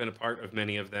fights, not been a part of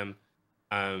many of them.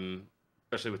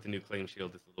 Especially with the new claim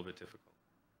shield, it's a little bit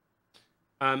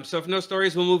difficult. So if no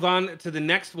stories, we'll move on to the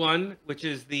next one, which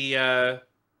is the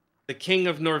King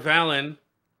of Norvalen,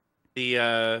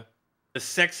 the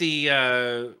sexy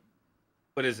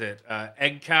what is it?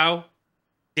 Egg cow,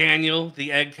 Daniel,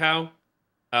 the egg cow.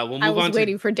 We'll move I was on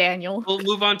waiting for Daniel. We'll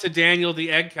move on to Daniel, the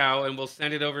egg cow, and we'll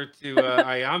send it over to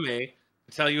Ayame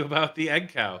to tell you about the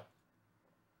egg cow.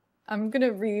 I'm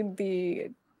gonna read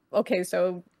the. Okay,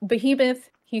 so Behemoth,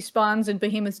 he spawns in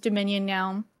Behemoth's Dominion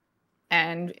now,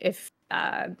 and if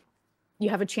you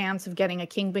have a chance of getting a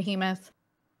King Behemoth,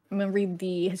 I'm gonna read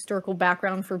the historical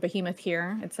background for Behemoth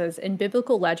here. It says, in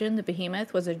biblical legend, the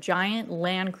Behemoth was a giant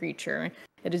land creature.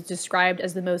 It is described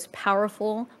as the most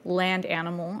powerful land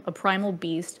animal, a primal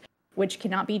beast, which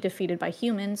cannot be defeated by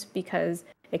humans because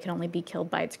it can only be killed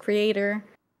by its creator.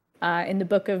 In the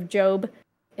book of Job,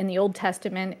 in the Old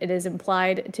Testament, it is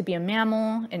implied to be a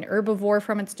mammal, an herbivore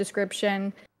from its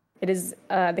description. It is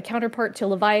the counterpart to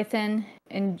Leviathan.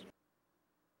 In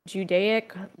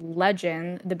Judaic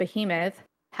legend, the Behemoth,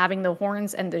 having the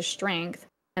horns and the strength,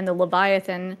 and the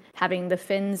Leviathan, having the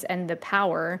fins and the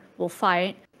power, will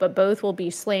fight, but both will be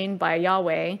slain by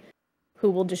Yahweh,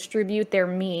 who will distribute their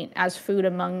meat as food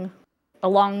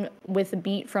along with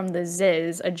meat from the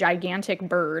Ziz, a gigantic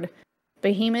bird.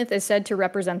 Behemoth is said to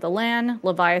represent the land,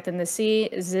 Leviathan the sea,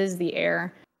 Ziz the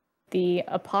air. The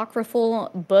apocryphal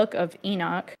book of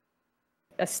Enoch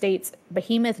states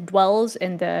Behemoth dwells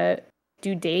in the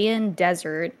Judean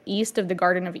desert east of the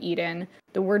Garden of Eden.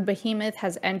 The word behemoth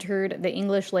has entered the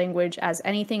English language as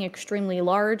anything extremely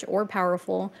large or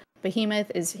powerful.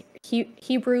 Behemoth is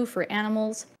Hebrew for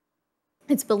animals.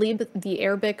 It's believed that the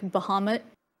Arabic Bahamut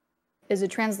is a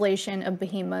translation of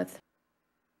behemoth,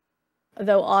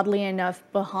 though oddly enough,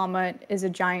 Bahamut is a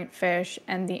giant fish,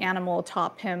 and the animal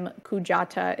atop him,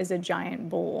 Kujata, is a giant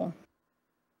bull.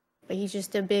 But he's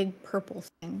just a big purple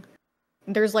thing.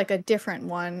 There's like a different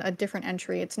one, a different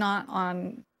entry. It's not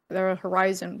on the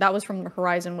Horizon. That was from the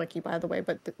Horizon wiki, by the way,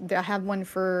 but I have one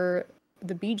for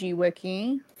the BG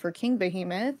wiki for King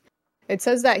Behemoth. It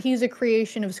says that he's a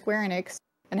creation of Square Enix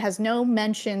and has no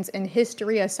mentions in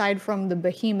history aside from the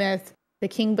Behemoth. The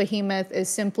King Behemoth is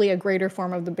simply a greater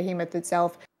form of the Behemoth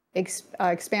itself.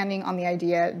 expanding on the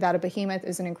idea that a behemoth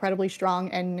is incredibly strong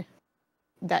and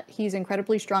not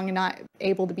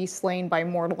able to be slain by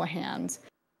mortal hands.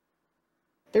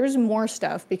 There's more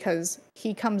stuff because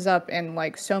he comes up in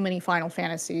like so many Final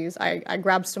Fantasies. I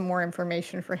grabbed some more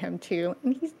information for him too.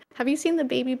 And have you seen the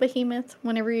baby behemoth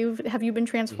whenever have you been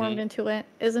transformed into it?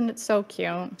 Isn't it so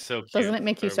cute? So cute. Doesn't it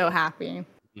make you so happy?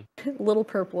 Little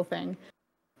purple thing.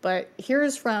 But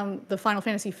here's from the Final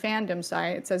Fantasy fandom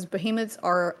site. It says behemoths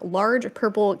are large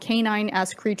purple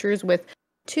canine-esque creatures with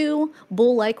 2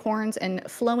 bull-like horns and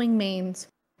flowing manes.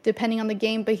 Depending on the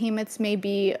game, behemoths may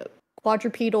be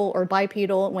quadrupedal or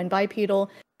bipedal. When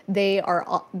bipedal, they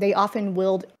often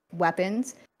wield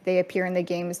weapons. They appear in the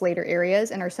game's later areas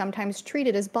and are sometimes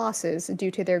treated as bosses. Due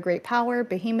to their great power,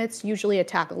 behemoths usually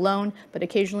attack alone, but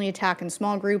occasionally attack in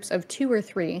small groups of 2 or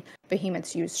 3.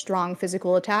 Behemoths use strong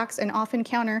physical attacks and often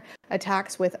counter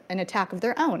attacks with an attack of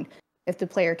their own. If the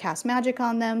player casts magic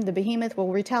on them, the behemoth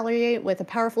will retaliate with a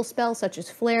powerful spell such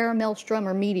as Flare, Maelstrom,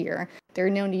 or Meteor.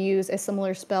 They're known to use a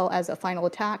similar spell as a final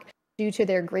attack. Due to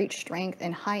their great strength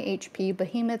and high HP,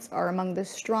 behemoths are among the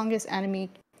strongest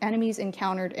enemies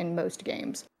encountered in most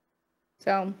games.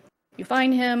 So, you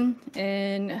find him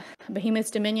in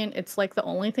Behemoth's Dominion. It's like the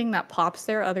only thing that pops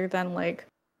there other than like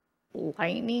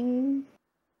lightning.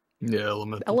 Yeah,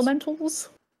 elementals.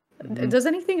 Does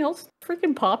anything else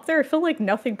freaking pop there? I feel like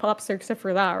nothing pops there except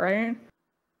for that, right?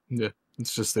 Yeah,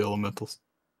 it's just the elementals.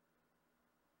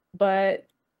 But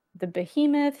the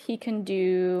behemoth, he can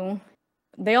do...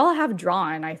 They all have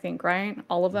draw-in, I think, right?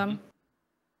 All of them?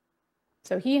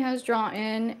 So he has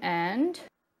draw-in, and...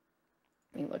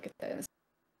 Let me look at this.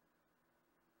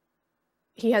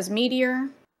 He has Meteor,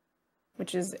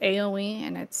 which is AoE,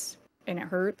 and it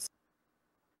hurts.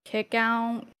 Kick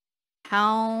Out,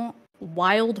 Howl,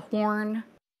 Wild Horn,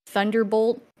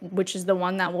 Thunderbolt, which is the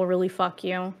one that will really fuck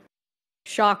you.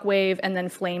 Shockwave, and then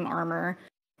Flame Armor.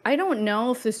 I don't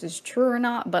know if this is true or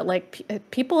not, but like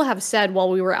people have said while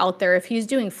we were out there, if he's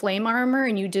doing Flame Armor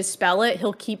and you dispel it,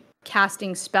 he'll keep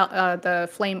casting the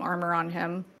Flame Armor on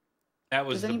him. That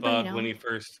was the bug when he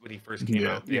first came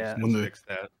out. They fixed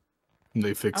that.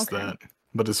 They fixed that.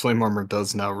 But his Flame Armor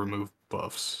does now remove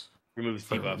buffs. Removes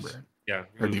debuffs. Yeah.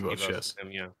 Or debuffs, yes.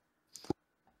 Yeah.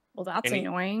 Well, that's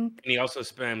annoying. And he also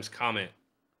spams Comet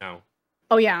now.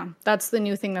 Oh yeah, that's the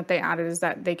new thing that they added, is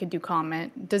that they could do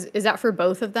comment. Is that for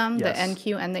both of them, Yes.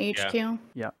 the NQ and the HQ?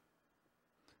 Yeah.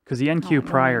 Because the NQ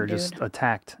prior just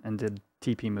attacked and did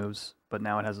TP moves, but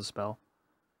now it has a spell.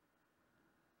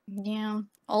 Yeah,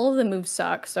 all of the moves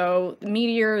suck. So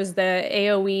Meteor is the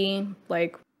AoE,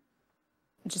 like,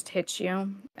 just hits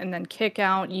you. And then Kick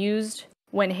Out, used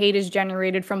when hate is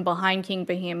generated from behind King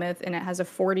Behemoth, and it has a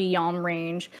 40 Yalm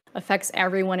range, affects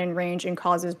everyone in range and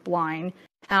causes blind.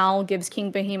 Howl gives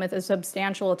King Behemoth a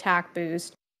substantial attack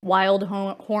boost. Wild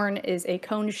Horn is a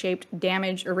cone-shaped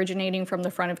damage originating from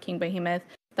the front of King Behemoth.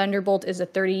 Thunderbolt is a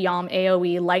 30 Yalm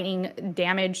AoE lightning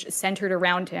damage centered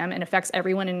around him and affects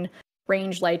everyone in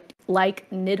range like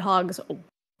Nidhogg's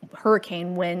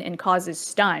Hurricane Wind and causes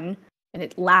stun. And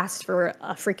it lasts for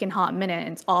a freaking hot minute,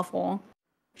 and it's awful.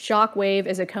 Shockwave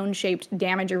is a cone-shaped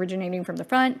damage originating from the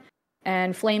front,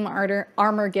 and Flame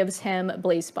Armor gives him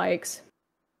Blaze Spikes.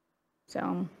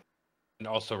 So, and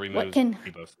also removes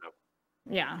debuffs now.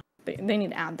 Yeah, they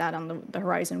need to add that on the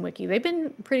Horizon Wiki. They've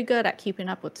been pretty good at keeping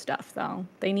up with stuff, though.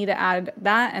 They need to add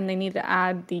that, and they need to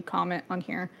add the comment on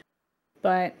here.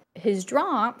 But his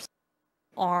drops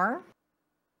are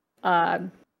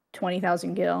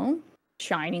 20,000 Gil,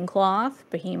 Shining Cloth,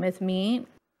 Behemoth Meat,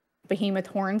 Behemoth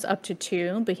Horns up to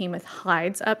 2, Behemoth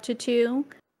Hides up to 2,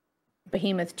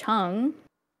 Behemoth Tongue,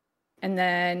 and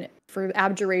then for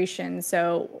Abjuration,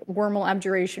 so Wormhole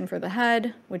Abjuration for the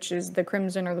head, which is the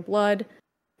Crimson or the Blood,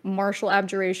 Martial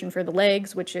Abjuration for the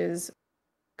legs, which is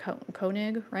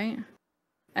Koenig, right?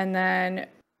 And then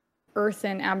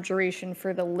Earthen Abjuration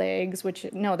for the legs, which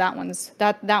that one's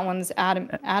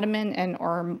Adamant and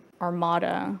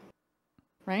Armada,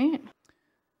 right?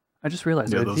 I just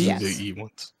realized those are the E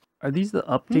ones. Are these the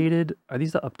updated? Are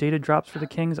these the updated drops for the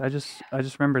Kings? I just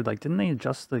remembered, like, didn't they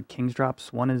adjust the Kings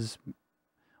drops? One is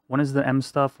the M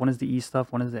stuff, one is the E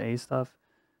stuff, one is the A stuff.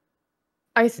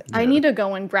 I need to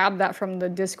go and grab that from the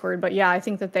Discord, but yeah, I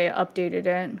think that they updated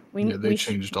it. They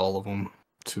changed all of them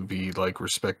to be like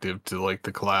respective to like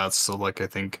the class. So like I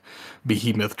think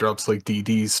Behemoth drops like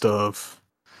DD stuff,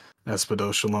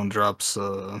 Asphodoshalon drops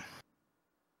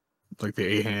like the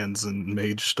A hands and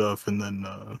mage stuff, and then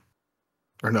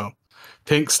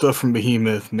pink stuff from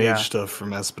Behemoth, mage stuff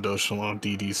from Asphodoshalon,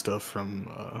 DD stuff from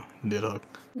Nidhogg,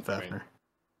 Fafnir.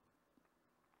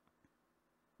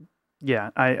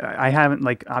 Yeah, I haven't,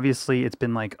 like, obviously it's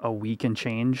been like a week and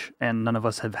change, and none of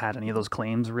us have had any of those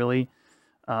claims really.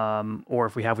 Or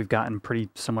if we have, we've gotten pretty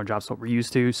similar drops to what we're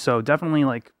used to. So definitely,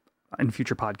 like, in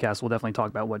future podcasts, we'll definitely talk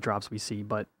about what drops we see.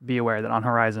 But be aware that on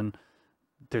Horizon,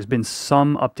 there's been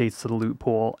some updates to the loot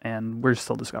pool, and we're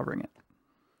still discovering it.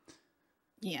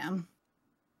 Yeah.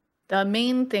 The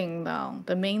main thing, though,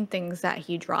 the main things that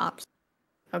he drops,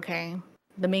 okay?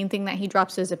 The main thing that he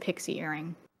drops is a pixie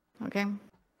earring, okay?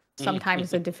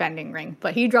 Sometimes a defending ring,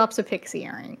 but he drops a pixie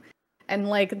earring. And,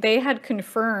 like, they had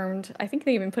confirmed, I think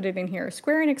they even put it in here,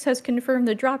 Square Enix has confirmed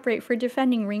the drop rate for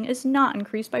defending ring is not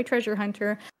increased by Treasure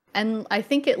Hunter. And I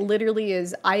think it literally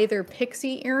is either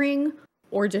pixie earring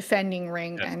or defending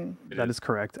ring. Yes, and That is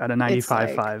correct, at a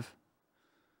 95.5.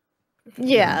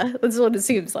 Yeah, that's what it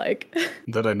seems like.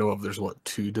 That I know of, there's what,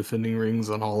 2 defending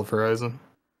rings on all of Horizon?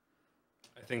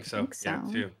 I think so. think Yeah,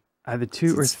 so. 2. Either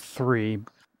 2 or 3,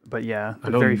 but yeah, I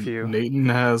know very few. Nathan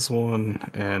has one,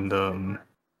 and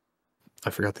I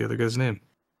forgot the other guy's name.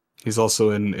 He's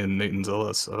also in Nathan's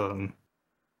LS. I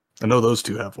know those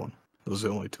 2 have one. Those are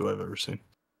the only 2 I've ever seen.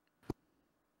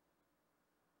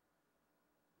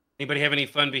 Anybody have any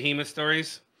fun behemoth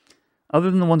stories? Other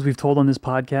than the ones we've told on this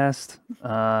podcast,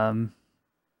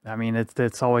 I mean,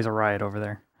 it's always a riot over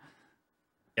there.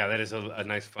 Yeah, that is a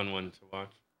nice, fun one to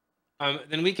watch.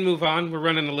 Then we can move on. We're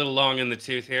running a little long in the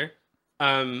tooth here.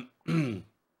 The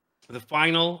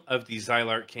final of the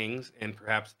Xylark Kings, and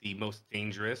perhaps the most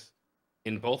dangerous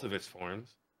in both of its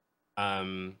forms,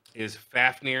 is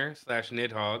Fafnir /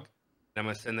 Nidhogg. And I'm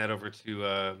going to send that over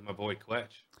to my boy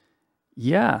Quetch.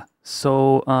 Yeah,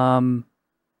 so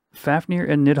Fafnir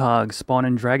and Nidhogg spawn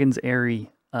in Dragon's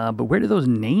Eyrie, but where do those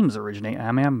names originate?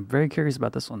 I mean, I'm very curious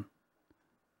about this one.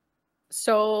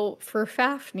 So for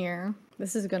Fafnir,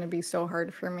 this is going to be so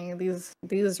hard for me. These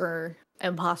are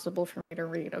impossible for me to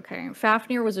read, okay?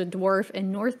 Fafnir was a dwarf in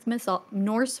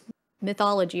Norse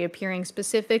mythology, appearing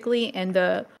specifically in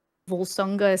the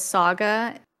Volsunga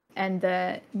saga and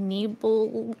the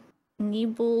Nibelunglide.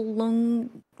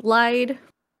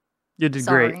 You did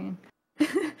great.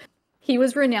 He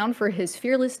was renowned for his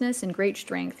fearlessness and great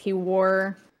strength. He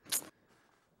wore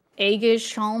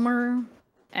Aegis-Shalmer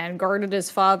and guarded his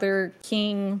father,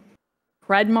 King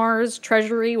Hredmar's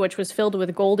treasury, which was filled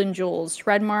with gold and jewels.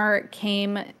 Hredmar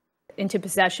came into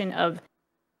possession of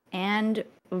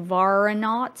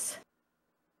Andvaranot.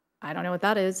 I don't know what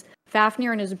that is.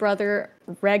 Fafnir and his brother,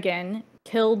 Regin,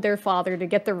 killed their father to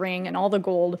get the ring and all the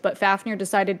gold, but Fafnir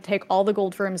decided to take all the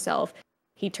gold for himself.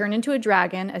 He turned into a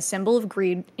dragon, a symbol of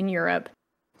greed in Europe.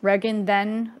 Regin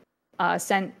then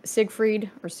sent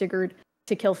Sigurd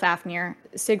to kill Fafnir.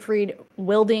 Siegfried,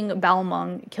 wielding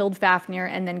Balmung, killed Fafnir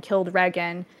and then killed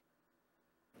Regin.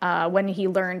 When he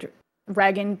learned,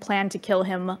 Regin planned to kill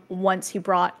him once he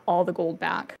brought all the gold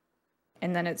back.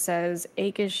 And then it says,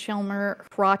 Aegis, Shelmer,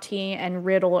 Hrati, and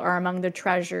Riddle are among the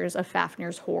treasures of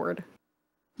Fafnir's hoard.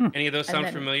 Any of those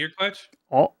sound familiar, Quetch?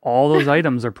 All those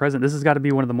items are present. This has got to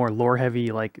be one of the more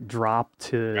lore-heavy, like, drop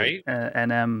to Right?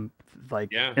 NM,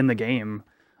 like, in the game.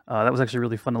 That was actually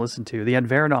really fun to listen to. The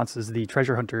Adveranauts is the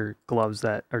treasure hunter gloves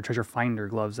or treasure finder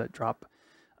gloves that drop.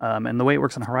 And the way it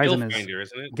works on Horizon is... Gillfinder,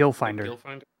 isn't it? Gillfinder.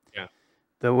 Gillfinder? Yeah.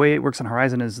 The way it works on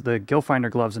Horizon is the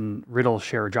Gillfinder gloves and Riddle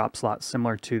share a drop slot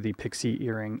similar to the Pixie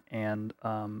earring and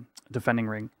defending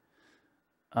ring.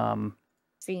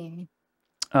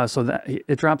 So that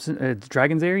it drops in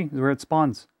Dragon's Eyrie is where it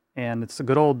spawns. And it's a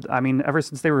good old, I mean, ever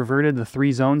since they reverted the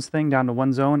 3 zones thing down to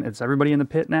 1 zone, it's everybody in the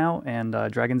pit now. And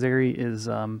Dragon's Eyrie is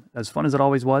as fun as it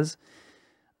always was.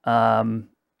 You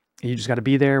just got to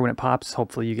be there when it pops.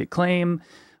 Hopefully you get claim.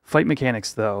 Fight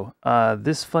mechanics, though.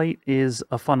 This fight is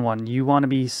a fun one. You want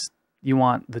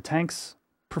the tanks,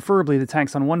 preferably the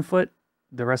tanks on one foot,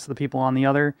 the rest of the people on the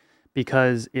other.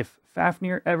 Because if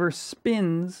Fafnir ever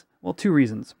spins, well, 2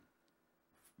 reasons.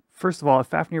 First of all, if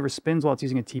Fafnir ever spins while it's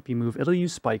using a TP move, it'll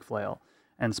use Spike Flail.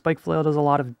 And Spike Flail does a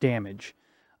lot of damage.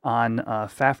 On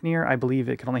Fafnir, I believe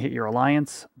it can only hit your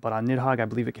alliance, but on Nidhogg, I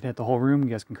believe it can hit the whole room. You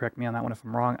guys can correct me on that one if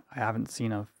I'm wrong. I haven't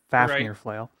seen a Fafnir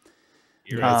flail.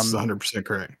 That's 100%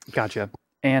 correct. Gotcha.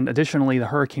 And additionally, the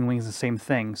Hurricane Wing is the same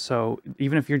thing. So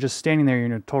even if you're just standing there, you're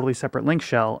in a totally separate link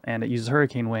shell, and it uses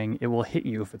Hurricane Wing, it will hit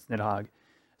you if it's Nidhogg.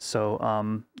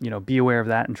 So, be aware of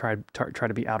that and try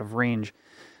to be out of range.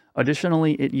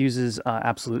 Additionally, it uses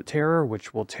Absolute Terror,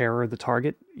 which will terror the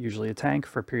target, usually a tank,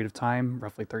 for a period of time,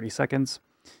 roughly 30 seconds.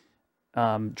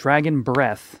 Dragon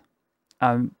Breath.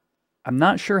 I'm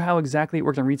not sure how exactly it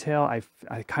worked in retail. I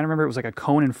kind of remember it was like a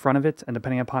cone in front of it, and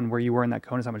depending upon where you were in that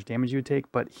cone is how much damage you would take.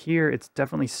 But here, it's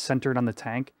definitely centered on the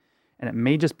tank, and it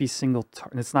may just be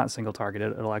it's not single target.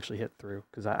 It'll actually hit through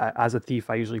because as a thief,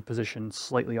 I usually position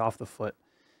slightly off the foot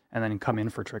and then come in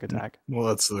for trick attack. Well,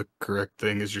 that's the correct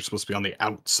thing. Is you're supposed to be on the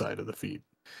outside of the feet.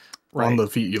 Right. On the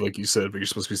feet, like you said, but you're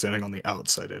supposed to be standing on the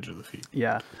outside edge of the feet.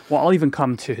 Yeah. Well, I'll even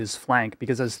come to his flank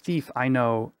because as thief, I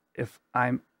know if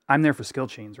I'm there for skill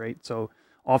chains, right? So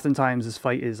oftentimes this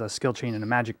fight is a skill chain and a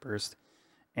magic burst,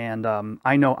 and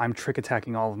I know I'm trick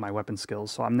attacking all of my weapon skills,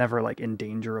 so I'm never like in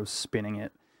danger of spinning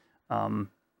it.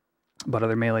 But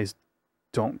other melees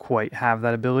don't quite have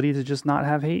that ability to just not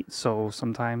have hate, so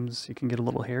sometimes you can get a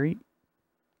little hairy.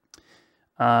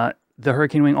 The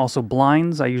Hurricane Wing also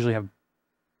blinds. I usually have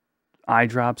eye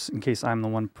drops in case I'm the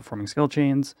one performing skill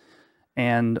chains.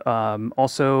 And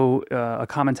also a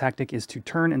common tactic is to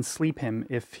turn and sleep him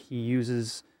if he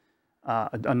uses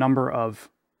a number of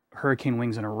Hurricane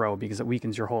Wings in a row because it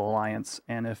weakens your whole alliance.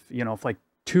 And if like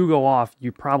 2 go off,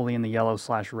 you're probably in the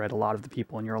yellow/red, a lot of the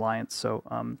people in your alliance. So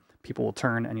people will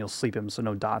turn and you'll sleep him, so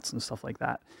no dots and stuff like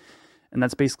that. And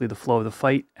that's basically the flow of the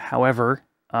fight. However,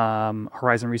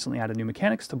 Horizon recently added new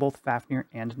mechanics to both Fafnir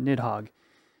and Nidhogg.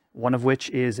 One of which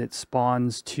is it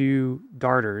spawns 2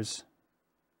 darters.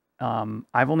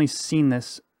 I've only seen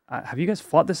this. Have you guys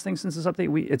fought this thing since this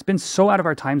update? It's been so out of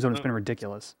our time zone. It's been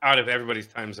ridiculous. Out of everybody's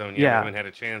time zone. Yeah. We haven't had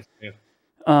a chance. Yeah.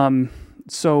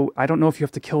 So I don't know if you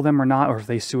have to kill them or not, or if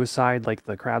they suicide like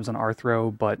the crabs on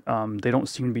Arthro, but they don't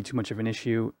seem to be too much of an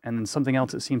issue. And then something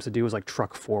else it seems to do is like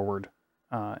truck forward.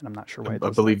 And I'm not sure why. I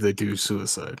believe they do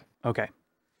suicide. Okay.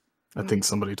 I think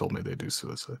somebody told me they do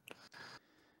suicide.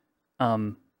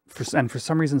 For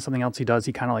some reason, something else he does,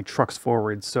 he kind of like trucks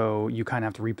forward, so you kind of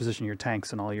have to reposition your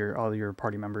tanks and all your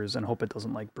party members and hope it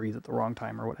doesn't like breathe at the wrong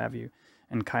time or what have you,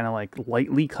 and kind of like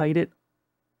lightly kite it,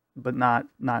 but not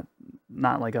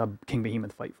like a King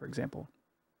Behemoth fight, for example.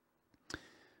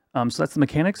 So that's the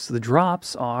mechanics. The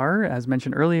drops are, as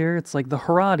mentioned earlier, it's like the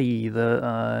Haradi,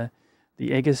 the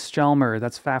Aegis Sjalmer,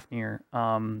 that's Fafnir.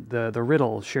 The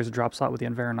Riddle shares a drop slot with the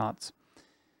Enveronauts.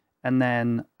 And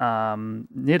then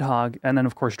Nidhogg, and then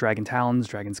of course Dragon Talons,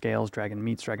 Dragon Scales, Dragon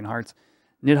Meats, Dragon Hearts.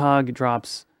 Nidhogg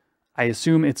drops, I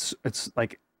assume it's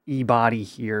like E-body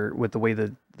here with the way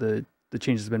the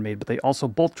changes have been made, but they also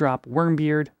both drop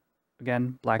Wormbeard,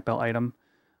 again, black belt item.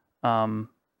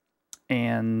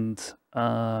 And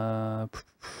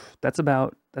that's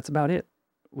about it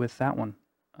with that one.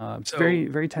 It's very,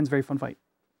 very tense, very fun fight.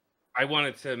 I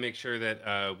wanted to make sure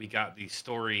that we got the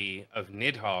story of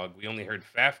Nidhogg. We only heard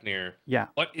Fafnir. Yeah.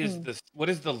 What is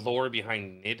the lore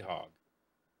behind Nidhogg?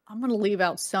 I'm going to leave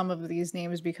out some of these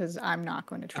names because I'm not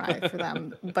going to try for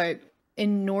them. But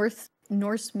in Norse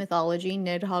mythology,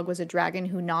 Nidhogg was a dragon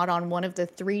who gnawed on one of the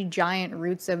 3 giant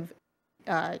roots of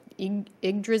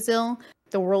Yggdrasil,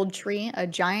 the World Tree, a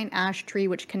giant ash tree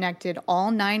which connected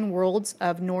all 9 worlds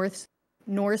of Norse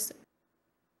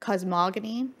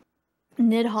cosmogony.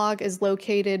 Nidhogg is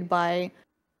located by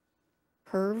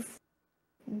Hervgelmer,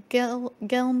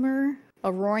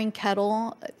 a roaring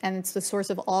kettle, and it's the source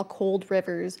of all cold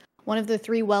rivers. One of the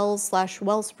 3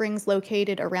 wells/well springs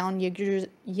located around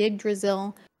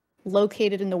Yggdrasil,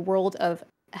 located in the world of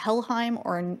Helheim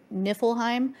or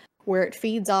Niflheim, where it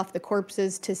feeds off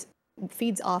corpses to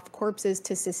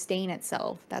sustain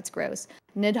itself. That's gross.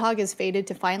 Nidhogg is fated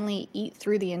to finally eat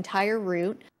through the entire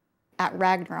root at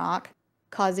Ragnarok,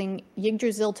 causing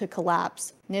Yggdrasil to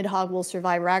collapse. Nidhogg will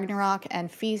survive Ragnarok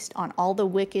and feast on all the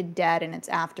wicked dead in its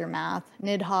aftermath.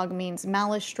 Nidhogg means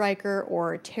malice striker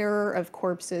or terror of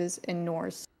corpses in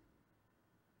Norse.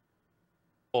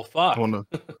 Well, fuck.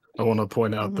 I wanna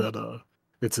point out that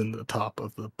it's in the top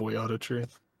of the Boyata tree.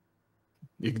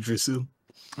 Yggdrasil.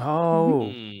 Oh.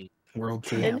 World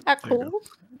tree. Isn't that cool?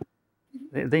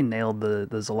 They nailed the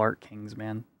Zalart Kings,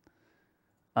 man.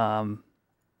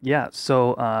 Yeah,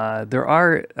 so there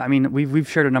are, I mean, we've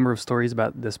shared a number of stories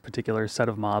about this particular set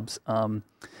of mobs,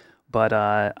 but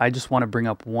I just want to bring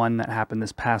up one that happened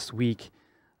this past week.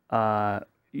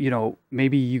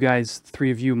 Maybe you guys,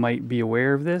 3 of you might be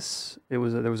aware of this. There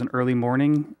was an early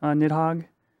morning Nidhogg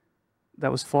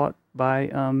that was fought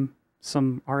by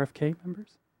some RFK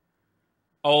members.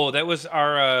 Oh, that was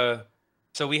our...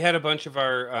 So we had a bunch of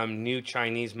our new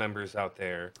Chinese members out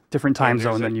there. Different time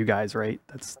zone than you guys, right?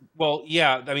 Well,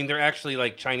 yeah. I mean, they're actually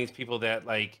like Chinese people that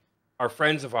like are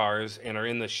friends of ours and are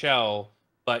in the shell,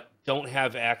 but don't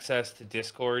have access to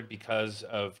Discord because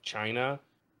of China.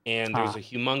 And there's a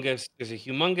humongous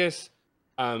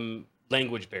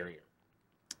language barrier.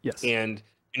 Yes. And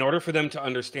in order for them to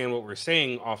understand what we're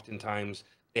saying, oftentimes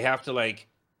they have to like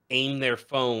aim their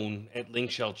phone at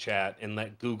link shell chat and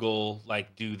let Google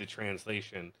like do the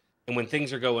translation. And when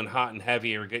things are going hot and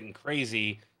heavy or getting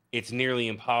crazy, it's nearly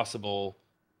impossible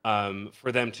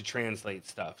for them to translate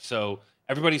stuff. So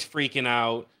everybody's freaking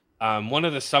out. One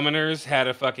of the summoners had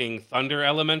a fucking thunder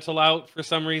elemental out for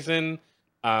some reason.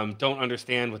 Don't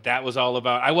understand what that was all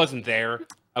about. I wasn't there.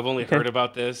 I've only heard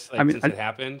about this since it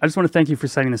happened. I just want to thank you for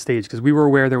setting the stage because we were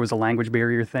aware there was a language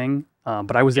barrier thing,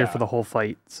 but I was there for the whole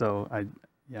fight, so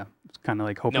it's kind of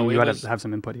like hoping you had to have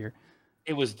some input here.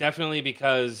 It was definitely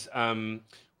because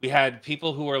we had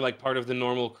people who were like part of the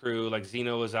normal crew, like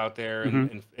Zeno was out there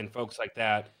and folks like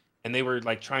that, and they were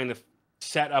like trying to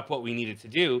set up what we needed to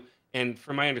do. And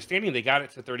from my understanding, they got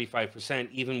it to 35%,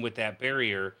 even with that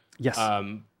barrier. Yes.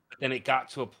 But then it got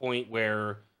to a point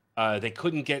where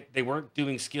they weren't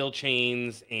doing skill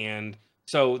chains, and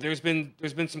so there's been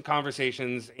some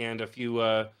conversations, and a few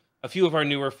of our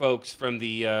newer folks from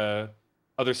the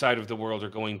other side of the world are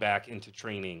going back into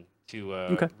training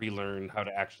to relearn how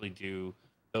to actually do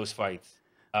those fights.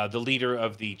 The leader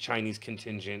of the Chinese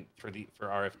contingent for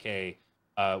RFK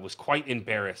was quite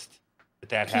embarrassed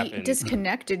that happened. He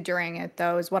disconnected during it,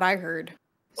 though, is what I heard.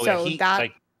 Oh, so yeah, that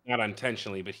not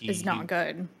intentionally, but is not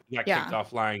good. He got kicked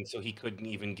offline, so he couldn't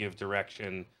even give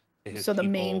direction to his So the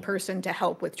people. main person to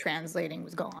help with translating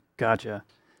was gone. Gotcha.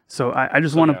 So I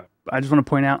just want to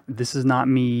point out, this is not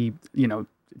me,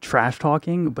 trash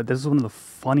talking, but this is one of the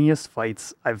funniest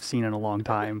fights I've seen in a long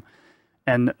time.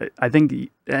 And I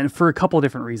think, and for a couple of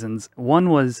different reasons.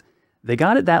 One was they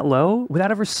got it that low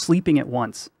without ever sleeping it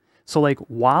once. So like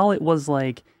while it was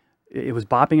like, it was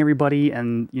bopping everybody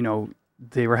and,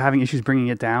 they were having issues bringing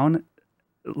it down,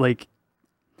 like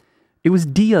it was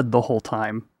Dia'd the whole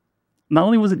time. Not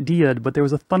only was it Dia'd, but there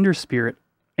was a Thunder Spirit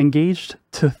engaged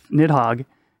to Nidhogg,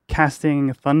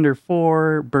 casting Thunder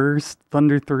 4, Burst,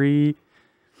 Thunder 3.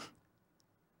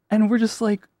 And we're just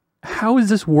like, how is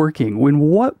this working?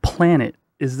 What planet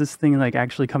is this thing like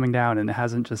actually coming down and it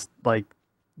hasn't just like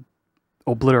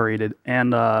obliterated?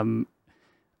 And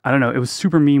I don't know, it was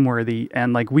super meme worthy,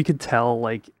 and like we could tell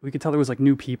there was like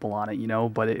new people on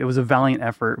it, but it was a valiant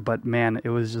effort. But man, it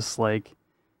was just like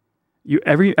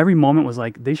every moment was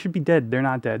like, they should be dead, they're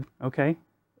not dead, okay,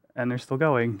 and they're still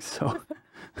going. So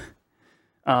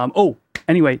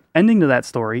anyway, ending to that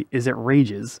story is it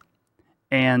rages,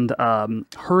 and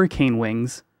hurricane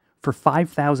wings for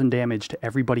 5,000 damage to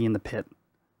everybody in the pit.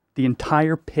 The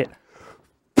entire pit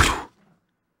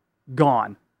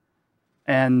gone.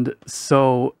 And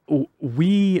so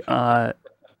we hadn't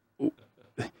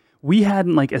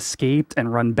like escaped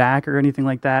and run back or anything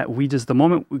like that. We just, the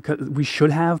moment we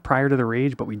should have prior to the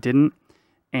rage, but we didn't.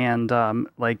 And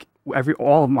like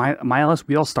all of my LS,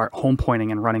 we all start home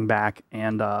pointing and running back.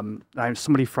 And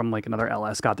somebody from like another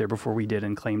LS got there before we did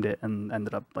and claimed it and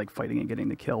ended up like fighting and getting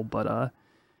the kill. But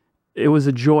it was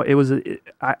a joy.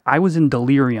 I was in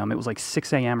delirium. It was like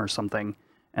 6 a.m. or something,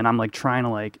 and I'm like trying to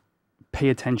like pay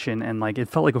attention, and like it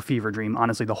felt like a fever dream.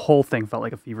 Honestly, the whole thing felt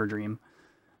like a fever dream.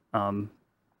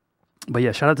 But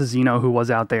yeah, shout out to Zeno, who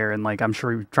was out there, and like I'm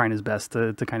sure he was trying his best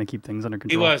to kind of keep things under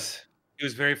control. He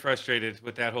was very frustrated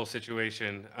with that whole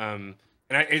situation.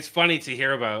 It's funny to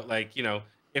hear about, like,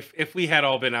 if we had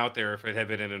all been out there, if it had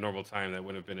been in a normal time, that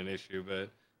wouldn't have been an issue. But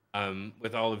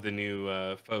with all of the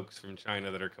new folks from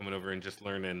China that are coming over and just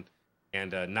learning,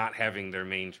 and not having their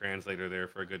main translator there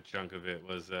for a good chunk of it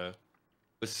was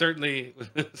certainly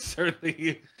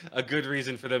a good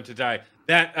reason for them to die.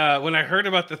 That when I heard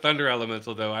about the Thunder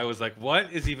Elemental, though, I was like,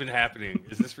 "What is even happening?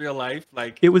 Is this real life?"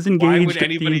 Like, it was engaged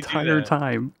the entire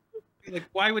time. Like,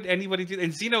 why would anybody do that?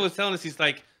 And Zeno was telling us, he's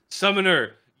like,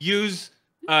 "Summoner, use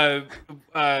I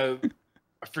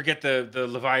forget the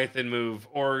Leviathan move,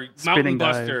 or Mountain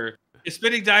Buster,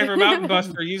 Spinning Diver, Mountain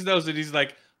Buster. Use those." And he's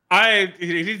like,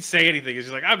 he didn't say anything. He's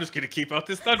just like, I'm just gonna keep out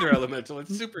this Thunder Elemental.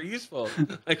 It's super useful.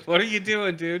 Like, what are you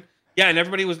doing, dude? Yeah, and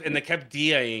everybody and they kept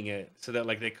DIing it so that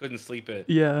like they couldn't sleep it.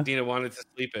 Yeah, Dina wanted to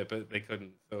sleep it, but they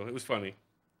couldn't. So it was funny.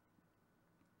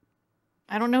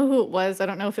 I don't know who it was. I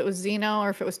don't know if it was Zeno or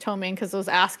if it was Tomain, because I was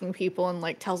asking people and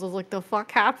like tells us like the fuck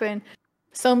happened.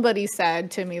 Somebody said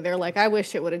to me, they're like, I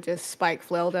wish it would have just spike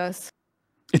flailed us.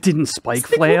 It didn't spike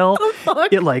flail.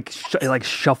 It like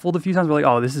shuffled a few times. We're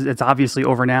like, it's obviously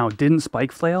over now. Didn't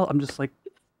spike flail. I'm just like,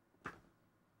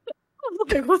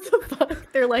 like, what the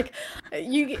fuck? They're like,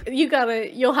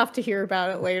 you'll have to hear about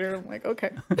it later. I'm like,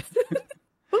 okay. What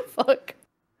the fuck?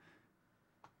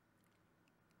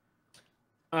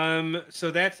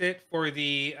 So that's it for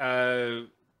the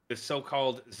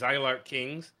so-called Xylark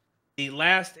Kings. The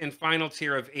last and final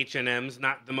tier of HNMs,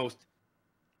 not the most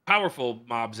powerful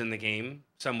mobs in the game.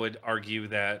 Some would argue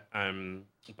that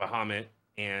Bahamut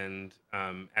and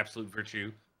Absolute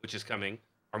Virtue, which is coming,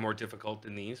 are more difficult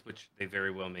than these, which they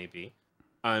very well may be.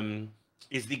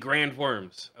 Is the Grand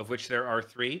Worms, of which there are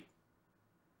 3.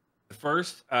 The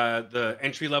first, the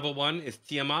entry level one is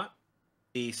Tiamat.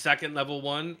 The second level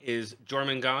one is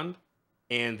Jormungand.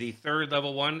 And the third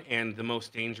level one, and the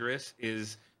most dangerous,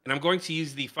 is, and I'm going to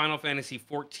use the Final Fantasy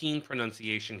XIV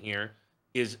pronunciation here,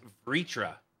 is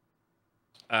Vritra.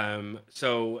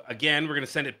 So again, we're going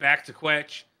to send it back to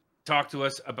Quetch. Talk to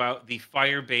us about the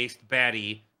fire-based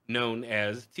baddie known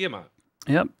as Tiamat.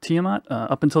 Yep, Tiamat,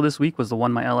 up until this week, was the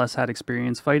one my LS had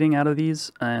experience fighting out of these,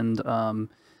 and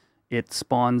it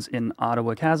spawns in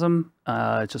Ottawa Chasm.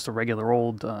 It's just a regular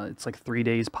old, it's like 3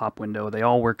 days pop window. They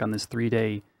all work on this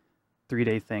three-day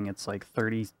thing. It's like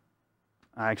 30,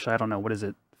 actually, I don't know, what is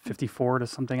it, 54 to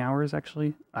something hours,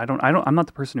 actually? I'm not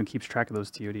the person who keeps track of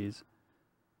those TODs.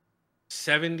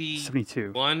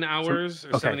 72 hours or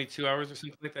okay. 72 hours or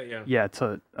something like that, yeah. Yeah, it's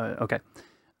okay.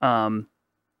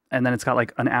 And then it's got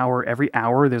like an hour, every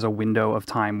hour there's a window of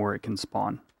time where it can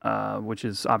spawn, which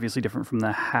is obviously different from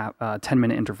the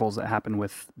 10-minute intervals that happen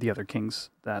with the other kings.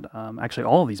 That actually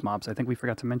all of these mobs, I think we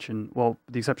forgot to mention, well,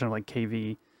 with the exception of like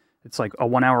KV, it's like a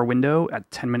 1 hour window at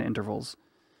 10-minute intervals.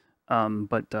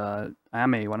 But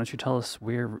Ame, why don't you tell us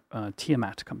where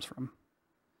Tiamat comes from?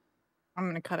 I'm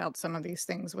going to cut out some of these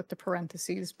things with the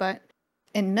parentheses, but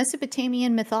in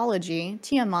Mesopotamian mythology,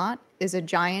 Tiamat is a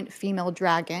giant female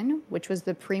dragon, which was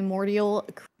the primordial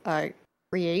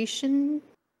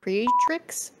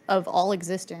creatrix of all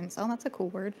existence. Oh, that's a cool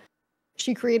word.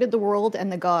 She created the world and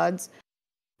the gods,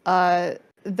 though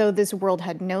this world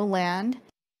had no land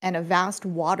and was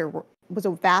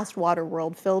a vast water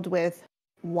world filled with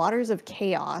waters of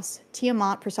chaos.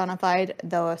 Tiamat personified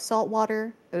the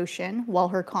saltwater ocean, while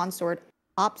her consort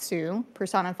Apsu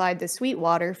personified the sweet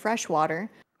water, fresh water.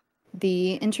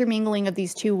 The intermingling of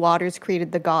these two waters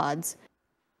created the gods.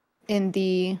 In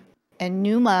the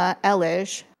Enuma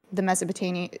Elish, the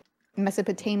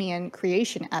Mesopotamian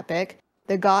creation epic,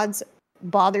 the gods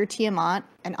bother Tiamat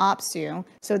and Apsu,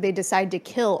 so they decide to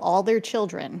kill all their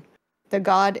children. The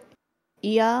god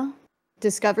Ea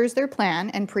discovers their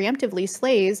plan and preemptively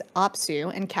slays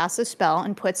Apsu and casts a spell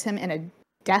and puts him in a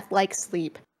death-like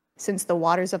sleep. Since the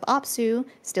waters of Apsu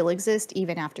still exist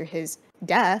even after his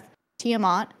death,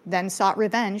 Tiamat then sought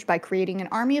revenge by creating an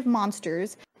army of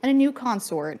monsters and a new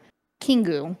consort,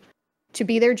 Kingu, to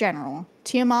be their general.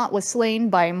 Tiamat was slain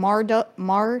by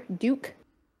Marduk,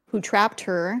 who trapped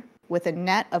her with a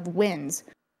net of winds,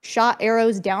 shot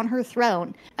arrows down her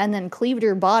throat, and then cleaved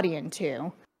her body in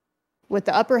two, with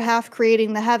the upper half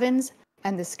creating the heavens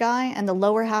and the sky, and the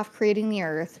lower half creating the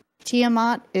earth.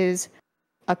 Tiamat is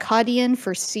Akkadian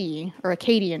for sea.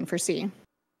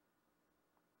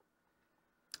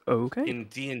 Okay. In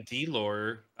D&D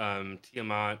lore,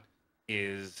 Tiamat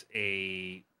is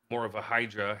more of a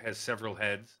Hydra, has several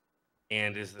heads,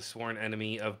 and is the sworn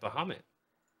enemy of Bahamut.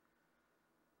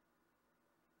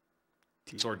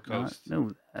 Sword Coast.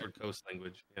 Know that. Sword Coast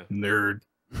language. Yeah. Nerd.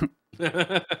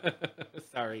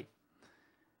 Sorry.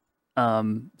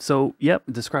 So, yep,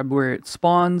 describe where it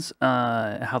spawns,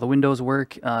 how the windows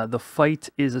work. The fight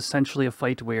is essentially a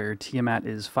fight where Tiamat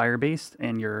is fire-based,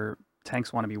 and your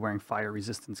tanks want to be wearing fire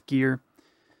resistance gear.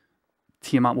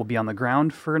 Tiamat will be on the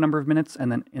ground for a number of minutes,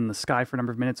 and then in the sky for a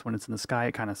number of minutes. When it's in the sky,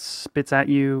 it kind of spits at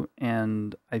you,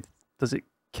 and does it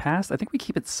cast? I think we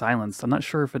keep it silenced. I'm not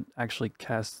sure if it actually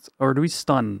casts, or do we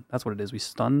stun? That's what it is. We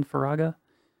stun Faraga.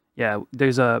 Yeah,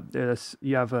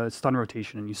 you have a stun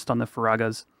rotation, and you stun the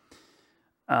Faragas.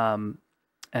 And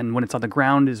when it's on the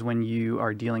ground is when you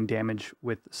are dealing damage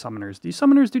with summoners. Do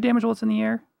summoners do damage while it's in the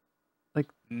air? Like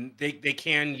they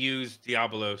can use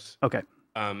Diabolos. Okay.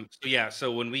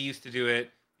 So when we used to do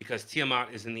it, because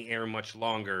Tiamat is in the air much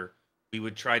longer, we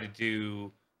would try to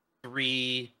do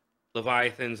 3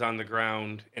 Leviathans on the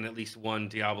ground and at least 1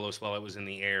 Diabolos while it was in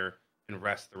the air, and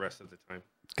rest the rest of the time.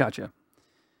 Gotcha.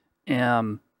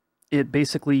 It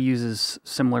basically uses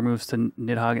similar moves to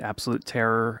Nidhogg: Absolute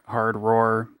Terror, Hard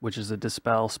Roar, which is a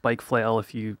Dispel, Spike Flail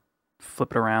if you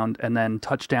flip it around, and then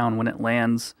Touchdown when it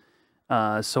lands.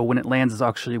 So when it lands is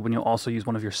actually when you'll also use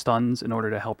one of your stuns in order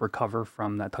to help recover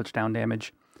from that touchdown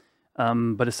damage.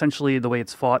 But essentially the way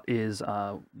it's fought is,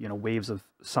 waves of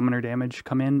summoner damage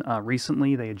come in.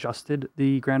 Recently they adjusted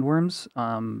the Grand Worms.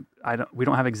 We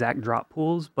don't have exact drop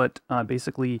pools, but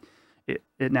basically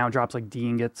it now drops like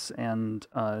D-ingots and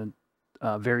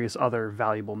various other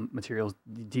valuable materials,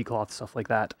 decloth, stuff like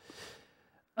that.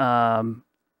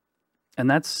 And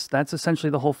that's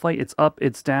essentially the whole fight. It's up,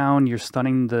 it's down, you're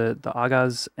stunning the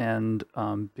Agas and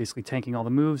basically tanking all the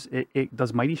moves. It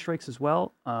does Mighty Strikes as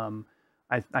well.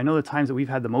 I know the times that we've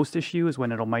had the most issue is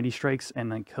when it'll Mighty Strikes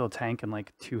and then kill a tank in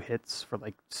like 2 hits for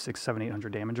like 600, 700,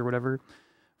 800 damage or whatever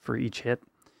for each hit.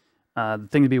 The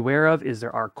thing to be aware of is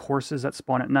there are courses that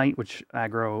spawn at night, which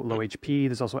aggro low HP.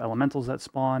 There's also elementals that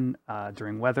spawn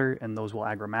during weather, and those will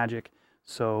aggro magic.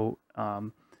 So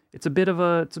it's a bit of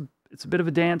a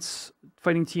dance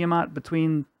fighting Tiamat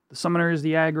between the summoners,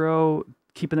 the aggro,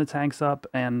 keeping the tanks up,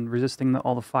 and resisting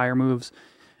all the fire moves.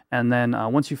 And then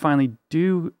once you finally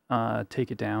do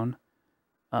take it down,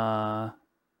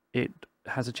 it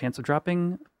has a chance of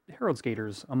dropping Herald's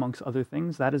Gators, amongst other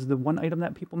things. That is the one item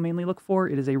that people mainly look for.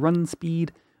 It is a run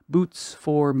speed boots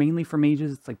mainly for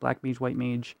mages. It's like Black Mage, White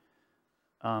Mage,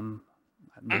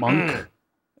 Monk,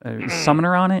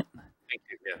 Summoner on it.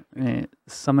 Yeah.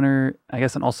 Summoner, I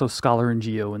guess, and also Scholar and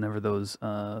Geo whenever those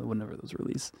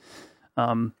release.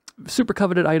 Super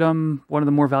coveted item, one of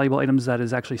the more valuable items that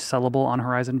is actually sellable on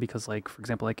Horizon because, like, for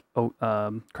example, like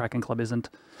Kraken Club isn't.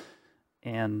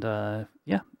 And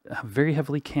yeah, very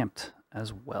heavily camped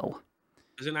as well.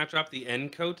 Does it not drop the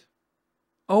end coat?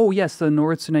 Oh yes, the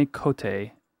Noritsune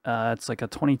Kote. It's like a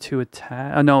 22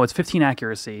 attack. No, it's 15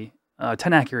 accuracy,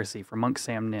 10 accuracy for Monk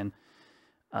Sam Nin.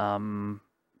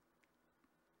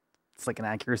 It's like an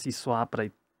accuracy swap, but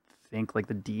I think like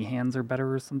the D hands are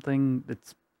better or something.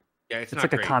 It's not like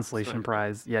great. A consolation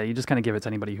prize. Yeah, you just kind of give it to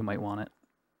anybody who might want it.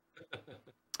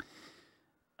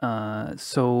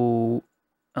 So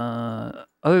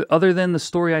other than the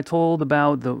story I told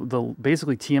about the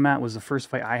basically Tiamat was the first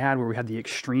fight I had where we had the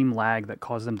extreme lag that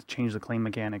caused them to change the claim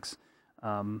mechanics.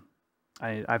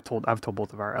 I've told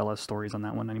both of our LS stories on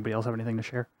that one. Anybody else have anything to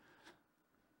share?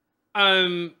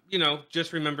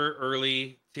 Just remember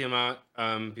early Tiamat,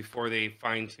 before they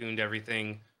fine-tuned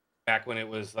everything, back when it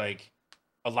was like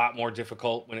a lot more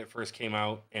difficult when it first came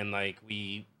out, and like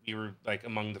we were like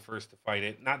among the first to fight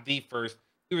it. Not the first,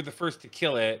 we were the first to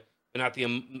kill it, but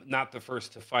not the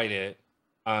first to fight it.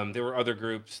 There were other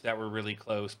groups that were really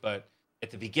close, but at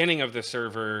the beginning of the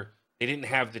server, they didn't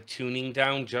have the tuning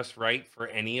down just right for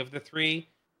any of the three,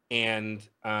 and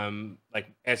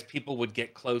like as people would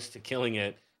get close to killing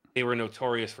it, they were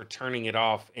notorious for turning it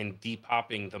off and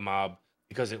depopping the mob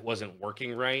because it wasn't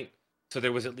working right. So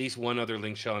there was at least one other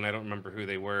link shell, and I don't remember who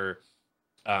they were,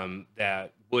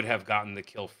 that would have gotten the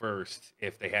kill first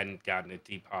if they hadn't gotten it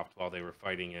depopped while they were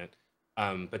fighting it.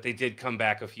 But they did come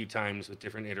back a few times with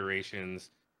different iterations,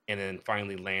 and then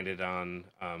finally landed on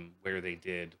where they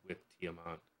did with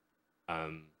Tiamat.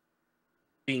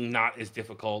 Being not as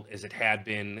difficult as it had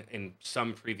been in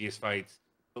some previous fights,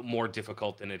 but more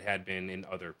difficult than it had been in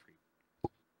other previous.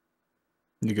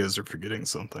 You guys are forgetting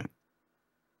something.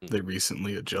 They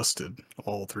recently adjusted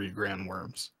all 3 Grand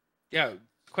Worms. Yeah,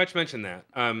 Quetch mentioned that.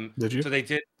 Did you? So they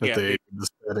did. That Yeah, they the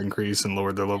stat increase and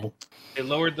lowered their level. They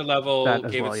lowered the level,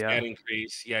 gave well, it yeah. stat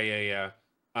increase. Yeah.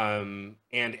 And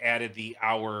added the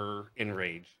hour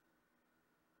enrage.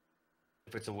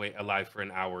 If it's alive for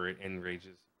an hour, it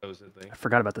enrages, supposedly. I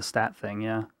forgot about the stat thing,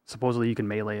 yeah. Supposedly you can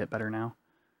melee it better now.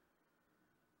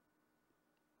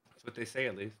 That's what they say,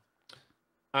 at least.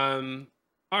 All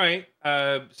right.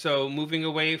 So moving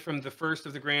away from the first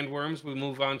of the Grand Worms, we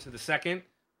move on to the second.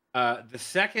 The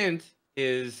second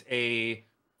is a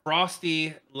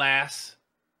frosty lass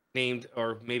named,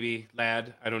 or maybe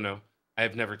lad, I don't know. I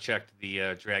have never checked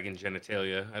the dragon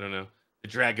genitalia. I don't know. The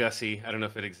Dragussi, I don't know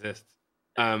if it exists.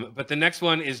 But the next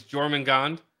one is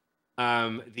Jormungand,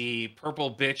 the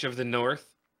purple bitch of the north.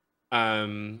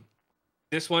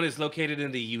 This one is located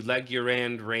in the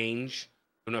Ulegurand range.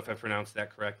 I don't know if I pronounced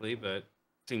that correctly, but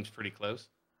seems pretty close.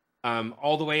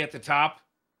 All the way at the top,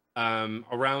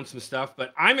 around some stuff.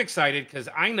 But I'm excited because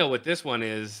I know what this one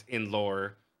is in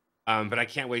lore, but I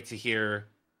can't wait to hear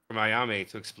from Ayame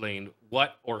to explain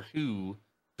what or who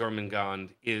Jormungand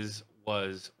is,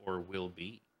 was, or will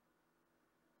be.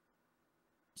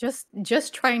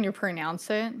 Just trying to pronounce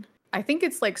it. I think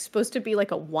it's like supposed to be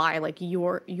like a Y, like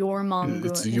Jormungand.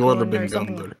 It's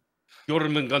Jormungandr.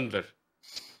 Jormungandr.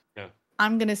 Yeah.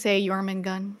 I'm gonna say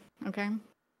Jormungand. Okay,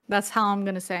 that's how I'm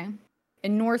gonna say.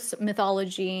 In Norse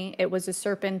mythology, it was a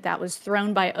serpent that was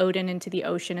thrown by Odin into the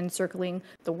ocean, encircling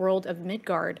the world of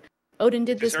Midgard. Odin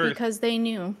did this because they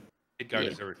knew. Midgard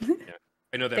is Earth. Yeah,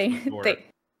 I know that before.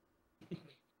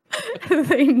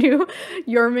 They knew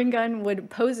Jormungand would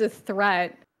pose a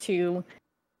threat to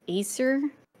Aesir,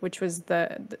 which was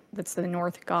that's the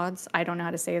North gods. I don't know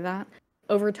how to say that.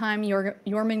 Over time,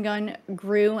 Jormungand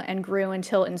grew and grew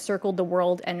until it encircled the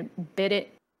world and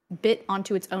bit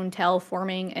onto its own tail,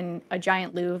 forming a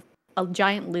giant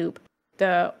loop.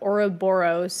 The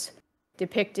Ouroboros,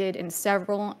 depicted in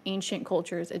several ancient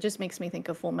cultures. It just makes me think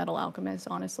of Full Metal Alchemist,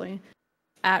 honestly.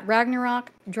 At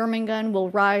Ragnarok, Jormungand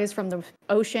will rise from the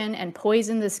ocean and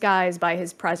poison the skies by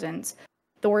his presence.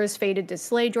 Thor is fated to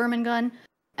slay Jormungand,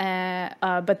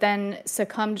 but then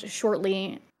succumbed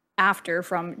shortly after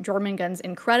from Jormungand's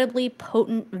incredibly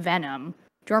potent venom.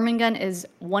 Jormungand is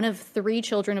one of 3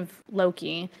 children of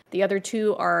Loki. The other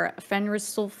 2 are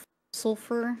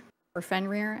Sulfur or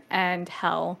Fenrir and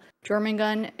Hel.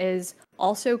 Jormungand is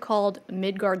also called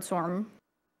Midgard Sormer.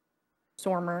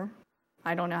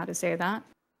 I don't know how to say that.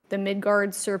 The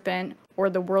Midgard Serpent or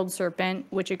the World Serpent,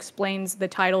 which explains the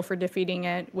title for defeating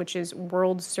it, which is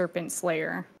World Serpent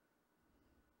Slayer.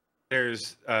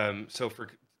 There's so for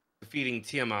defeating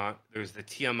Tiamat, there's the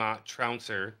Tiamat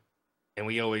Trouncer, and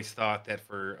we always thought that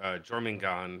for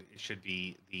Jormungand it should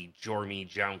be the Jormy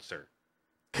Jouncer.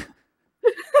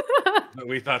 But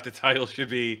we thought the title should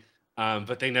be,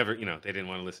 but they never, they didn't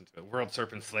want to listen to it. World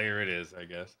Serpent Slayer it is, I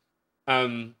guess.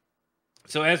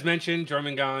 So as mentioned,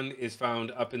 Jormungand is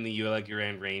found up in the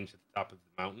Ueleguran range at the top of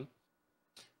the mountain.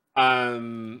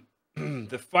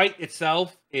 The fight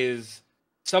itself is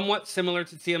somewhat similar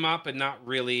to Tiamat, but not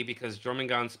really, because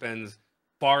Jormungand spends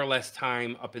far less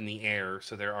time up in the air,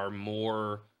 so there are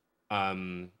more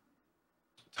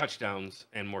touchdowns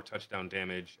and more touchdown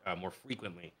damage more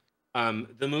frequently.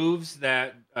 The moves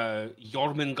that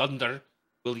Jormungandr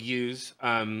will use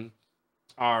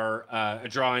are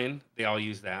Adrayan. They all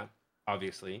use that,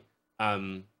 obviously.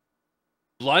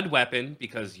 Blood Weapon,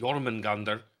 because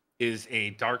Jormungandr is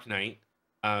a Dark Knight.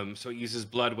 So it uses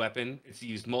Blood Weapon. It's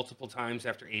used multiple times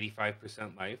after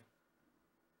 85% life.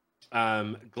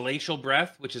 Glacial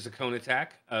Breath, which is a cone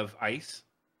attack of ice.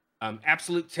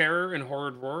 Absolute Terror and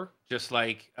Horrid Roar, just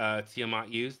like Tiamat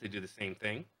used. They do the same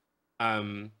thing.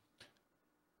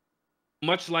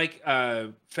 Much like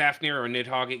Fafnir or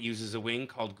Nidhogg, it uses a wing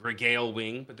called Gregale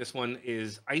Wing, but this one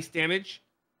is ice damage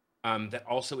that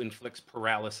also inflicts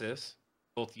paralysis,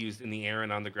 both used in the air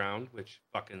and on the ground, which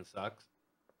fucking sucks.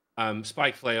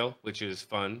 Spike Flail, which is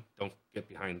fun. Don't get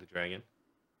behind the dragon.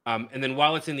 And then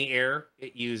while it's in the air,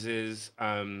 it uses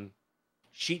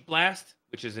Sheet Blast,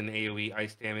 which is an AoE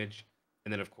ice damage,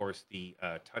 and then, of course, the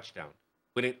touchdown.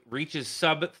 When it reaches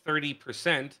sub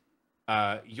 30%,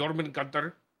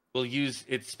 Jormungandr will use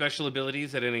its special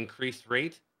abilities at an increased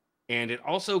rate, and it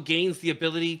also gains the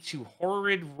ability to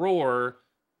Horrid Roar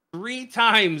 3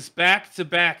 times back to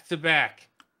back to back.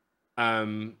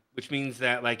 Which means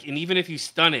that, and even if you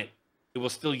stun it, it will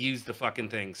still use the fucking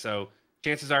thing. So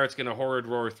chances are it's going to Horrid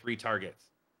Roar 3 targets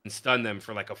and stun them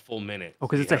for a full minute. Oh,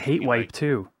 because it's a hate wipe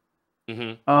too.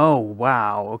 Mm-hmm. Oh,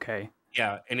 wow. Okay.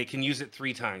 Yeah, and it can use it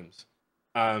 3 times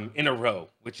in a row,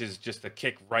 which is just a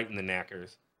kick right in the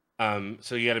knackers.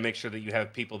 So you got to make sure that you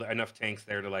have enough tanks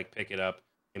there to pick it up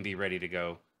and be ready to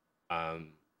go.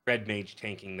 Red Mage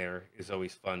tanking there is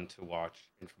always fun to watch,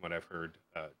 and from what I've heard,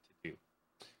 to do.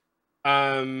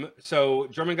 So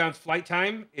Jormungand's flight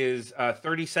time is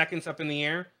 30 seconds up in the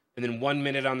air and then 1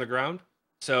 minute on the ground.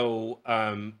 So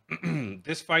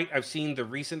this fight, I've seen the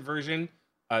recent version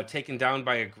taken down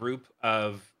by a group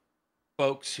of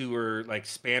folks who were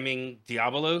spamming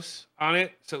Diabolos on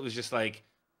it. So it was just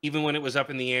even when it was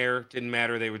up in the air, didn't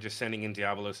matter. They were just sending in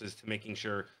Diaboloses to making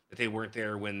sure that they weren't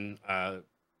there when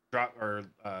drop or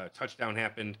touchdown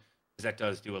happened, because that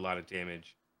does do a lot of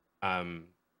damage.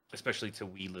 Especially to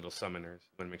wee little summoners.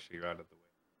 You want to make sure you're out of the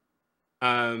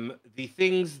way. The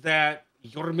things that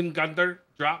Jormungandr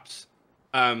drops,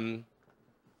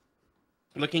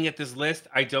 looking at this list,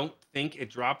 I don't think it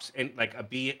drops in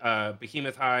a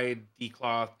Behemoth Hide,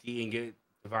 Decloth, De-Ingot,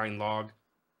 Divine Log.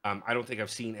 I don't think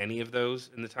I've seen any of those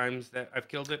in the times that I've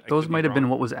killed it. Those might have been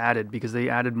what was added, because they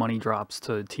added money drops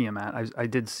to Tiamat. I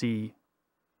did see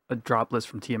a drop list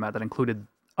from Tiamat that included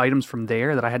items from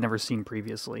there that I had never seen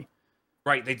previously.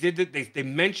 Right, they did. They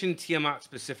mentioned Tiamat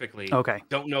specifically. Okay.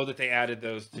 Don't know that they added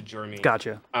those to Jormy.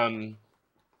 Gotcha.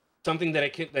 Something that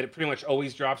it pretty much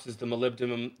always drops is the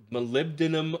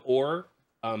molybdenum ore.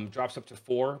 Drops up to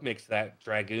 4, makes that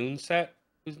Dragoon set,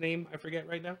 whose name I forget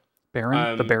right now.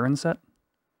 Baron, the Baron set.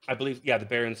 I believe, yeah, the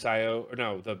Baron Sio, or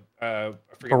no, the I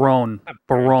forget. Barone.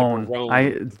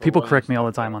 People correct me all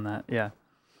the time on that. Yeah.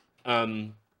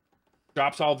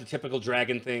 Drops all the typical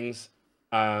dragon things.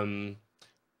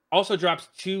 Also drops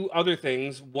 2 other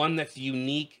things. One that's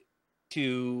unique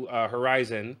to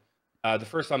Horizon. The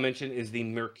first I'll mention is the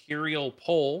Mercurial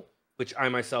Pole, which I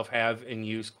myself have and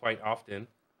use quite often.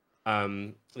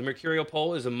 The Mercurial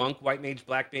Pole is a monk, white mage,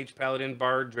 black mage, paladin,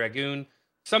 bard, dragoon,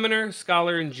 summoner,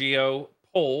 scholar, and geo.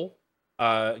 Pole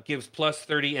gives plus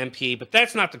 30 MP, but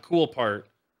that's not the cool part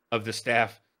of the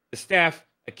staff. The staff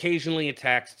occasionally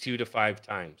attacks 2 to 5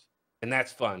 times, and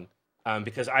that's fun.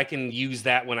 Because I can use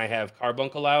that when I have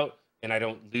Carbuncle out, and I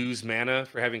don't lose mana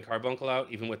for having Carbuncle out,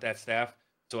 even with that staff.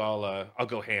 So I'll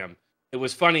go ham. It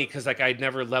was funny because I'd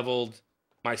never leveled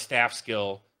my staff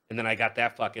skill, and then I got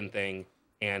that fucking thing,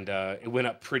 and it went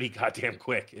up pretty goddamn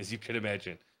quick, as you could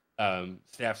imagine.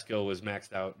 Staff skill was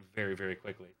maxed out very, very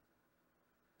quickly.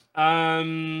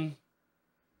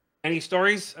 Any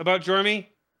stories about Jormy?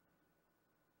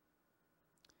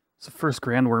 It's the first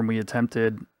Grand Worm we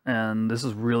attempted, and this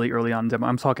is really early on demo.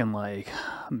 I'm talking like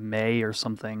May or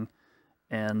something,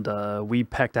 and we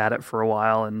pecked at it for a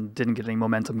while and didn't get any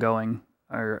momentum going.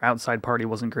 Our outside party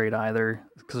wasn't great either,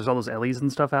 because there's all those Ellies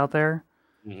and stuff out there.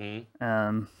 Yeah,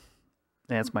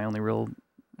 it's my only real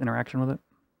interaction with it.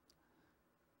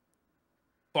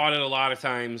 Fought it a lot of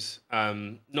times.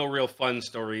 No real fun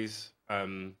stories.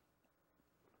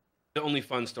 The only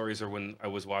fun stories are when I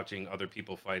was watching other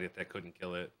people fight it that couldn't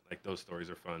kill it. Like, those stories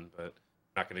are fun, but I'm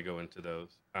not going to go into those.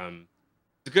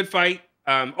 It's a good fight.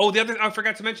 I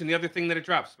forgot to mention the other thing that it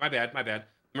drops. My bad.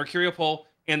 Mercurial Pole.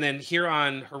 And then here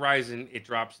on Horizon, it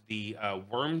drops the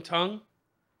Worm Tongue,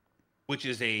 which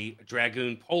is a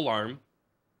Dragoon polearm,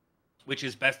 which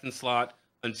is best in slot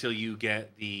until you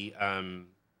get the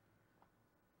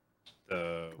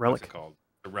Relic. What's it called?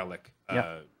 The Relic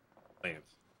lance.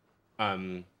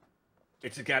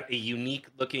 It's got a unique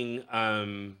looking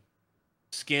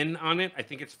skin on it. I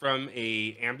think it's from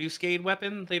a ambuscade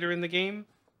weapon later in the game.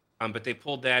 But they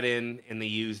pulled that in and they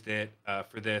used it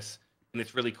for this. And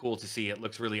it's really cool to see. It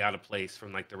looks really out of place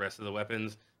from like the rest of the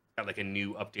weapons. It's got like a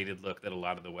new updated look that a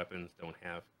lot of the weapons don't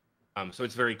have. So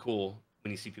it's very cool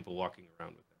when you see people walking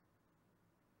around with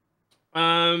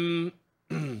it.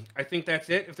 I think that's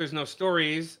it. If there's no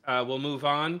stories, we'll move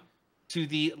on to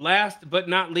the last but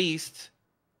not least,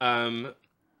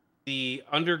 the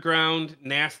underground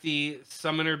nasty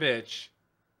summoner bitch,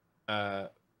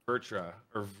 Vritra.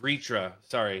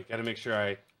 Sorry, got to make sure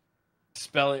I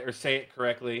spell it or say it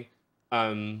correctly.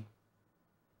 Vritra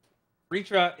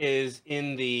is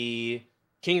in the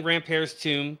King Rampere's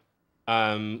tomb.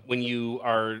 When you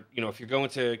are, if you're going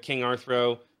to King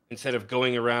Arthro, instead of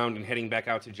going around and heading back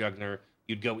out to Jugner,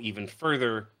 you'd go even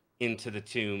further into the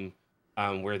tomb,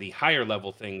 where the higher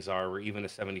level things are, where even a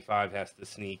 75 has to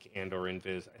sneak and or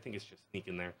invis. I think it's just sneak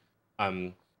in there.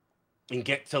 And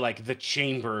get to like the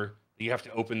chamber. You have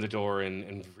to open the door,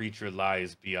 and Vritra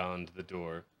lies beyond the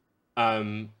door.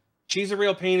 She's a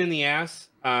real pain in the ass.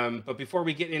 But before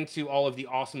we get into all of the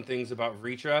awesome things about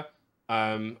Vritra,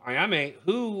 Ayame,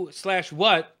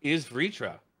 who/what is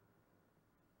Vritra?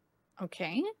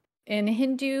 Okay. In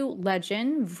Hindu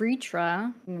legend,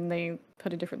 Vritra, and they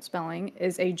put a different spelling,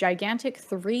 is a gigantic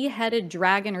three-headed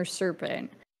dragon or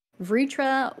serpent.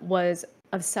 Vritra was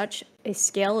of such a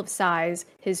scale of size,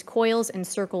 his coils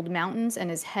encircled mountains and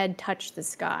his head touched the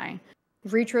sky.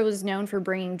 Vritra was known for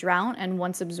bringing drought and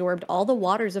once absorbed all the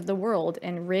waters of the world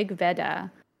in Rig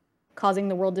Veda, causing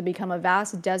the world to become a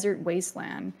vast desert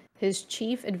wasteland. His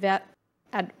chief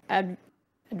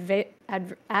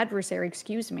adversary,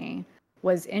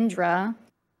 was Indra,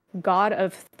 god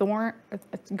of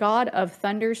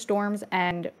thunderstorms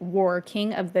and war,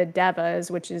 king of the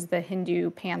Devas, which is the Hindu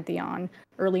pantheon.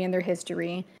 Early in their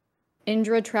history,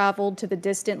 Indra traveled to the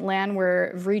distant land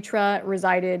where Vritra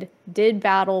resided, did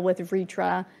battle with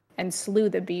Vritra, and slew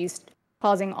the beast,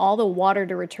 causing all the water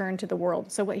to return to the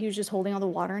world. So what, he was just holding all the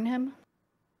water in him?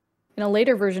 In a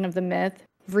later version of the myth,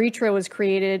 Vritra was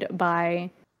created by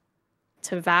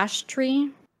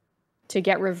Tavashtri to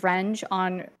get revenge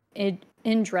on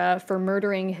Indra for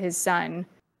murdering his son,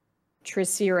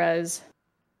 Trisiras.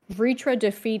 Vritra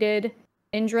defeated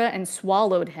Indra and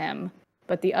swallowed him,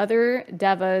 but the other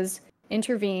devas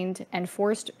intervened and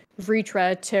forced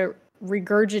Vritra to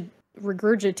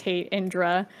regurgitate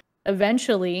Indra.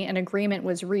 Eventually, an agreement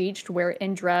was reached where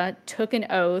Indra took an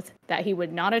oath that he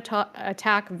would not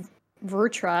attack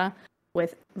Vritra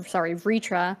with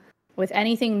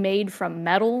anything made from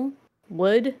metal,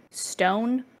 wood,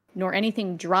 stone, nor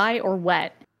anything dry or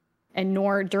wet, and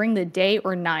nor during the day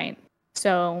or night.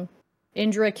 So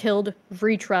Indra killed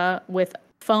Vritra with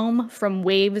foam from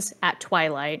waves at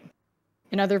twilight.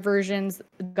 In other versions,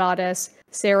 the goddess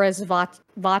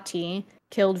Sarasvati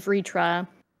killed Vritra.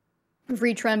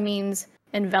 Vritra means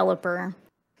enveloper.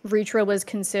 Vritra was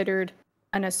considered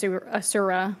an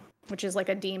asura, which is like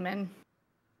a demon.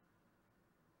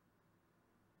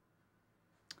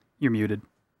 You're muted.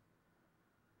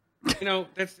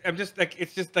 That's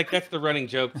the running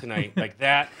joke tonight, like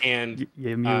that, and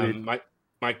You're muted. My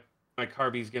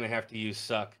Carby's gonna have to use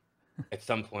suck at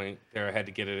some point. There, I had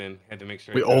to get it in. Had to make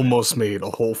sure. We almost made a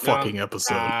whole fucking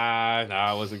episode No,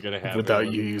 I wasn't gonna have without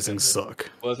it. you using suck.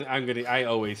 I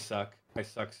always suck. I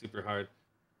suck super hard.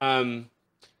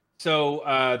 So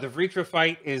the Vritra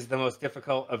fight is the most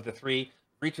difficult of the three.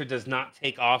 Vritra does not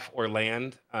take off or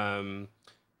land.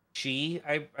 She,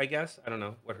 I guess, I don't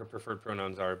know what her preferred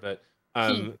pronouns are, but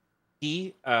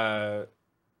He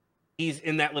he's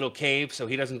in that little cave, so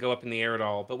he doesn't go up in the air at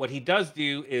all. But what he does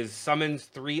do is summons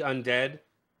 3 undead,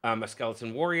 a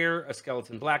skeleton warrior, a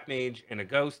skeleton black mage, and a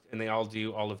ghost, and they all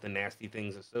do all of the nasty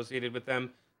things associated with them.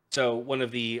 So one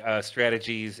of the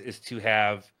strategies is to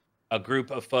have a group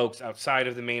of folks outside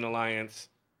of the main alliance,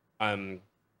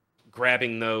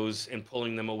 grabbing those and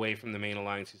pulling them away from the main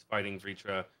alliance who's fighting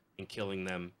Vritra and killing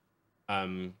them.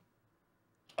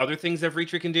 Other things that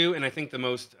Vritra can do, and I think the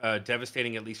most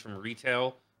devastating, at least from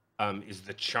retail, is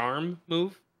the charm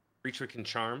move. Vritra can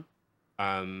charm.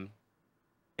 And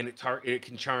it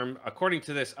can charm, according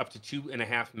to this, up to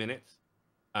 2.5 minutes.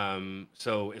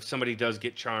 So if somebody does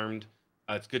get charmed,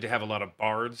 it's good to have a lot of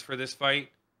bards for this fight.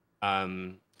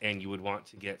 And you would want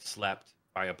to get slept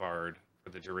by a bard for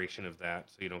the duration of that,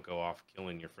 so you don't go off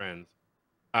killing your friends.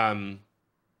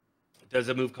 Does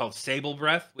a move called Sable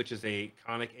Breath, which is a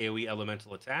conic AoE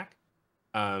elemental attack.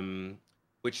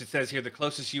 Which it says here, the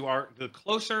closer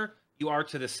you are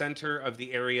to the center of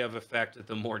the area of effect,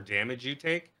 the more damage you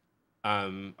take.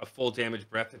 A full damage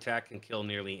breath attack can kill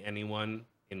nearly anyone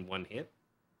in 1 hit.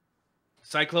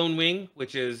 Cyclone Wing,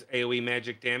 which is AoE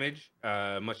magic damage,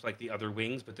 much like the other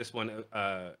wings, but this one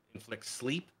inflicts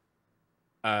sleep.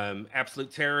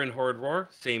 Absolute Terror and Horrid Roar,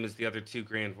 same as the other 2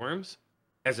 Grand Worms.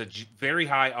 Has a very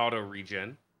high auto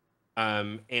regen,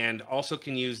 and also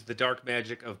can use the dark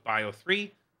magic of Bio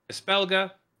 3, Dispelga,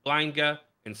 Blindga,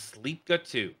 and Sleepga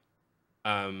 2.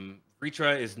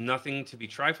 Vritra is nothing to be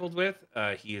trifled with.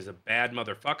 He is a bad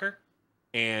motherfucker,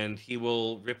 and he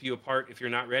will rip you apart if you're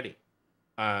not ready.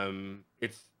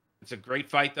 It's a great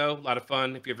fight, though. A lot of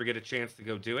fun if you ever get a chance to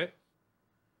go do it.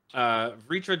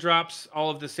 Vritra drops all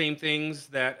of the same things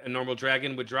that a normal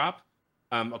dragon would drop.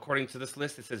 According to this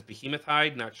list, it says Behemoth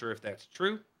Hide. Not sure if that's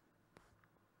true.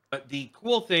 But the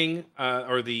cool thing,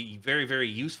 or the very, very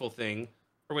useful thing,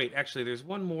 or wait, actually, there's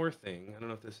one more thing. I don't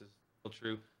know if this is still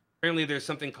true. Apparently, there's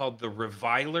something called the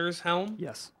Reviler's Helm.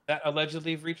 Yes. That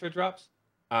allegedly Vritra drops.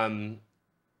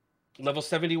 Level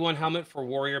 71 helmet for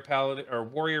Warrior Paladin, or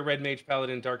Warrior Red Mage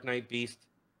Paladin, Dark Knight Beast,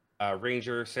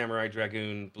 Ranger, Samurai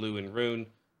Dragoon, Blue, and Rune.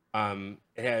 It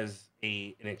has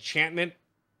an enchantment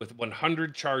with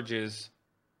 100 charges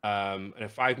and a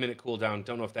 5-minute cooldown.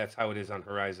 Don't know if that's how it is on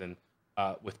Horizon.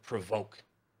 With Provoke.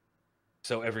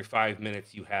 So every 5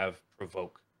 minutes you have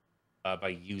Provoke by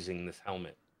using this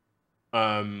helmet.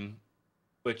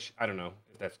 Which I don't know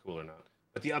if that's cool or not.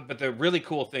 But the really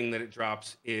cool thing that it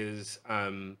drops is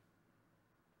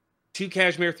 2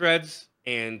 cashmere threads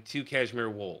and 2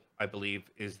 cashmere wool, I believe,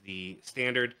 is the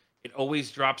standard. It always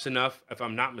drops enough, if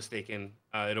I'm not mistaken,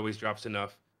 it always drops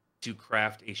enough to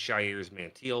craft a Shire's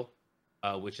Mantille,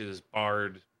 which is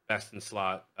Bard, best in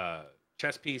slot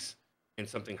chess piece, and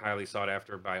something highly sought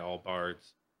after by all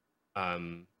bards.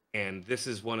 And this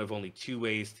is one of only 2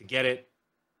 ways to get it.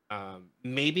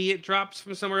 Maybe it drops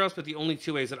from somewhere else, but the only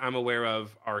 2 ways that I'm aware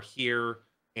of are here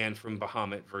and from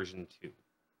Bahamut version 2.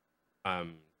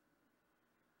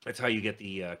 That's how you get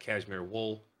the cashmere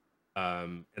wool.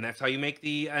 And that's how you make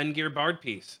the Endgear Bard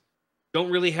piece.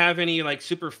 Don't really have any like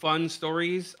super fun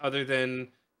stories other than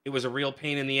it was a real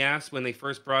pain in the ass when they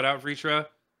first brought out Vritra.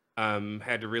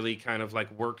 Had to really kind of like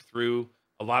work through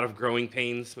a lot of growing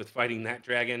pains with fighting that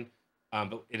dragon.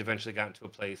 But it eventually got into a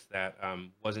place that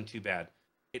wasn't too bad.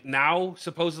 It now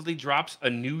supposedly drops a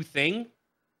new thing.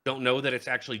 Don't know that it's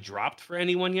actually dropped for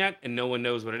anyone yet, and no one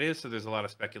knows what it is, so there's a lot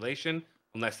of speculation,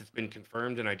 unless it's been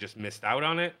confirmed and I just missed out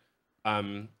on it.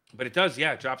 But it does,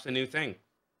 yeah, it drops a new thing.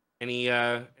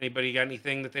 Anybody got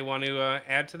anything that they want to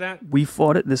add to that? We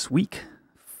fought it this week.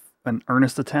 An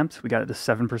earnest attempt. We got it to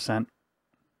 7%.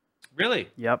 Really?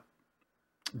 Yep.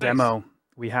 Nice. Demo.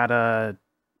 We had the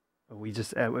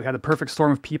perfect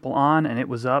storm of people on, and it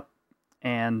was up.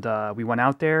 And we went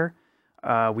out there.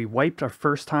 We wiped our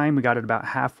first time. We got it about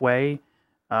halfway.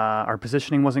 Our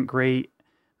positioning wasn't great.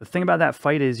 The thing about that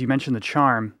fight is, you mentioned the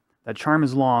charm. That charm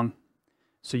is long,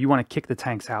 so you want to kick the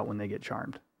tanks out when they get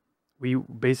charmed. We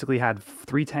basically had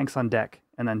 3 tanks on deck,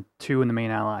 and then 2 in the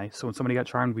main ally. So when somebody got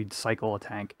charmed, we'd cycle a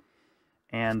tank.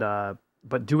 And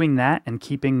but doing that and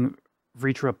keeping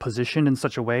Vritra positioned in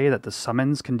such a way that the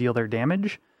summons can deal their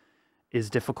damage is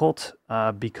difficult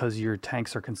because your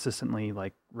tanks are consistently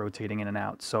like rotating in and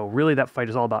out. So really that fight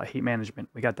is all about hate management.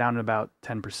 We got down to about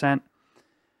 10%.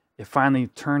 It finally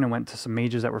turned and went to some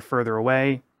mages that were further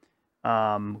away. We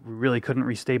really couldn't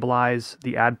restabilize.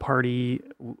 The ad party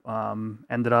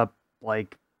ended up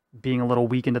like being a little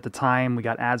weakened at the time. We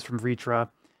got ads from Vritra.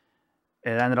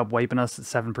 It ended up wiping us at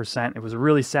 7%. It was a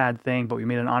really sad thing, but we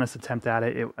made an honest attempt at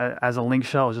it. As a Link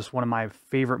shell, it was just one of my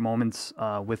favorite moments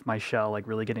with my shell, like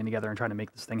really getting together and trying to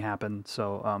make this thing happen.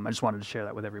 So I just wanted to share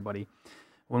that with everybody.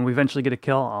 when we eventually get a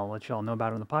kill, I'll let you all know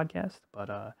about it on the podcast.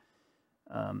 But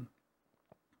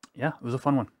yeah, it was a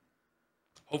fun one.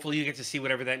 Hopefully you get to see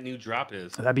whatever that new drop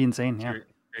is. That'd be insane. Yeah.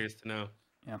 Curious to know.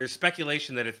 Yeah. There's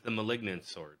speculation that it's the malignant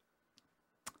sword.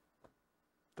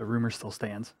 The rumor still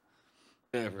stands.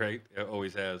 Yeah, right. It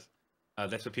always has.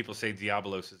 That's what people say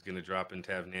Diabolos is going to drop in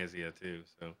Tavnazia too.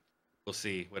 So we'll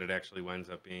see what it actually winds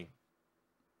up being.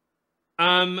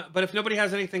 But if nobody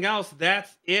has anything else,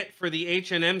 that's it for the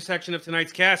H&M section of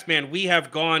tonight's cast. Man, we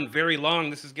have gone very long.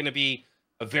 This is going to be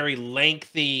a very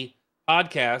lengthy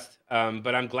podcast,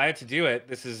 but I'm glad to do it.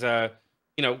 This is,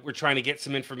 we're trying to get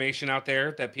some information out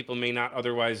there that people may not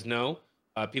otherwise know.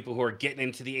 People who are getting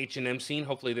into the H&M scene.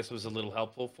 Hopefully this was a little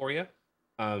helpful for you.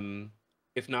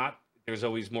 If not, there's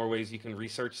always more ways you can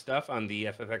research stuff on the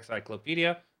ffxi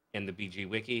Cyclopedia and the BG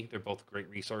Wiki. They're both great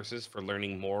resources for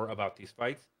learning more about these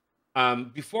fights.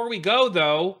 Before we go,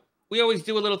 though, we always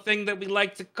do a little thing that we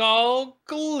like to call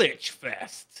Glitch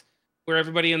Fest, where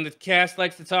everybody in the cast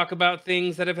likes to talk about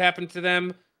things that have happened to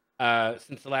them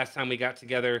since the last time we got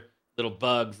together. Little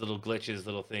bugs, little glitches,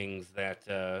 little things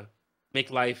that make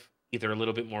life either a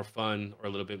little bit more fun or a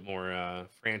little bit more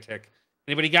frantic.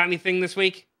 Anybody got anything this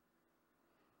week?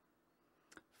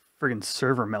 Friggin'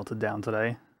 server melted down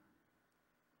today.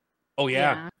 Oh,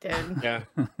 yeah. Yeah, it did. Yeah.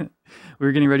 We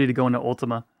were getting ready to go into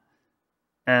Ultima.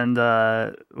 And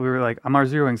we were like, I'm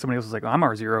R0ing. Somebody else was like, I'm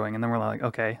R0ing. And then we're like,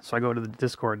 okay. So I go to the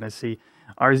Discord and I see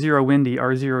R0 Windy,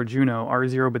 R0 Juno,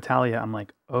 R0 Battalia. I'm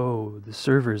like, oh, the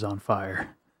server's on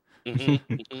fire. I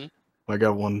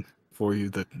got one for you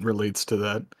that relates to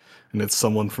that. And it's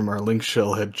someone from our link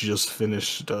shell had just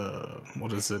finished,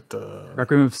 what is it?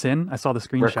 Requiem of Sin? I saw the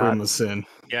screenshot. Requiem of Sin.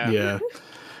 Yeah.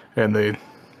 And they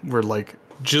were like,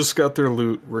 just got their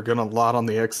loot. We're gonna lot on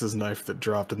the X's knife that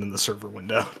dropped, and then the server went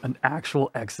down. An actual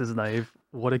X's knife.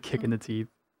 What a kick in the teeth.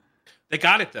 They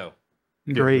got it, though.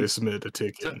 Great. Yeah, they submitted a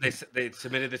ticket. So they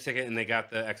submitted the ticket, and they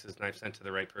got the X's knife sent to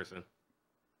the right person.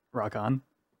 Rock on.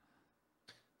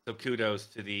 So kudos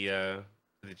to the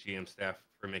GM staff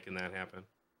for making that happen.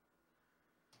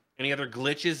 Any other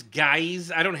glitches,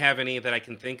 guys? I don't have any that I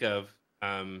can think of.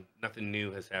 Nothing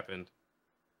new has happened.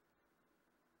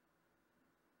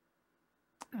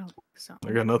 I don't think so.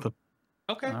 I got nothing.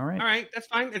 Okay. All right. All right. That's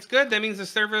fine. It's good. That means the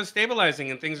server is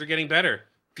stabilizing and things are getting better.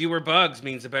 Fewer bugs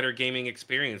means a better gaming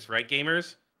experience, right,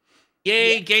 gamers?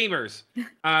 Yay, gamers.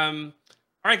 All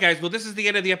right, guys. Well, this is the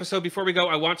end of the episode. Before we go,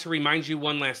 I want to remind you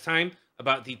one last time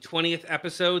about the 20th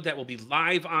episode that will be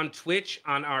live on Twitch,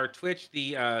 on our Twitch,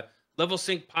 the Level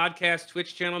Sync Podcast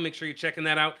Twitch channel. Make sure you're checking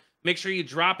that out. Make sure you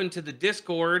drop into the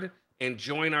Discord and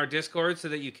join our Discord so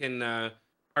that you can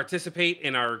participate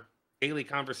in our daily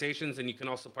conversations, and you can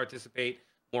also participate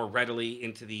more readily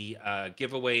into the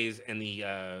giveaways and the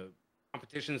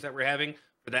competitions that we're having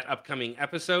for that upcoming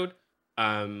episode.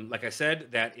 Like I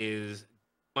said, that is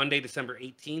Monday, December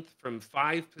 18th from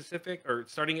 5 Pacific, or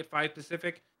starting at 5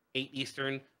 Pacific, 8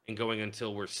 Eastern, and going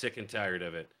until we're sick and tired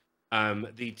of it.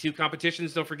 The two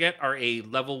competitions, don't forget, are a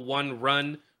level 1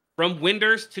 run from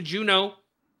Winders to Juno,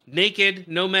 naked,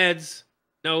 no meds,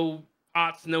 no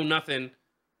pots, no nothing.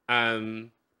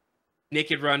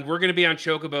 Naked run. We're going to be on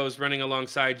chocobos running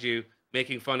alongside you,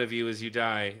 making fun of you as you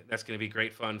die. That's going to be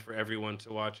great fun for everyone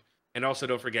to watch. And also,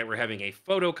 don't forget, we're having a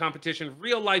photo competition,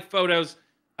 real life photos.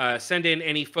 Send in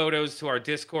any photos to our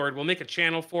Discord. We'll make a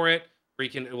channel for it, where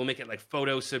we'll make it like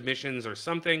photo submissions or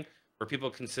something, where people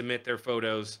can submit their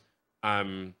photos,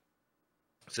 so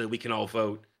that we can all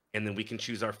vote, and then we can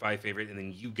choose our 5 favorite, and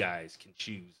then you guys can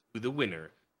choose who the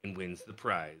winner and wins the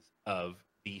prize of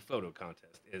the photo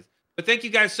contest is. But thank you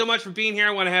guys so much for being here.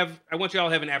 I want you all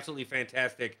to have an absolutely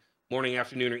fantastic morning,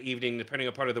 afternoon, or evening, depending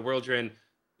on part of the world you're in.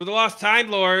 For the Lost Time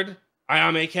Lord, I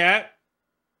am a cat.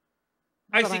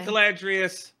 I see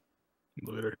Caladrius.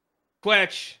 Later.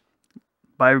 Quetch.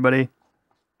 Bye, everybody.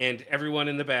 And everyone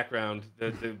in the background,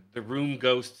 the room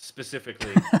ghost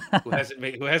specifically, who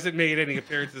hasn't made any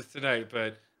appearances tonight,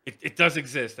 but it does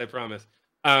exist, I promise.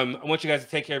 I want you guys to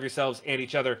take care of yourselves and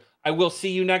each other. I will see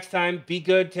you next time. Be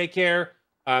good. Take care.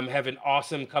 Have an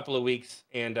awesome couple of weeks,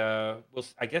 and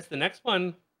I guess the next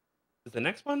one is the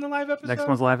live episode. Next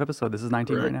one's a live episode. This is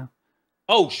 19 right now.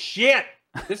 Oh shit!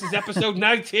 This is episode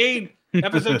 19.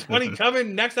 Episode 20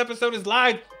 coming. Next episode is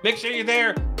live. Make sure you're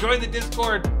there. Join the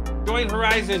Discord. Join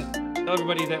Horizon. Tell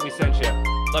everybody that we sent you.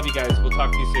 Love you guys. We'll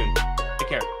talk to you soon. Take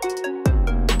care.